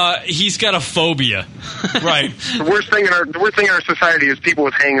 he's got a phobia. Right. The worst thing in our society is people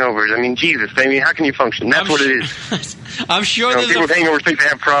with hangovers. I mean, Jesus. I mean, how can you function? That's what it is. I'm sure people with hangovers think they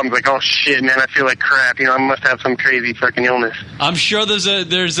have problems. Like, oh shit, man, I feel like crap. I must have some crazy fucking illness. I'm sure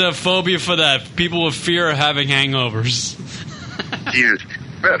there's a phobia for that. People with fear of having hangovers. Jesus.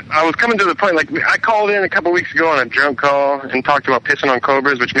 But I was coming to the point, like, I called in a couple weeks ago on a drunk call and talked about pissing on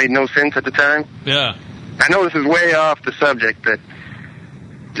cobras, which made no sense at the time. Yeah. I know this is way off the subject, but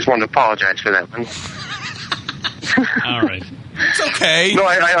just wanted to apologize for that one. All right. It's okay. No,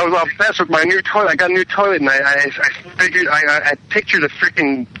 I was obsessed with my new toilet. I got a new toilet, and I figured I pictured a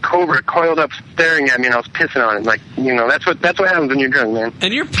freaking cobra coiled up staring at me, and I was pissing on it. Like, that's what happens when you're drunk, man.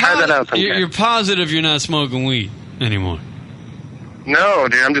 And you're positive you're not smoking weed anymore. No,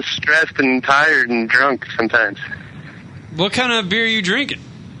 dude, I'm just stressed and tired and drunk sometimes. What kind of beer are you drinking?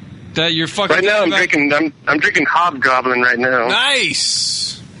 That you're fucking. Right now, I'm drinking Hobgoblin right now.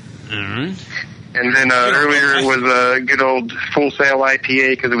 Nice. All right. And then earlier it was a good old Full Sail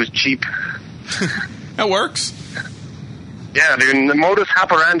IPA because it was cheap. That works. Yeah, dude. And the Modus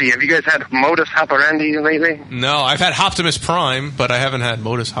Operandi. Have you guys had Modus Operandi lately? No, I've had Optimus Prime, but I haven't had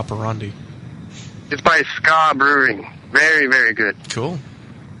Modus Operandi. It's by Ska Brewing. Very, very good. Cool.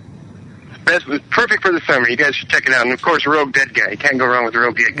 It's perfect for the summer. You guys should check it out. And, of course, Rogue Dead Guy. You can't go wrong with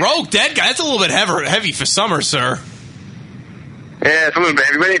Rogue Dead Guy. Rogue Dead Guy? That's a little bit heavy for summer, sir. Yeah, it's a little bit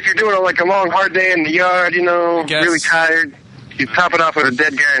heavy. But if you're doing like a long, hard day in the yard, you know, really tired, you top it off with a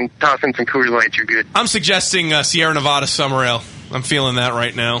dead guy and toss in some Coors Light, you're good. I'm suggesting Sierra Nevada Summer Ale. I'm feeling that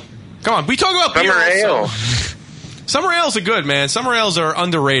right now. Come on, we talk about beer Summer Ale. also. Summer ales are good, man. Summer ales are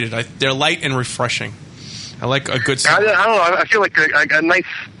underrated. They're light and refreshing. I like a good summer. I don't know. I feel like a nice,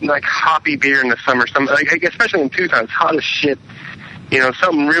 like, hoppy beer in the summer. Especially in Tucson, it's hot as shit. You know,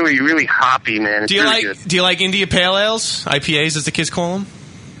 something really, really hoppy, man. It's really good. Do you like India Pale Ales? IPAs, as the kids call them?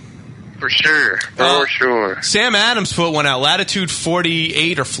 For sure. For sure. Sam Adams put one out, Latitude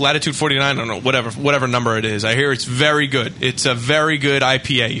 48 or Latitude 49, I don't know, whatever number it is. I hear it's very good. It's a very good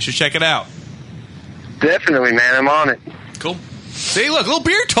IPA. You should check it out. Definitely, man. I'm on it. Cool. See, look, a little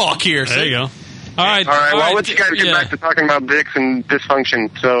beer talk here. There you go. All right. Well, I'll let you guys get back to talking about dicks and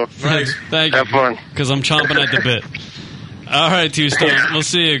dysfunction. So, Thank have fun. Because I'm chomping at the bit. All right, Tucson. We'll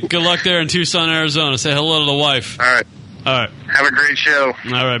see you. Good luck there in Tucson, Arizona. Say hello to the wife. All right. All right. Have a great show.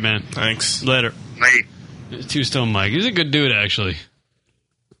 All right, man. Thanks. Later. Late. Two-Stone Mike. He's a good dude, actually.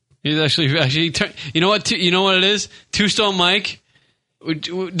 He's actually. You know what? You know what it is? Two-Stone Mike.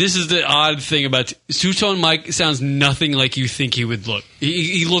 This is the odd thing about Two-Stone Mike. Sounds nothing like you think he would look.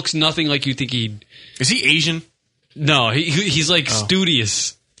 He looks nothing like you think he'd. Is he Asian? No, he's like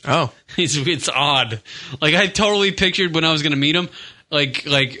studious. Oh, it's odd. Like I totally pictured when I was going to meet him, like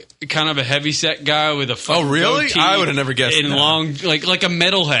kind of a heavy set guy with a fucking really? goatee I would have never guessed. And that. long, like a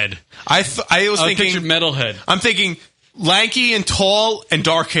metalhead. I was thinking pictured metalhead. I'm thinking lanky and tall and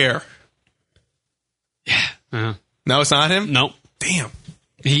dark hair. Yeah. Uh-huh. No, it's not him. Nope. Damn.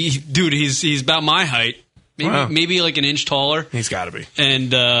 Dude, he's about my height. Maybe like an inch taller. He's got to be.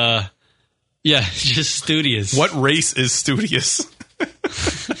 And yeah, just studious. What race is studious?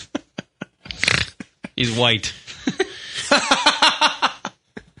 He's white.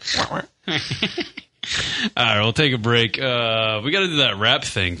 All right, we'll take a break. We got to do that rap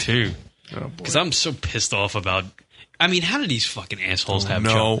thing too, because I'm so pissed off about. I mean, how do these fucking assholes have?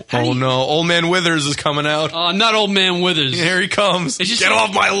 No, Old Man Withers is coming out. Not Old Man Withers. Here he comes. It's just Get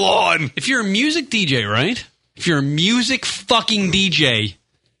off my lawn. If you're a music DJ, right? If you're a music fucking DJ,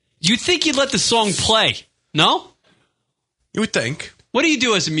 you'd think you'd let the song play. No? You would think. What do you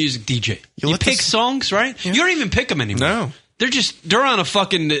do as a music DJ? You pick songs, right? Yeah. You don't even pick them anymore. No. They're on a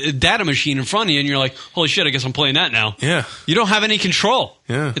fucking data machine in front of you, and you're like, holy shit, I guess I'm playing that now. Yeah. You don't have any control.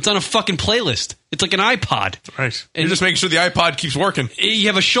 Yeah. It's on a fucking playlist. It's like an iPod. Right. And you're just making sure the iPod keeps working. You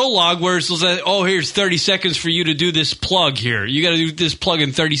have a show log where it's like, oh, here's 30 seconds for you to do this plug here. You got to do this plug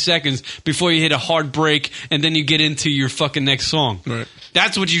in 30 seconds before you hit a hard break, and then you get into your fucking next song. Right.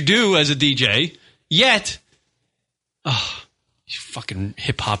 That's what you do as a DJ. Yet, you fucking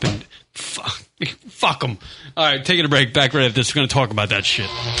hip-hop and fuck them. All right, taking a break. Back right after this. We're going to talk about that shit.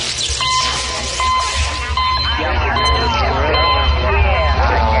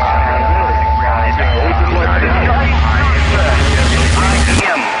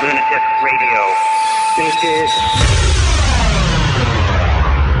 Lunatic Radio. This is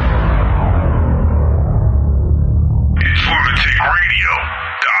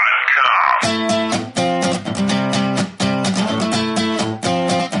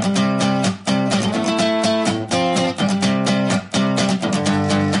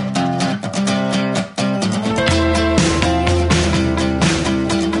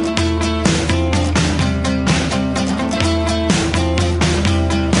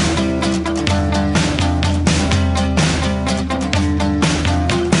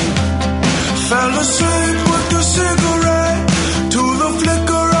Fell asleep with a cigarette to the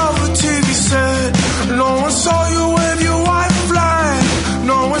flicker of a TV set. No one saw you with your white flag.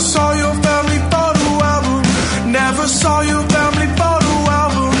 No one saw your family photo album. Never saw your family photo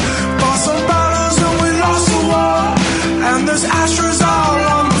album. Bought some battles and we lost the war. And there's ashtrays all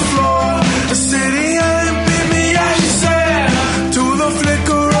on the floor. The city ain't beat me as you said. To the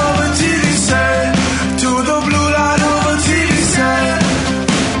flicker of a TV set. To the blue light of a TV set.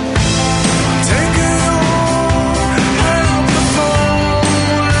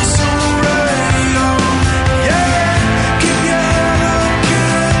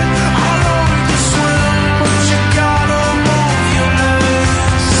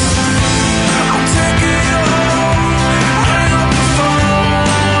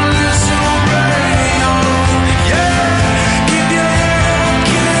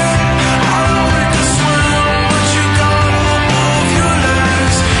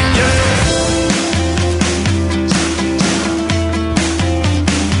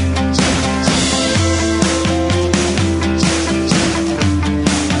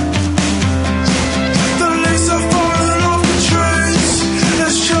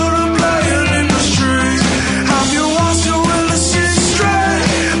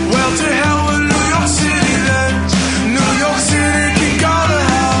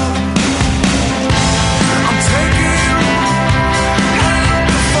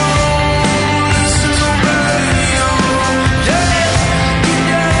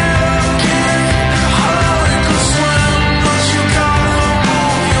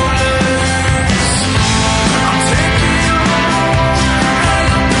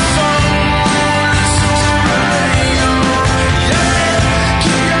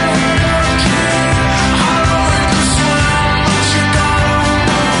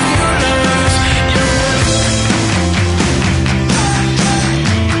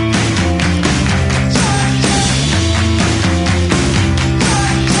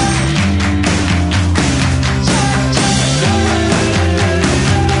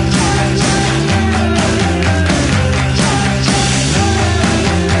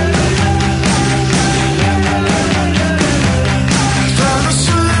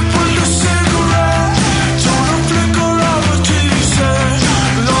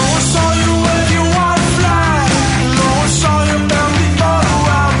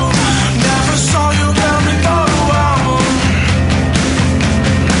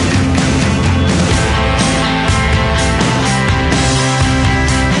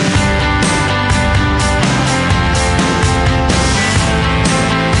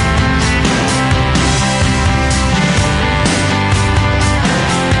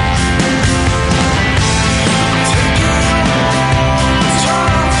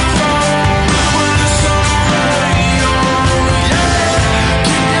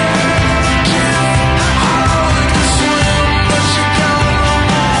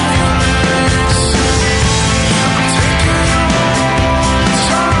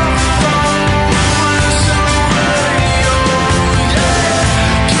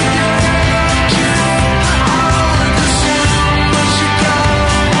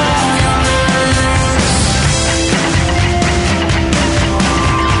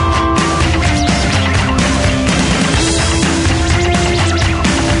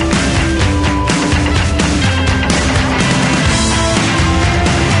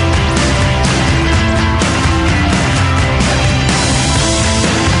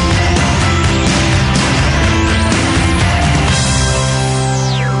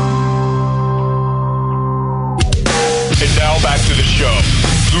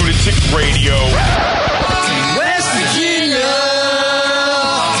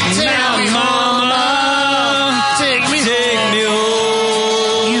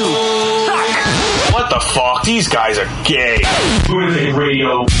 These guys are gay.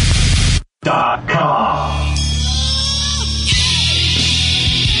 LunaticRadio.com.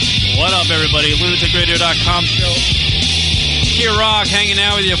 What up, everybody? LunaticRadio.com show. Kid Rock hanging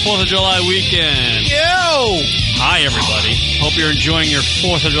out with you 4th of July weekend. Yo! Hi, everybody. Hope you're enjoying your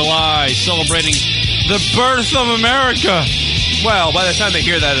 4th of July, celebrating the birth of America. Well, by the time they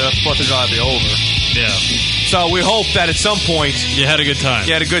hear that, 4th of July will be over. Yeah. So we hope that at some point you had a good time.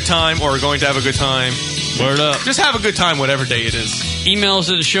 You had a good time or are going to have a good time. Word up. Just have a good time whatever day it is. Emails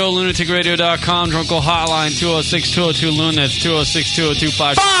to the show, lunaticradio.com. Drunko hotline, 206-202-LUN. That's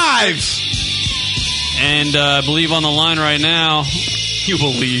 206-202-5. And I believe on the line right now... You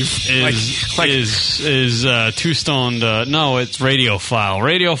believe. Is Two Stoned... no, it's Radiophile.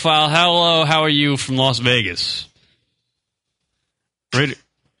 Radiophile, hello, how are you from Las Vegas?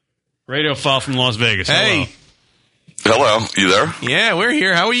 Radiophile from Las Vegas. Hey. Hello. You there? Yeah, we're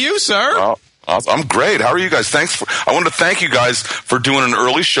here. How are you, sir? I'm great. How are you guys? I wanted to thank you guys for doing an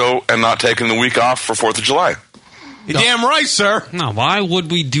early show and not taking the week off for 4th of July. You're damn right, sir. No, why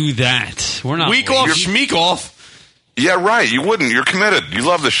would we do that? We're not... Week off, schmeek off. Yeah, right. You wouldn't. You're committed. You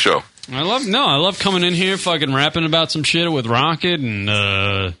love this show. I love coming in here fucking rapping about some shit with Rocket and,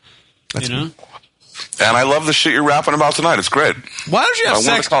 you know? And I love the shit you're rapping about tonight. It's great. Why don't you have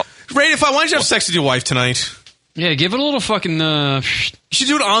sex? Why don't you have sex with your wife tonight? Yeah, give it a little fucking... You should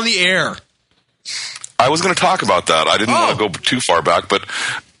do it on the air. I was going to talk about that. I didn't want to go too far back, but...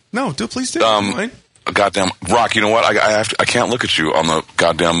 No, please do. Goddamn, Rock, you know what? I can't look at you on the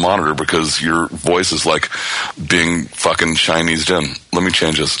goddamn monitor because your voice is like being fucking Chinesed in. Let me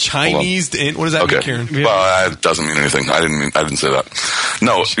change this. Chinesed in? What does that mean, Karen? Well, it doesn't mean anything. I didn't say that.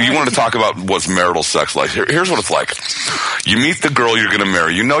 No, you wanted to talk about what's marital sex like. Here's what it's like. You meet the girl you're going to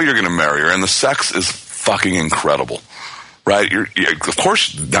marry. You know you're going to marry her, and the sex is fucking incredible. Right? Of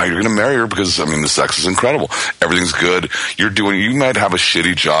course, now you're going to marry her because, the sex is incredible. Everything's good. You might have a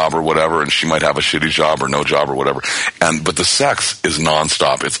shitty job or whatever, and she might have a shitty job or no job or whatever. But the sex is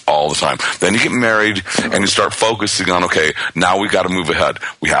nonstop. It's all the time. Then you get married and you start focusing on, okay, now we got to move ahead.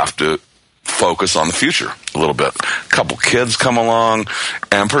 We have to focus on the future a little bit. A couple kids come along,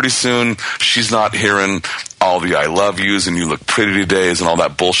 and pretty soon she's not hearing all the I love yous and you look pretty todays and all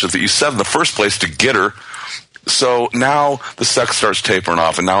that bullshit that you said in the first place to get her. So now the sex starts tapering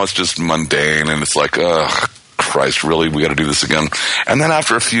off, and now it's just mundane, and it's like, Christ, really? We got to do this again? And then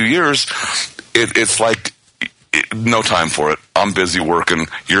after a few years, it's like no time for it. I'm busy working.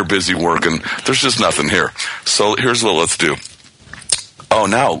 You're busy working. There's just nothing here. So here's what let's do. Oh,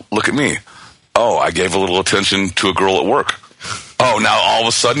 now look at me. Oh, I gave a little attention to a girl at work. Oh, now all of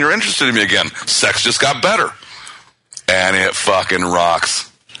a sudden you're interested in me again. Sex just got better. And it fucking rocks.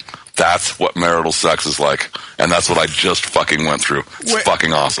 That's what marital sex is like. And that's what I just fucking went through. It's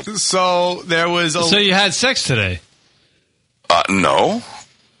fucking awesome. So there was So you had sex today? No.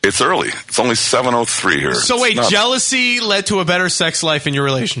 It's early. It's only 7:03 here. So wait, jealousy led to a better sex life in your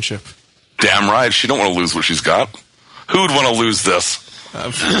relationship? Damn right. She don't want to lose what she's got. Who'd want to lose this?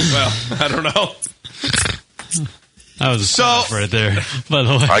 Well, I don't know. That was a stop right there, by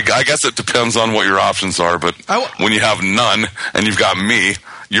the way. I guess it depends on what your options are, but when you have none and you've got me,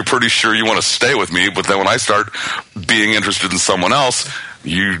 you're pretty sure you want to stay with me, but then when I start being interested in someone else,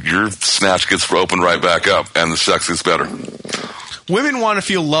 your snatch gets opened right back up, and the sex is better. Women want to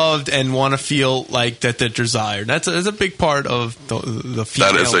feel loved and want to feel like that they're desired. That's a big part of the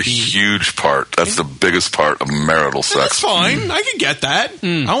female. That is a huge part. That's the biggust part of marital sex. That's fine. I can get that.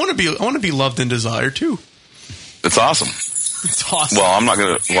 I want to be loved and desired too. It's awesome. It's awesome. Well, I'm not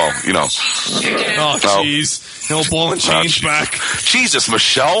going to... Well, you know. Oh, jeez. No ball and chain's back. Jesus,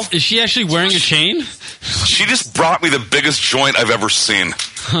 Michelle. Is she actually wearing a chain? She just brought me the biggest joint I've ever seen.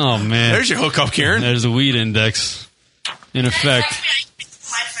 Oh, man. There's your hookup, Karen. There's the weed index. In effect.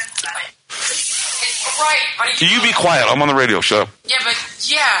 You be quiet. I'm on the radio. Shut up.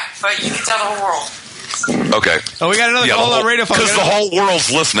 But you can tell the whole world. Okay. Oh, we got another call on radio phone. Because the whole world's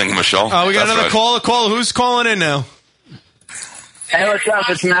listening, Michelle. Oh, we got another caller. Who's calling in now? Hey, what's up?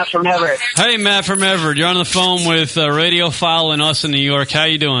 It's Matt from Everett. Hey, Matt from Everett. You're on the phone with Radiophile and us in New York. How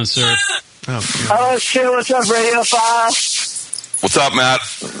you doing, sir? Oh, shit. What's up, Radiophile? What's up, Matt?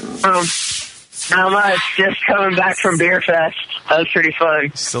 Not much. Just coming back from Beer Fest. That was pretty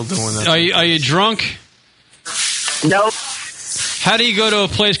fun. Still doing that. Are you drunk? Nope. How do you go to a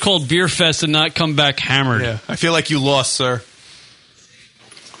place called Beer Fest and not come back hammered? Yeah, I feel like you lost, sir.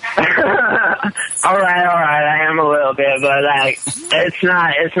 All right. I am a little bit, but like, it's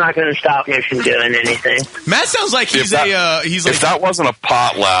not going to stop me from doing anything. Matt sounds like he's if that wasn't a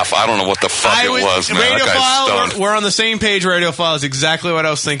pot laugh, I don't know what the fuck it was, man. That guy's Radiophile, stoned. we're on the same page. Radiophile is exactly what I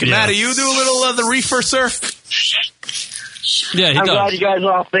was thinking. Yeah. Matt, do you do a little of the reefer, sir? Yeah, he I'm does. glad you guys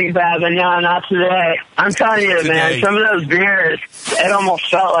all think that, but no, not today. I'm telling you, man, some of those beers, it almost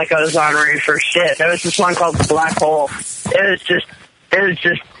felt like I was on reefer shit. There was this one called Black Hole. It was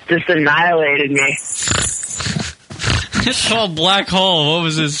just annihilated me. It's called Black Hole. What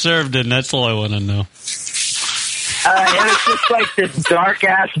was it served in? That's all I want to know. It was just like this dark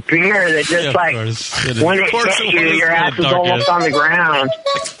ass beer that just when it hit you, your ass was almost on the ground.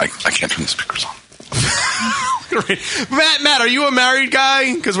 I can't turn the speakers on. Matt, are you a married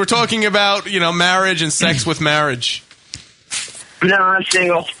guy? Because we're talking about marriage and sex with marriage. No, I'm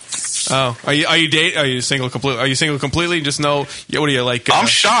single. Oh, are you single completely? Are you single completely? Just no. What are you like? I'm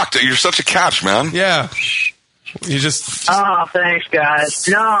shocked. You're such a catch, man. Yeah. You just. Oh, thanks, guys.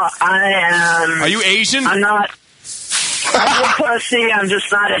 No, I am. Are you Asian? I'm not. I'm a pussy. I'm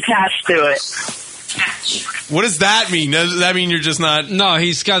just not attached to it. What does that mean? Does that mean you're just not? No,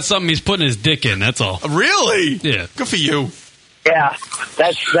 he's got something he's putting his dick in. That's all. Really? Yeah. Good for you. Yeah,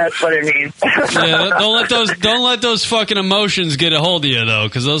 that's what it means. Yeah, don't let those fucking emotions get a hold of you though,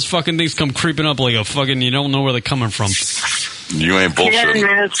 because those fucking things come creeping up like a fucking. You don't know where they're coming from. You ain't bullshit. Yeah,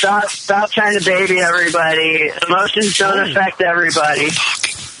 man, stop trying to baby everybody. Emotions don't affect everybody.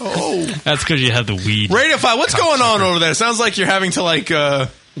 Oh, that's because you had the weed. Radiophile, what's going on over there? Sounds like you're having to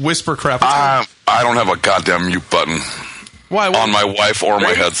whisper crap. I don't have a goddamn mute button. Why? On my wife or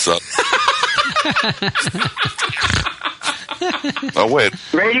my headset. Oh wait,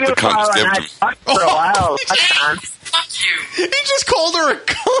 Radiophile and I talked for a while. Fuck you. He just called her a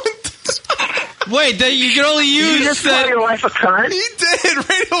cunt. Wait, you can only use you just that. call your wife a cunt? He did.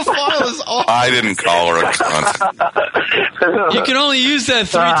 Radiophile is awful. I didn't call her a cunt. You can only use that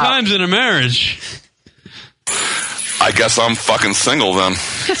 3 times in a marriage. I guess I'm fucking single then.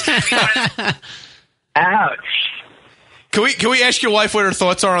 Ouch. Can we ask your wife what her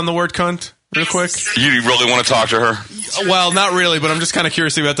thoughts are on the word cunt? Real quick. You really want to talk to her? Well, not really, but I'm just kind of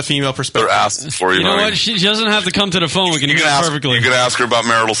curious about the female perspective. They're asking for you. You know honey. what? She doesn't have to come to the phone. We can use it perfectly. You can ask her about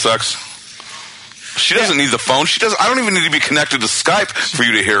marital sex. She doesn't need the phone. She doesn't. I don't even need to be connected to Skype for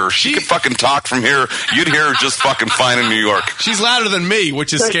you to hear her. She can fucking talk from here. You'd hear her just fucking fine in New York. She's louder than me,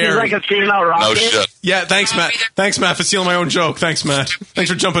 which is So scary. she's like a female rocket? No shit. Yeah, thanks, Matt. Thanks, Matt, for stealing my own joke. Thanks, Matt.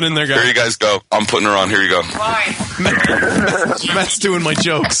 Thanks for jumping in there, guys. Here you guys go. I'm putting her on. Here you go. Why? Matt's doing my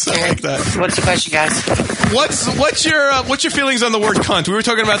jokes. I like that. What's the question, guys? What's your feelings on the word cunt? We were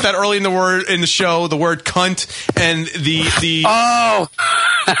talking about that early in the show, the word cunt and the. Oh,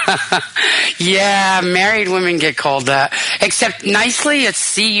 yeah, married women get called that. Except nicely, it's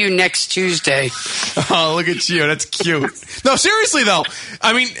see you next Tuesday. Oh, look at you. That's cute. No, seriously though.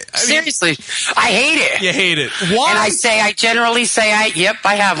 I mean, seriously, I hate it. You hate it. Why? And I generally say, yep,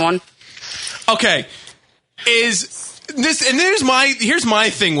 I have one. Okay. Is this, and here's my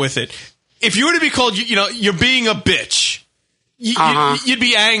thing with it. If you were to be called, you're being a bitch, you'd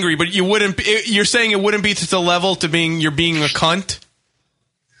be angry, but you wouldn't. You're saying it wouldn't be to the level to you're being a cunt.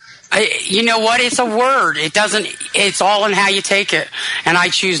 You know what? It's a word. It doesn't. It's all in how you take it, and I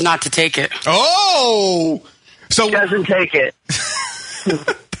choose not to take it. Oh, so he doesn't take it.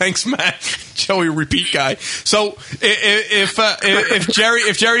 Thanks, Matt. Joey, repeat guy. So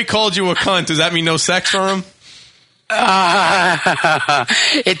if Jerry called you a cunt, does that mean no sex for him?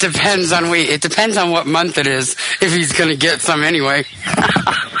 It depends on It depends on what month it is. If he's going to get some anyway.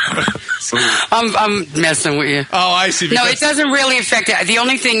 I'm messing with you. Oh, I see. No, it doesn't really affect it. The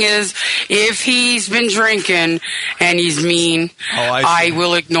only thing is, if he's been drinking and he's mean, I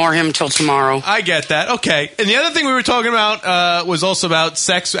will ignore him till tomorrow. I get that. Okay. And the other thing we were talking about was also about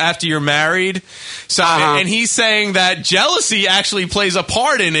sex after you're married. So, and he's saying that jealousy actually plays a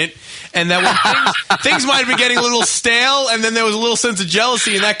part in it. And that when things might have been getting a little stale, and then there was a little sense of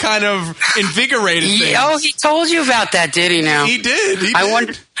jealousy, and that kind of invigorated things. Oh, he told you about that, did he? Now he did. I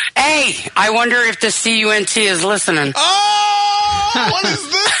wonder if the CUNT is listening. Oh, what is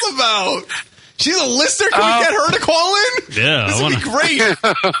this about? She's a listener. Can we get her to call in? Yeah, this would be great.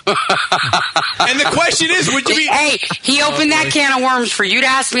 And the question is, would you be? Hey, he opened that can of worms for you to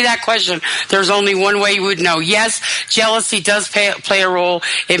ask me that question. There's only one way you would know. Yes, jealousy does play a role.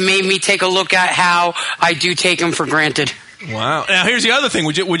 It made me take a look at how I do take him for granted. Wow. Now here's the other thing.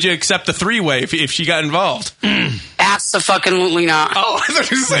 Would you accept the 3-way if she got involved? Absolutely not. Oh, I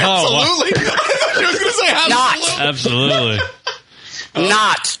thought you were going to say absolutely. I thought you were going to say absolutely. Absolutely.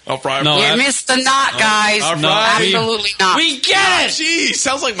 Not. Oh, Friday. No, you missed the knot, guys. All No, right. absolutely not. We get it. Jeez,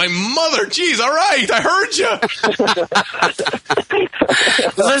 sounds like my mother. Jeez, all right, I heard you.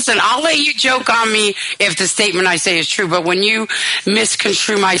 Listen, I'll let you joke on me if the statement I say is true, but when you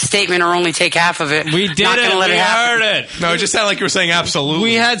misconstrue my statement or only take half of it, We did not it. gonna let We it happen. heard it. No, it just sounded like you were saying absolutely.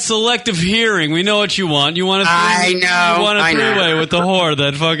 We had selective hearing. We know what you want. You want a I know, You want a I know. three-way with the whore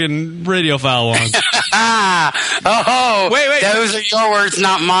that fucking radiophile wants. Wait. Those are your words,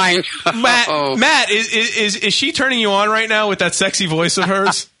 not mine. Matt, is she turning you on right now with that sexy voice of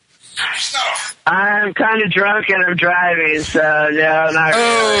hers? I'm kind of drunk and I'm driving, so no, not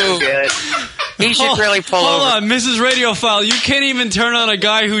really good. He should really pull Hold over. on, Mrs. Radiophile. You can't even turn on a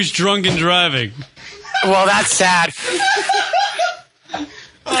guy who's drunk and driving. Well, that's sad.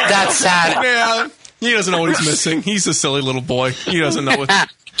 That's sad. Yeah, he doesn't know what he's missing. He's a silly little boy. He doesn't know what.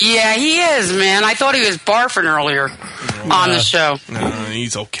 Yeah, he is, man. I thought he was barfing earlier on the show.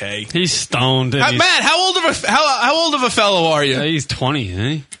 He's okay. He's stoned. and Matt, how old of a fellow are you? He's 20, isn't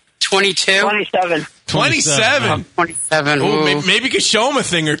he? 22? 27. 27. 27. Ooh, Ooh. maybe you could show him a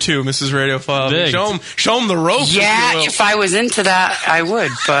thing or two, Mrs. Radiophile. Big. Show him the ropes. Yeah, if you will. if I was into that, I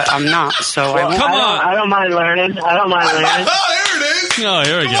would, but I'm not, so I won't. I don't mind learning. I don't mind learning. Oh, there it is. Oh,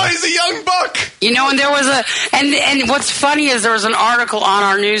 here we Come go. on, he's a young buck. You know, and there was and what's funny is there was an article on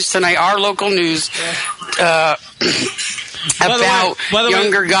our news tonight, our local news, about by the way,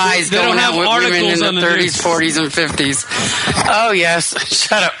 younger guys they don't going out have with women in articles the on the 30s, news. 40s, and 50s. Oh, yes.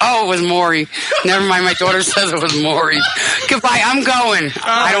 Shut up. Oh, it was Maury. Never mind. My daughter says it was Maury. Goodbye. I'm going.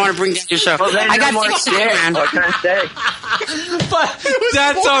 I don't want to bring down your show. Well, then I got no more things to do, shit. man. What can I say?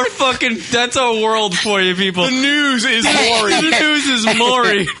 That's our world for you people. The news is Maury. The news is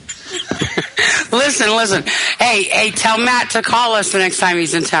Maury. Listen. Hey, tell Matt to call us the next time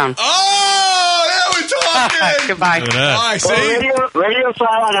he's in town. Oh, now we're talking. Goodbye. All right, see?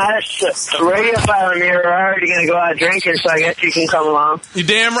 Radiophile and me are already going to go out drinking, so I guess you can come along. You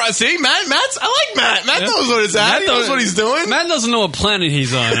damn right. See, I like Matt. Matt knows what it's at. He knows what he's doing. Matt doesn't know what planet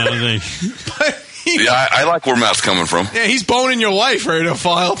he's on, I don't think. Yeah, I like where Matt's coming from. Yeah, he's boning your wife,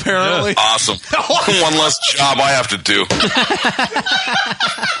 Radiophile, apparently. Awesome. One less job I have to do.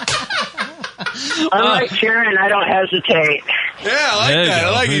 Unlike Sharon, I don't hesitate. Yeah, I like There you that. go.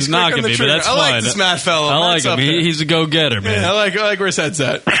 I like he's quick on knocking the me, but trigger. that's I fine. like this Matt fellow. I like Matt's him. up there. He's a go-getter, man. Yeah, I like where his head's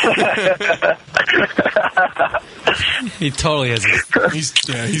at. He totally has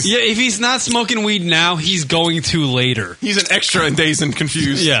it. Yeah, if he's not smoking weed now, he's going to later. He's an extra in Dazed and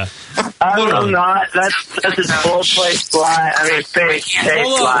Confused. Yeah. I'm not. That's a full-place lie. I mean, fake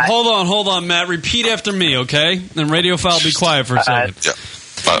lie. Hold on, Matt. Repeat after me, okay? And Radiophile, be quiet for a second. Yeah.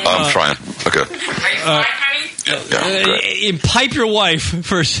 I'm trying. Okay. Pipe your wife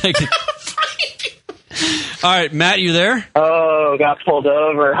for a second. All right, Matt, you there? Oh, got pulled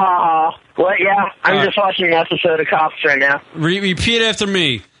over. Ha ha. What? Yeah, I'm just watching an episode of Cops right now. Repeat after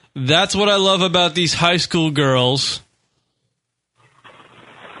me. That's what I love about these high school girls.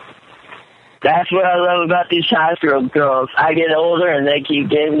 That's what I love about these high school girls. I get older and they keep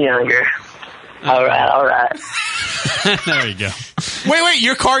getting younger. All right. There you go. Wait,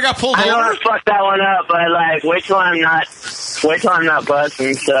 your car got pulled I over? don't want to fuck that one up, but wait till I'm not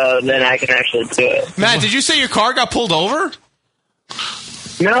buzzing, so then I can actually do it. Matt, did you say your car got pulled over?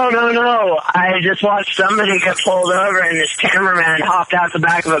 No. I just watched somebody get pulled over and this cameraman hopped out the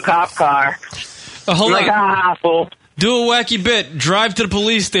back of a cop car. Hold I'm on. fool. Do a wacky bit. Drive to the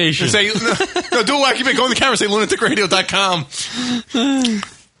police station. Say, no, do a wacky bit. Go on the camera. Say lunaticradio.com.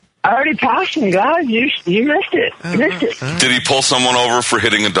 I already passed him, guys. You missed it. Did he pull someone over for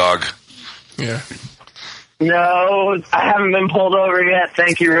hitting a dog? Yeah. No, I haven't been pulled over yet.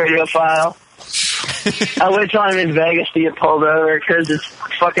 Thank you, Radiophile. I wait till I'm in Vegas to get pulled over because it's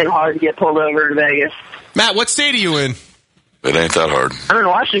fucking hard to get pulled over in Vegas. Matt, what state are you in? It ain't that hard. I'm in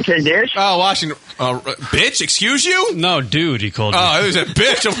Washington, dude. Oh, Washington. Bitch, excuse you? No, dude, he called you. Oh, it was a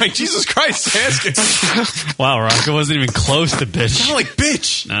bitch. I'm like, Jesus Christ, asking. Wow, Rocco wasn't even close to bitch. I'm like,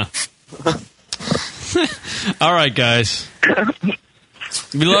 bitch. No. All right, guys.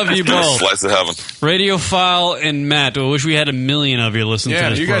 We love you both. Slice of heaven. Radiophile and Matt. I wish we had 1 million of you listening to Yeah,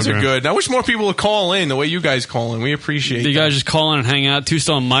 this you guys program. are good. I wish more people would call in the way you guys call in. We appreciate You guys just call in and hang out. Two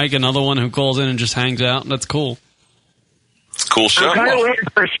Stone Mike, another one who calls in and just hangs out. That's cool. Cool show. I'm kind of waiting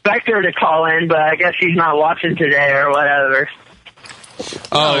for Spectre to call in, but I guess he's not watching today or whatever.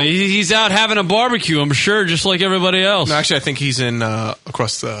 Oh, he's out having a barbecue, I'm sure, just like everybody else. No, actually, I think he's in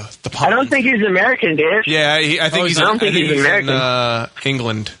across the pond. I don't think he's American, dude. Yeah, I think he's. I don't think he's American. In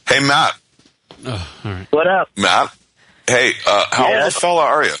England. Hey, Matt. Oh, all right. What up, Matt? Hey, how old a fella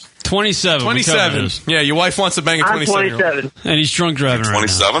are you? 27. 27. Yeah, your wife wants to bang a 27-year-old. And he's drunk driving right now.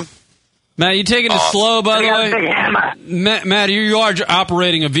 27? Matt, you taking it slow, by the I got a big way? hammer. Matt, you are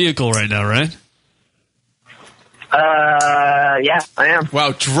operating a vehicle right now, right? Yeah, I am.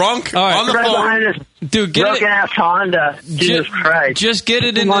 Wow, drunk All right. on the Right phone. behind this Dude, get broken it. ass Honda. Jesus Christ! Just get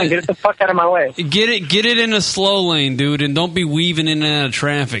it in Come on, get the fuck out of my way. Get it in a slow lane, dude, and don't be weaving in and out of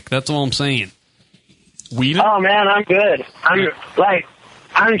traffic. That's all I'm saying. Weaving? Oh man, I'm good.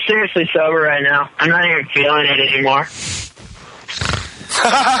 I'm seriously sober right now. I'm not even feeling it anymore.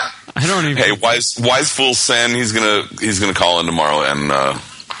 I don't even. Hey, wise fool Sen, he's gonna call in tomorrow, and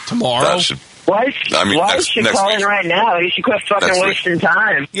tomorrow. That should, Why next should call in week. right now? He should quit fucking Next week. wasting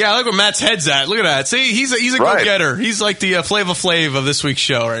time. Yeah, look where Matt's head's at. Look at that. See, he's a Right. go-getter. He's like the Flava Flav of this week's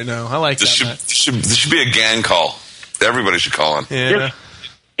show right now. I like This that, should, Matt. this should be a gang call. Everybody should call in. Yeah.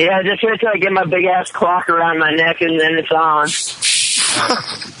 Yeah, just wait till I get my big ass clock around my neck and then it's on.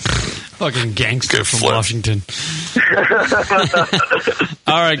 Fucking gangster from Washington.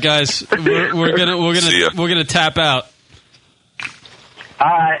 All right, guys, we're gonna tap out.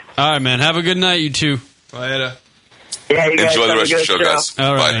 All right, man. Have a good night, you two. Later. Yeah, you guys Enjoy the have a rest of the good show, guys.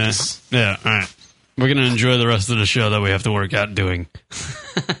 All right, Bye. man. Yeah, all right. We're gonna enjoy the rest of the show that we have to work out doing.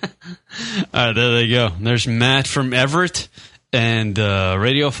 All right, there they go. There's Matt from Everett and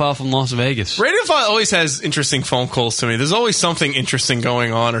Radiophile from Las Vegas. Radiophile always has interesting phone calls to me. There's always something interesting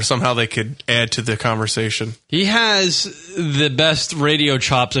going on, or somehow they could add to the conversation. He has the best radio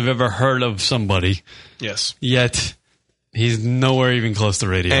chops I've ever heard of somebody. Yes. Yet he's nowhere even close to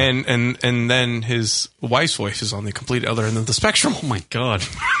radio. And then his wife's voice is on the complete other end of the spectrum. Oh my god.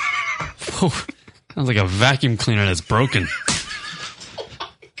 Sounds like a vacuum cleaner that's broken.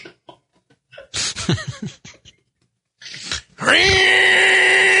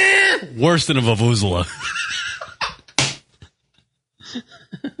 Worse than a Vuvuzela.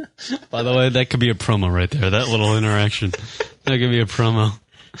 By the way, that could be a promo right there. That little interaction. That could be a promo.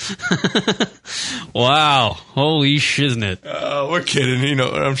 Wow. Holy shiznit. We're kidding. You know,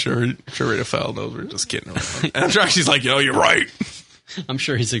 I'm sure Radiophile knows we're just kidding around. And I'm sure she's like, you're right. I'm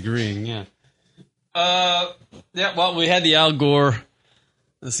sure he's agreeing, yeah. Yeah, well, we had the Al Gore.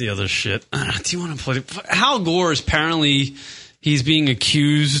 That's the other shit. Do you want to play? Al Gore is apparently, he's being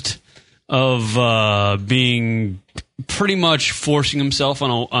accused of being pretty much forcing himself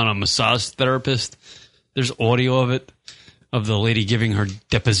on a massage therapist. There's audio of it, of the lady giving her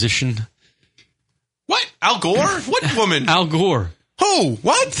deposition. What? Al Gore? What woman? Al Gore. Who?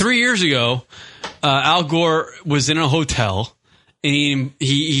 What? 3 years ago, Al Gore was in a hotel and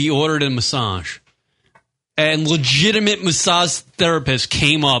he ordered a massage. And legitimate massage therapist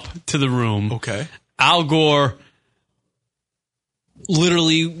came up to the room. Okay. Al Gore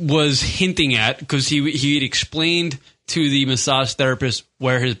literally was hinting at, because he had explained to the massage therapist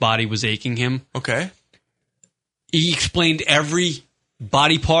where his body was aching him. Okay. He explained every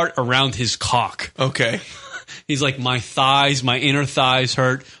body part around his cock. Okay. He's like, my thighs, my inner thighs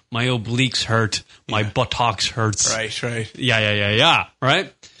hurt, my obliques hurt, my buttocks hurts. Right. Yeah.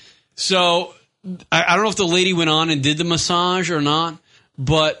 Right? So I don't know if the lady went on and did the massage or not,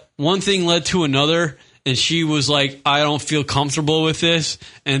 but one thing led to another, and she was like, I don't feel comfortable with this.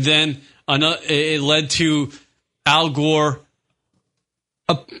 And then it led to Al Gore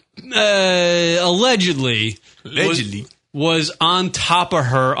allegedly was on top of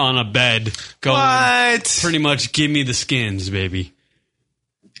her on a bed going, what? Pretty much, give me the skins, baby.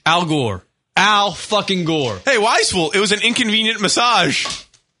 Al Gore. Al fucking Gore. Hey, Wiseful, it was an inconvenient massage.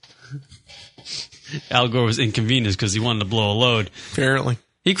 Al Gore was inconvenienced because he wanted to blow a load. Apparently.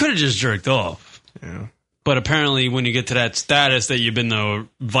 He could have just jerked off. Yeah. But apparently when you get to that status that you've been the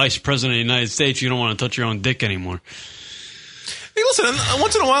vice president of the United States, you don't want to touch your own dick anymore. Hey, listen,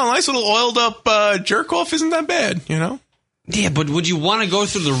 once in a while, a nice little oiled up jerk off isn't that bad, you know? Yeah, but would you want to go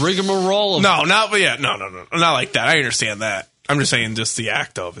through the rigmarole of... No, not like that. I understand that. I'm just saying, just the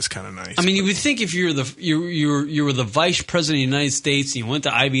act of is kind of nice. I mean, you would think if you were the vice president of the United States and you went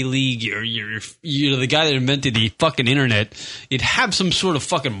to Ivy League, you're the guy that invented the fucking internet, you'd have some sort of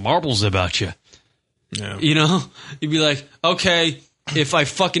fucking marbles about you. Yeah. You know? You'd be like, okay, if I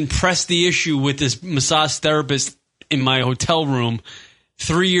fucking press the issue with this massage therapist in my hotel room,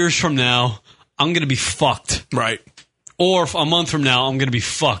 3 years from now, I'm going to be fucked. Right. Or a month from now, I'm going to be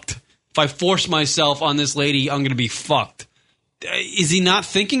fucked. If I force myself on this lady, I'm going to be fucked. Is he not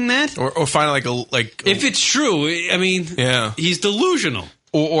thinking that? Or find if it's true, I mean, yeah, he's delusional.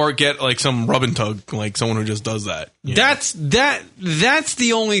 Or get like some rub and tug, like someone who just does that. That's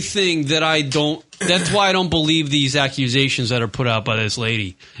the only thing that I don't. That's why I don't believe these accusations that are put out by this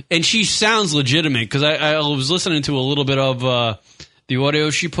lady. And she sounds legitimate because I was listening to a little bit of the audio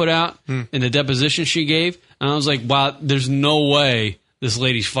she put out and the deposition she gave, and I was like, wow, there's no way this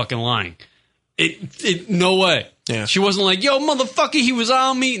lady's fucking lying. No way. Yeah. She wasn't like, yo, motherfucker, he was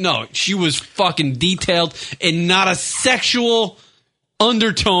on me. No, she was fucking detailed and not a sexual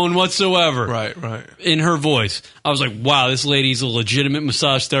undertone whatsoever. Right. In her voice. I was like, wow, this lady's a legitimate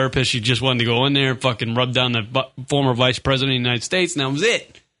massage therapist. She just wanted to go in there and fucking rub down the former vice president of the United States, and that was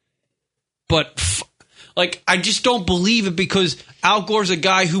it. But, I just don't believe it because Al Gore's a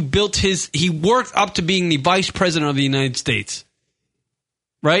guy who he worked up to being the vice president of the United States.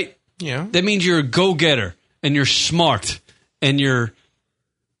 Right? Yeah. That means you're a go-getter and you're smart and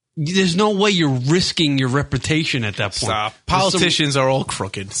there's no way you're risking your reputation at that point. Stop. Politicians are all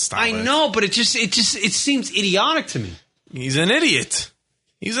crooked. Stop I it. know, but it seems idiotic to me. He's an idiot.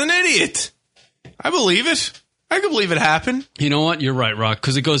 I believe it. I can believe it happened. You know what? You're right, Rock,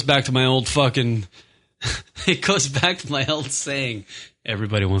 because it goes back to my old fucking... it goes back to my old saying,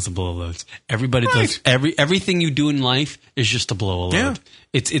 everybody wants to blow loads. Everybody does. Everything you do in life is just to blow a load. Yeah.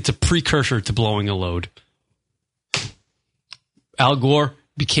 It's a precursor to blowing a load. Al Gore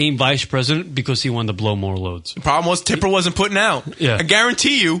became vice president because he wanted to blow more loads. The problem was Tipper wasn't putting out. Yeah. I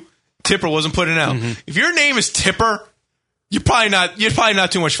guarantee you, Tipper wasn't putting out. If your name is Tipper, you're probably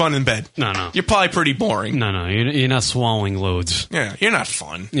not too much fun in bed. No. You're probably pretty boring. No. You're not swallowing loads. Yeah, you're not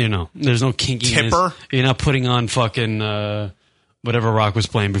fun. There's no kinkiness. Tipper. You're not putting on fucking whatever Rock was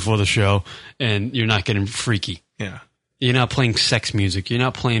playing before the show, and you're not getting freaky. Yeah. You're not playing sex music. You're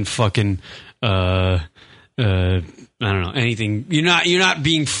not playing fucking I don't know, anything. You're not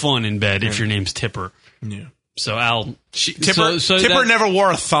being fun in bed if your name's Tipper. Yeah. So Al Tipper never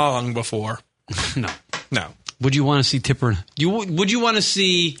wore a thong before. No. Would you want to see Tipper? Would you want to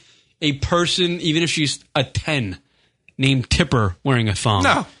see a person, even if she's a 10, named Tipper wearing a thong?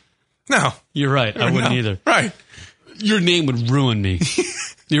 No. You're right. I wouldn't either. Right. Your name would ruin me.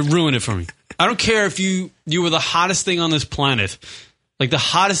 You ruin it for me. I don't care if you were the hottest thing on this planet, like the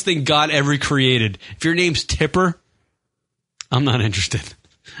hottest thing God ever created. If your name's Tipper, I'm not interested.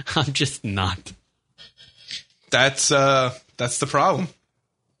 I'm just not. That's the problem.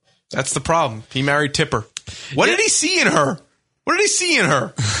 That's the problem. He married Tipper. What did he see in her? By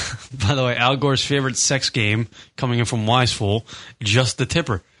the way, Al Gore's favorite sex game, coming in from Wisefool, just the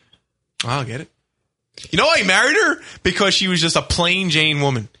Tipper. I'll get it. You know why he married her? Because she was just a plain Jane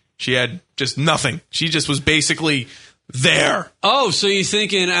woman. She had just nothing. She just was basically there. Oh, so you're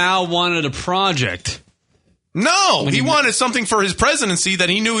thinking Al wanted a project? No, he wanted something for his presidency that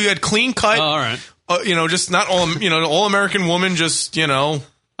he knew he had clean cut. Oh, all right. Just not all American woman. Just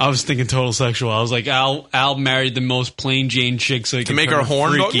I was thinking total sexual. I was like, Al married the most plain Jane chick so he to could make turn her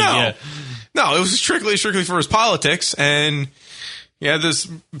horn freaky. go. No, it was strictly for his politics, and he had this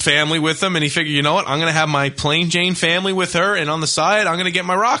family with him, and he figured, you know what, I'm going to have my plain Jane family with her, and on the side, I'm going to get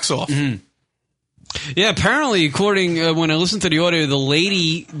my rocks off. Mm-hmm. Yeah, apparently, according when I listened to the audio, the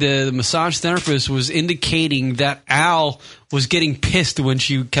lady, the massage therapist, was indicating that Al was getting pissed when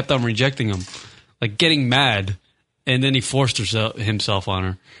she kept on rejecting him, like getting mad, and then he forced himself on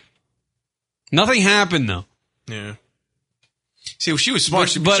her. Nothing happened though. Yeah. See, she was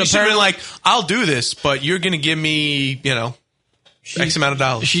smart. But she should have been like, "I'll do this, but you're going to give me, X amount of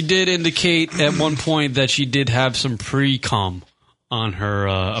dollars." She did indicate at one point that she did have some pre-com on her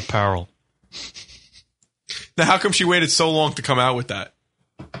apparel. Now, how come she waited so long to come out with that?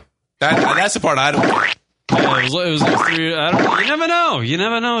 That's the part I don't get. Yeah, it was like 3. I don't. You never know. You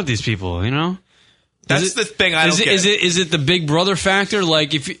never know with these people. That's the thing I don't get. Is it the Big Brother factor?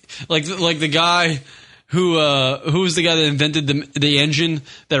 Like like the guy who was the guy that invented the engine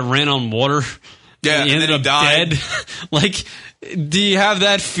that ran on water? Yeah, he ended up died. dead. Like, do you have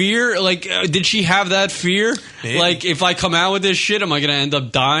that fear? Like, did she have that fear? Maybe. Like, if I come out with this shit, am I going to end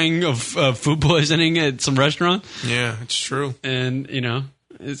up dying of food poisoning at some restaurant? Yeah, it's true. And you don't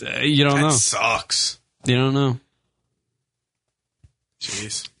know. That sucks. You don't know.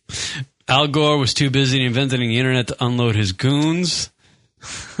 Jeez. Al Gore was too busy inventing the internet to unload his goons.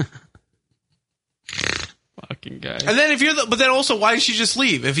 Fucking guy. And then but then also, why did she just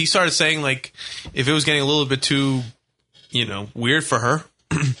leave? If he started saying, like, if it was getting a little bit too, weird for her.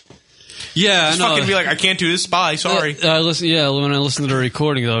 Yeah, just I know. Fucking be like, I can't do this. Bye. Sorry. When I listened to the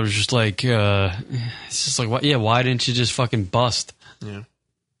recording, I was just like, it's just like, why didn't you just fucking bust? Yeah.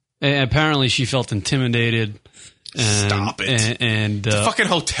 And apparently, she felt intimidated. Stop it. And the fucking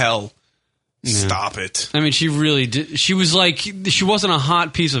hotel. Yeah. Stop it. I mean, she really did. She was like, she wasn't a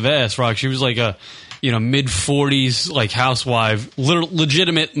hot piece of ass, Rock. She was like a, mid-40s, like, housewife,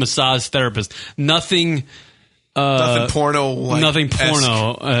 legitimate massage therapist. Nothing porno. Nothing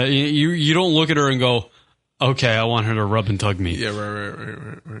porno. You don't look at her and go, Okay, I want her to rub and tug me. Yeah,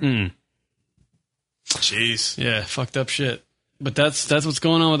 right. Mm. Jeez. Yeah, fucked up shit. But that's what's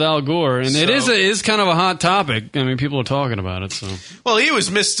going on with Al Gore, and it So- is kind of a hot topic. I mean, people are talking about it. So Well, he was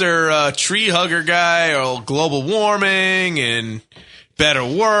Mr. Tree Hugger guy, or global warming, and better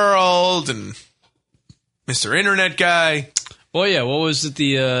world, and Mr. Internet guy. well, yeah. What was it?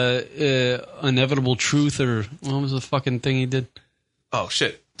 The inevitable truth, or what was the fucking thing he did? Oh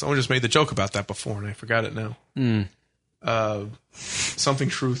shit! Someone just made the joke about that before, and I forgot it now. Mm. Something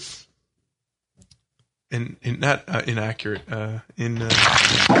truth. Not inaccurate. Everyone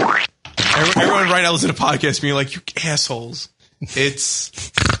right now listen to podcasts being like, you assholes. It's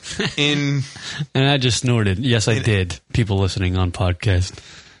in. And I just snorted. Yes, I did. People listening on podcast.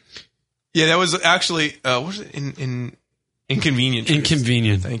 Yeah, that was actually what was it in inconvenient. Truth.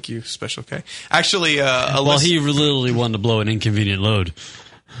 Inconvenient. Thank you, Special K. Actually, well, he literally wanted to blow an inconvenient load.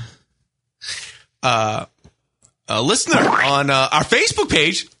 A listener on our Facebook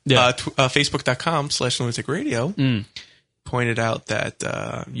page, facebook.com/lunatic radio, pointed out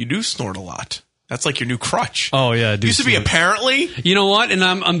that you do snort a lot. That's like your new crutch. Oh yeah, I do used to be snort. apparently. You know what? And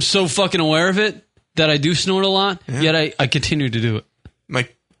I'm so fucking aware of it that I do snort a lot. Yet I continue to do it.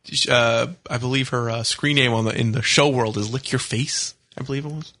 Like, I believe her screen name in the show world is "Lick Your Face." I believe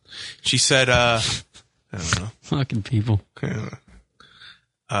it was. She said, "I don't know." Fucking people.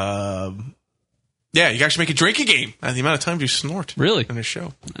 Yeah, you guys should make a drinking game out of the amount of times you snort. Really? In this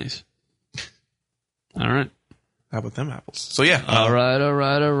show. Nice. All right. How about them apples? So yeah. All right.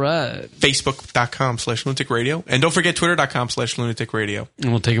 Facebook.com/lunatic radio. And don't forget Twitter.com/lunatic radio.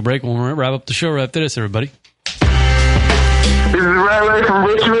 And we'll take a break. We'll wrap up the show right after this, everybody. This is Ray Ray from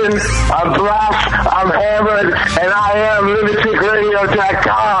Richmond. I'm black, I'm hammered, and I am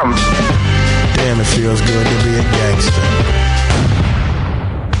lunaticradio.com. Damn, it feels good to be a gangster.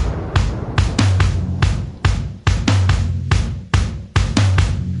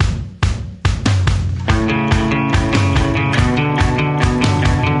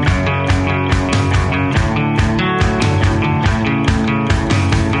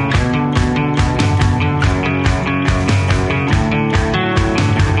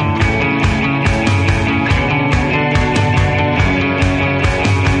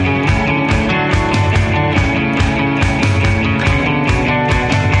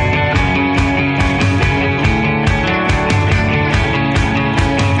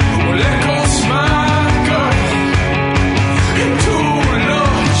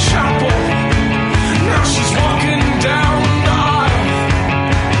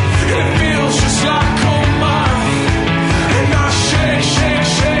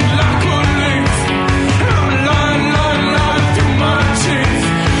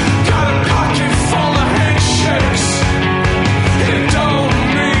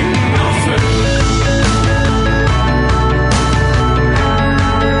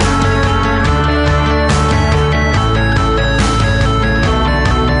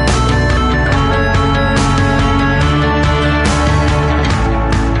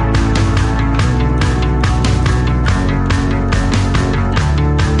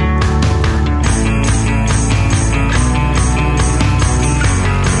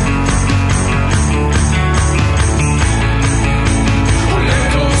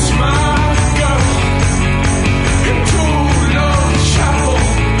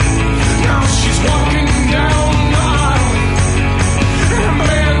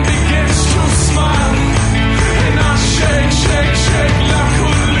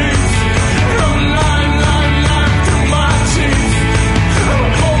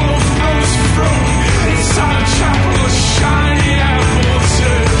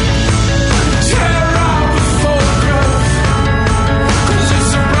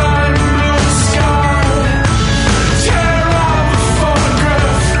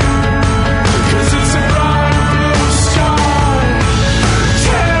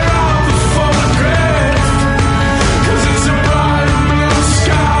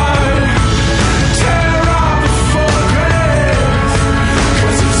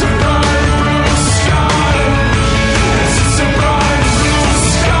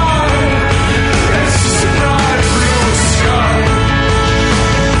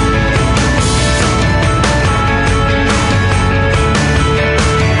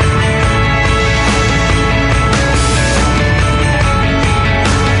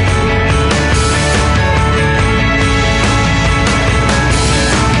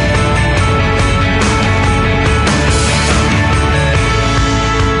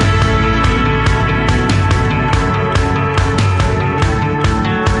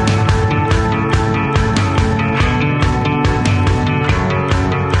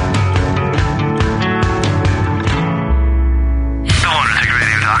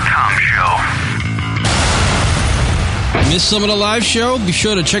 Missed some of the live show? Be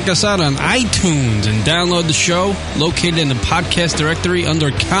sure to check us out on iTunes and download the show located in the podcast directory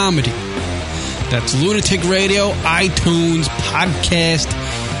under comedy. That's Lunatic Radio, iTunes, podcast,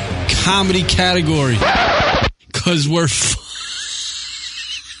 comedy category. Because we're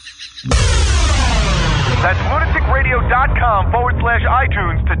That's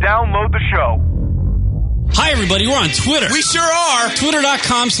lunaticradio.com/iTunes to download the show. Hi, everybody. We're on Twitter. We sure are.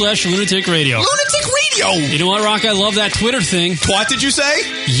 Twitter.com/Lunatic Radio. Lunatic Radio. You know what, Rock? I love that Twitter thing. What did you say?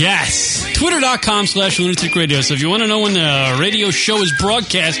 Yes. Twitter.com/Lunatic Radio. So if you want to know when the radio show is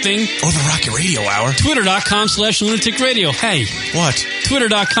broadcasting. Oh, the Rocket Radio Hour. Twitter.com/Lunatic Radio. Hey. What?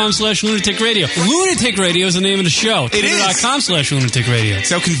 Twitter.com/Lunatic Radio. Lunatic Radio is the name of the show. It is. Twitter.com/Lunatic Radio.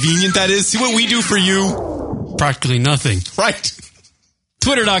 See how convenient that is? See what we do for you? Practically nothing. Right.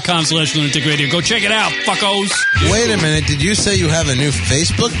 Twitter.com/Lunatic Radio. Go check it out, fuckos. Wait a minute. Did you say you have a new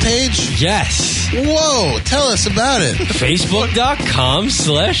Facebook page? Yes. Whoa. Tell us about it.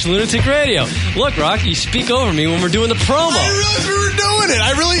 Facebook.com/Lunatic Radio. Look, Rock, you speak over me when we're doing the promo. I realized we were doing it.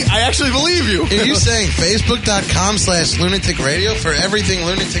 I actually believe you. Are you saying Facebook.com/Lunatic Radio for everything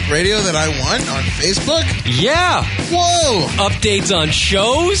Lunatic Radio that I want on Facebook? Yeah. Whoa. Updates on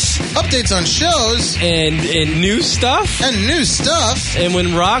shows. Updates on shows. And new stuff. And new stuff. And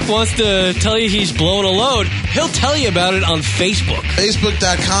when Rock wants to tell you he's blowing a load, he'll tell you about it on Facebook.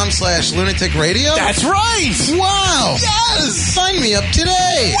 Facebook.com/Lunatic Radio? That's right. Wow. Yes. Sign me up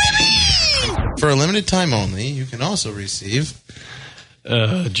today. For a limited time only, you can also receive...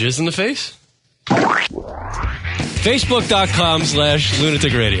 jizz in the face?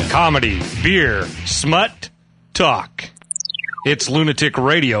 Facebook.com/Lunatic Radio. Comedy, beer, smut, talk. It's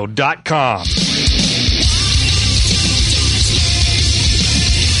lunaticradio.com.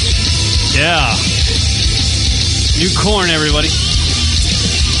 Yeah. New corn, everybody.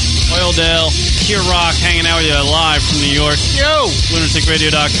 Oildale, Pure Rock, hanging out with you live from New York. Yo!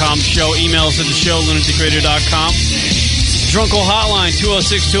 lunaticradio.com show. Email us at the show, lunaticradio.com. Drunkle hotline,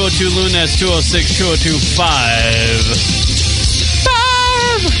 206-202-LUN. That's 206-202-5.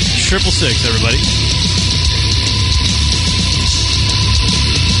 666, everybody.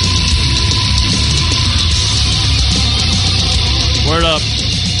 Word up.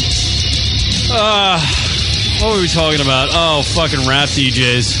 What were we talking about? Oh, fucking rap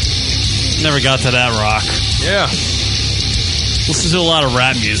DJs. Never got to that, Rock. Yeah. Listen to a lot of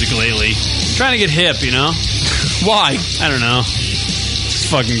rap music lately. Trying to get hip, you know? Why? I don't know. Just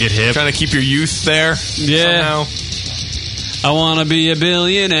fucking get hip. Trying to keep your youth there? Yeah. Somehow. I want to be a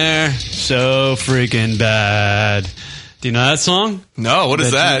billionaire so freaking bad. Do you know that song? No, what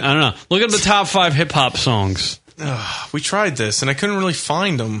is that? I don't know. Look at the top 5 hip-hop songs. We tried this, and I couldn't really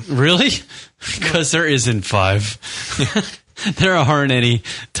find them. Really? Because there isn't 5. There aren't any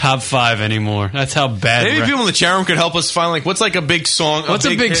top 5 anymore. That's how bad. Maybe people in the chat room could help us find, like, what's like a big song? What's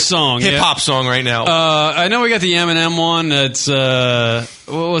a big song? Hip hop song right now. I know we got the Eminem one. That's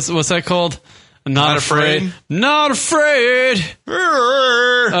what's that called? Not afraid. Not afraid.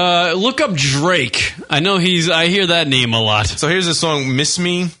 Look up Drake. I hear that name a lot. So here's the song "Miss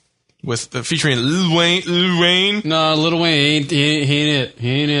Me" with featuring Lil Wayne. No, Lil Wayne he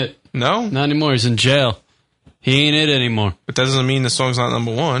ain't it. No, not anymore. He's in jail. He ain't it anymore. But that doesn't mean the song's not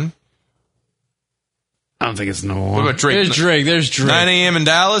number 1. I don't think it's number 1. What about Drake? There's Drake. 9 a.m. in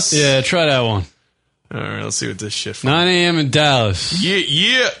Dallas? Yeah, try that one. All right, let's see what this shit. 9 a.m. in Dallas. Yeah.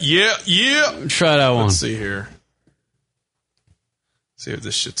 Try that one. Let's see here. See what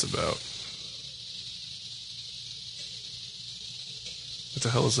this shit's about. What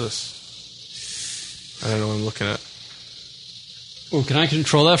the hell is this? I don't know what I'm looking at. Oh, can I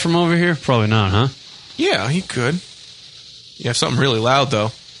control that from over here? Probably not, huh? Yeah, you could. You have something really loud,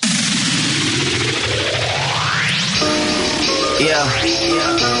 though. Yeah.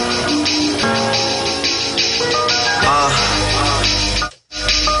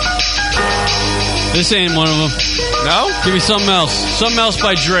 This ain't one of them. No? Give me something else. Something else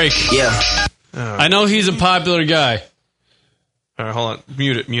by Drake. Yeah. I know he's a popular guy. All right, hold on.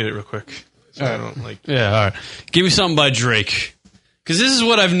 Mute it real quick. So I don't like. Yeah, all right. Give me something by Drake. Because this is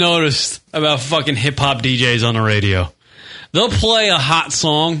what I've noticed about fucking hip-hop DJs on the radio. They'll play a hot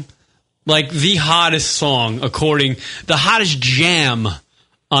song, like the hottest song, the hottest jam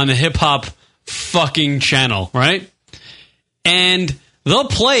on the hip-hop fucking channel, right? And they'll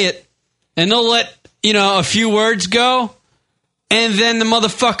play it, and they'll let, a few words go, and then the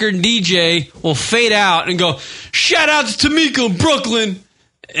motherfucker DJ will fade out and go, shout out to Tamika in Brooklyn.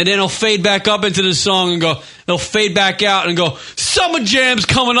 And then he'll fade back up into the song and he'll fade back out and go, Summer Jam's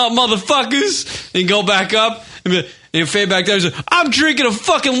coming up, motherfuckers. And go back up. And And fade back there, he's like, I'm drinking a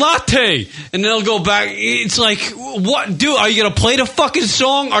fucking latte. And then they'll go back. It's like, what, dude? Are you going to play the fucking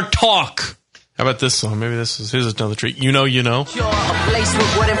song or talk? How about this song? Maybe here's another treat. You know. Nope,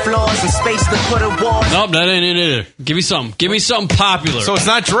 that ain't it either. Give me something. Give me something popular. So it's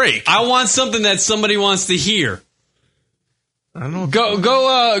not Drake. I want something that somebody wants to hear. I don't know. Go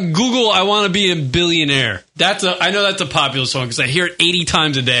Google I Want to Be a Billionaire. I know that's a popular song because I hear it 80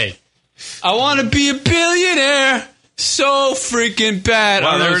 times a day. I want to be a billionaire so freaking bad.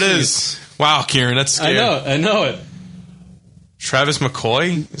 Wow, there it is. Wow, Kieran, that's scary. I know it. Travis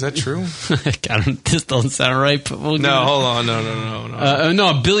McCoy? Is that true? This doesn't sound right. But we'll no, hold on. No.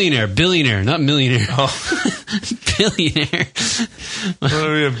 No, billionaire, not millionaire. Oh. Billionaire. I want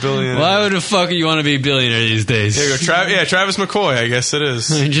to be a billionaire. Why would the fuck you want to be a billionaire these days? There you go. Travis McCoy, I guess it is.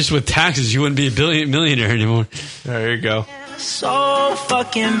 Just with taxes, you wouldn't be a millionaire anymore. There you go. So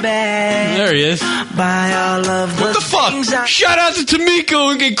fucking bad. There he is. By all of what the fuck? Shout out to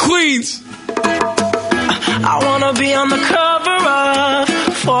Tamiko in Queens. I wanna be on the cover of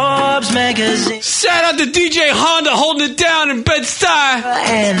Forbes magazine. Shout out to DJ Honda holding it down in Bed-Stuy.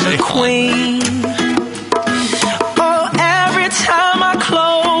 And the Queen. Oh, every time I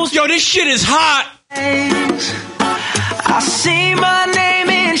close. Yo, this shit is hot. I see my name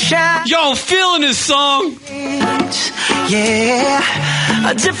in shine. Yo, I'm feeling this song. Yeah,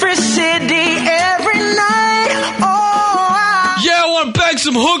 a different city every night. Yeah, I want to bang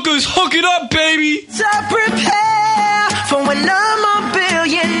some hookers. Hook it up, baby. To prepare for when I'm a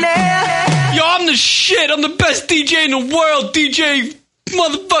billionaire. Yo, I'm the shit. I'm the best DJ in the world. DJ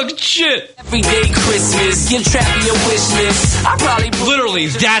motherfucking shit. Everyday Christmas. Give Trappy a wish list. I probably... Literally,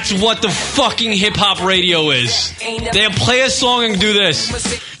 that's what the fucking hip-hop radio is. They'll play a song and do this.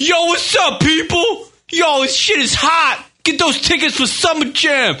 Yo, what's up, people? Yo, this shit is hot. Get those tickets for Summer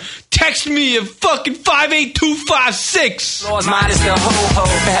Jam. Text me at fucking 58256.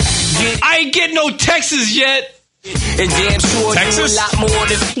 I ain't getting no texts yet. Texas?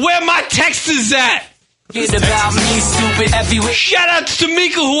 Where my texts at? About me, stupid everywhere. Shout out to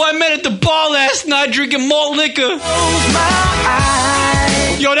Tamika, who I met at the bar last night drinking malt liquor.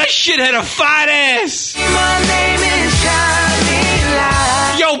 Yo, that shit had a fine ass. My name is shining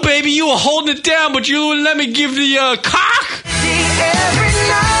light. Yo, baby, you were holding it down, but you wouldn't let me give the cock. Every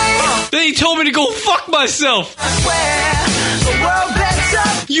night. Then he told me to go fuck myself. I swear, the world better.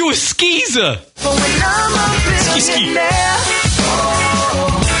 You a skeezer. But when I'm a billionaire.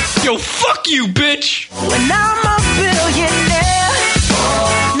 Yo, fuck you, bitch. When I'm a billionaire.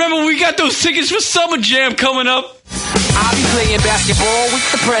 Remember, we got those tickets for Summer Jam coming up. I'll be playing basketball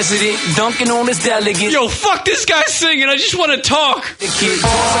with the president, dunking on his delegates. Yo, fuck this guy singing. I just want to talk.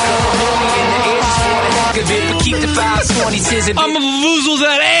 I'm gonna voozle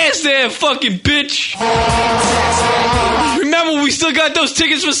that ass there, fucking bitch. Remember, we still got those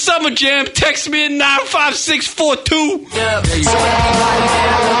tickets for Summer Jam. Text me at 95642.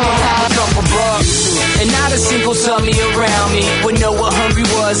 And not a single tummy around me would know what hungry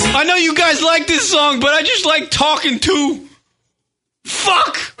was. I know you guys like this song, but I just like talking too.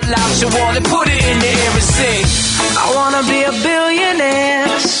 Fuck! Loud your wall and put it in the air and sing. I wanna be a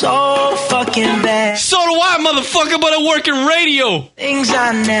billionaire so fucking bad. So do I, motherfucker, but I work in radio. Things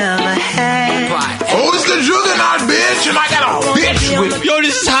I never had. Oh, it's the Juggernaut, bitch, and I got a bitch with. Yo,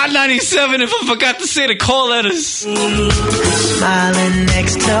 this is Hot 97 if I forgot to say the call letters. Smiling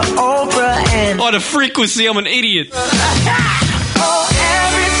next to Oprah and... Oh, the frequency, I'm an idiot. Oh,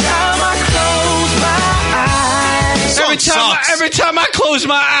 every time I close my eyes. Every time I close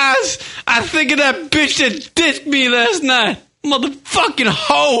my eyes, I think of that bitch that dissed me last night. Motherfucking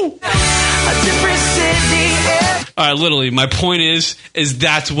hoe. A different city. All right, literally, my point is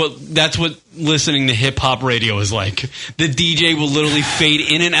that's what listening to hip hop radio is like. The DJ will literally fade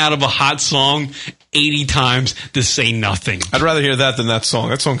in and out of a hot song 80 times to say nothing. I'd rather hear that than that song.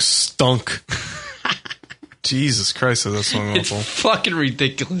 That song stunk. Jesus Christ, is that song awful? It's fucking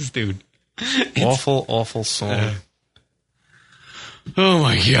ridiculous, dude. Awful song. Oh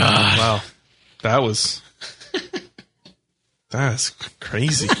my god! Wow, that's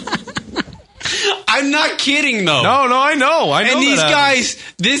crazy. I'm not kidding though. No, I know. And these guys,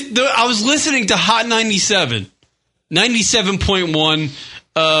 I was listening to Hot 97, 97.1.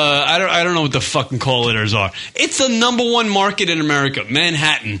 I don't know what the fucking call letters are. It's the number one market in America,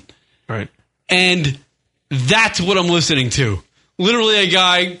 Manhattan. Right. And that's what I'm listening to. Literally a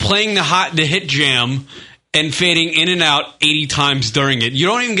guy playing the hit jam and fading in and out 80 times during it. You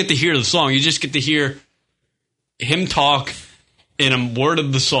don't even get to hear the song. You just get to hear him talk in a word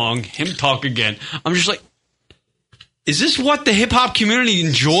of the song, him talk again. I'm just like, is this what the hip-hop community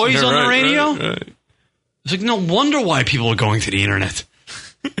enjoys on the radio? Right. It's like, no wonder why people are going to the internet.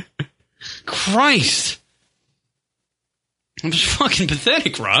 Christ. I'm just fucking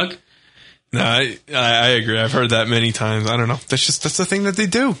pathetic, Rock. No, I agree. I've heard that many times. I don't know. That's the thing that they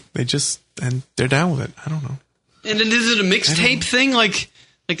do. And they're down with it. I don't know. And then is it a mixtape thing? Like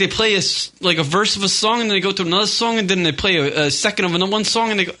they play a verse of a song and then they go to another song and then they play a second of another one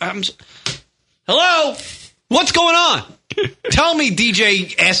song and they go, hello? What's going on? Tell me,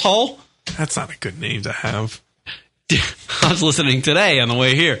 DJ asshole. That's not a good name to have. I was listening today on the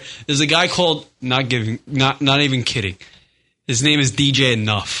way here. There's a guy called, not even kidding. His name is DJ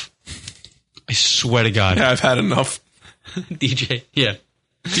Enough. I swear to God. Yeah, I've had enough. DJ, yeah.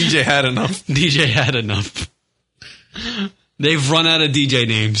 DJ had enough. DJ had enough. They've run out of DJ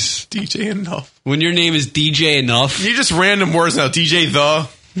names. DJ Enough. When your name is DJ Enough. You just random words now. DJ the.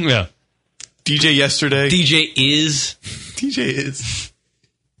 Yeah. DJ yesterday. DJ is. DJ is.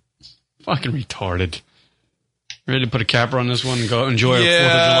 Fucking retarded. Ready to put a capper on this one and go enjoy our 4th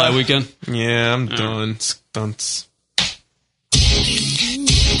of July weekend? Yeah, I'm done. Stunts.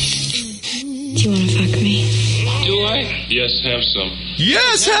 Do you want to fuck me? Do I? Yes, have some.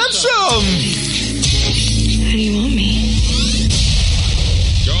 Yes, have some! How do you want me?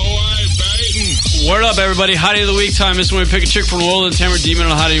 Go away, Baton! Word up, everybody. Hottie of the Week time. This is when we pick a chick from New Orleans, hammer demon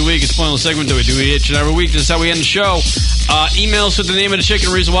on Hottie of the Week. It's a pointless segment that we do each and every week. This is how we end the show. Emails with the name of the chick and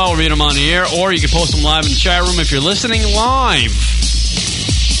the reason why. We'll read them on the air, or you can post them live in the chat room if you're listening live.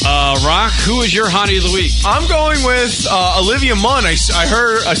 Rock, who is your Hottie of the Week? I'm going with Olivia Munn. I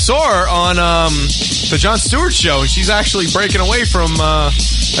saw her on the Jon Stewart show, and she's actually breaking away from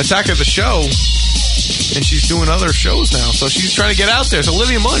Attack of the Show, and she's doing other shows now. So she's trying to get out there. So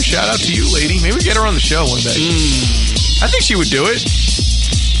Olivia Munn, shout out to you, lady. Maybe we get her on the show one day. I think she would do it.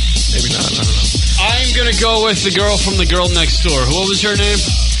 Maybe not. I don't know. I'm going to go with the girl from The Girl Next Door. What was her name?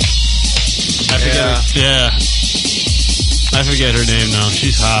 I forget. Yeah. I forget her name now.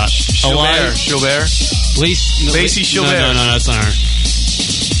 She's hot. Chilbert. Lacey Chilbert. No, that's not her.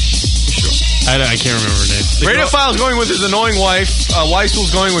 Sure. I can't remember her name. Radio File's going with his annoying wife.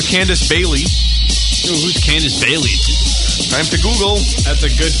 Weissel's going with Candace Bailey. Ooh, who's Candace Bailey? Time to Google. That's a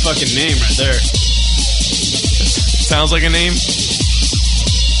good fucking name right there. Sounds like a name.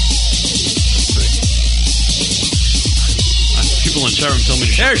 People in chat room tell me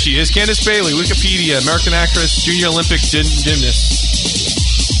to there she is, Candace Bailey, Wikipedia, American actress, junior Olympic gymnast.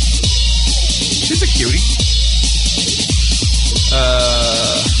 She's a cutie.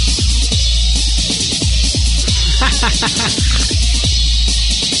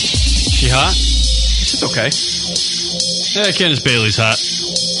 She hot? She's okay. Yeah, Candace Bailey's hot.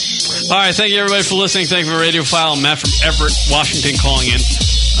 All right, thank you everybody for listening. Thank you for Radio File. Matt from Everett, Washington calling in.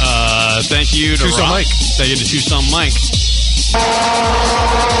 Thank you to Tucson Mike. Thank you to Tucson Mike. All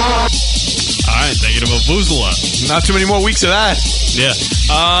right, thank you to Vuvuzela. Not too many more weeks of that. Yeah.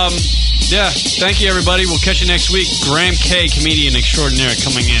 Thank you, everybody. We'll catch you next week. Graham K, comedian extraordinaire,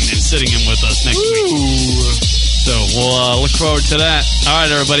 coming in and sitting in with us next week. So we'll look forward to that. All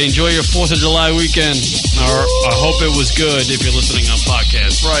right, everybody. Enjoy your 4th of July weekend. Or I hope it was good if you're listening on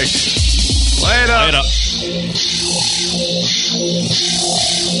podcast. Right. Later. Later.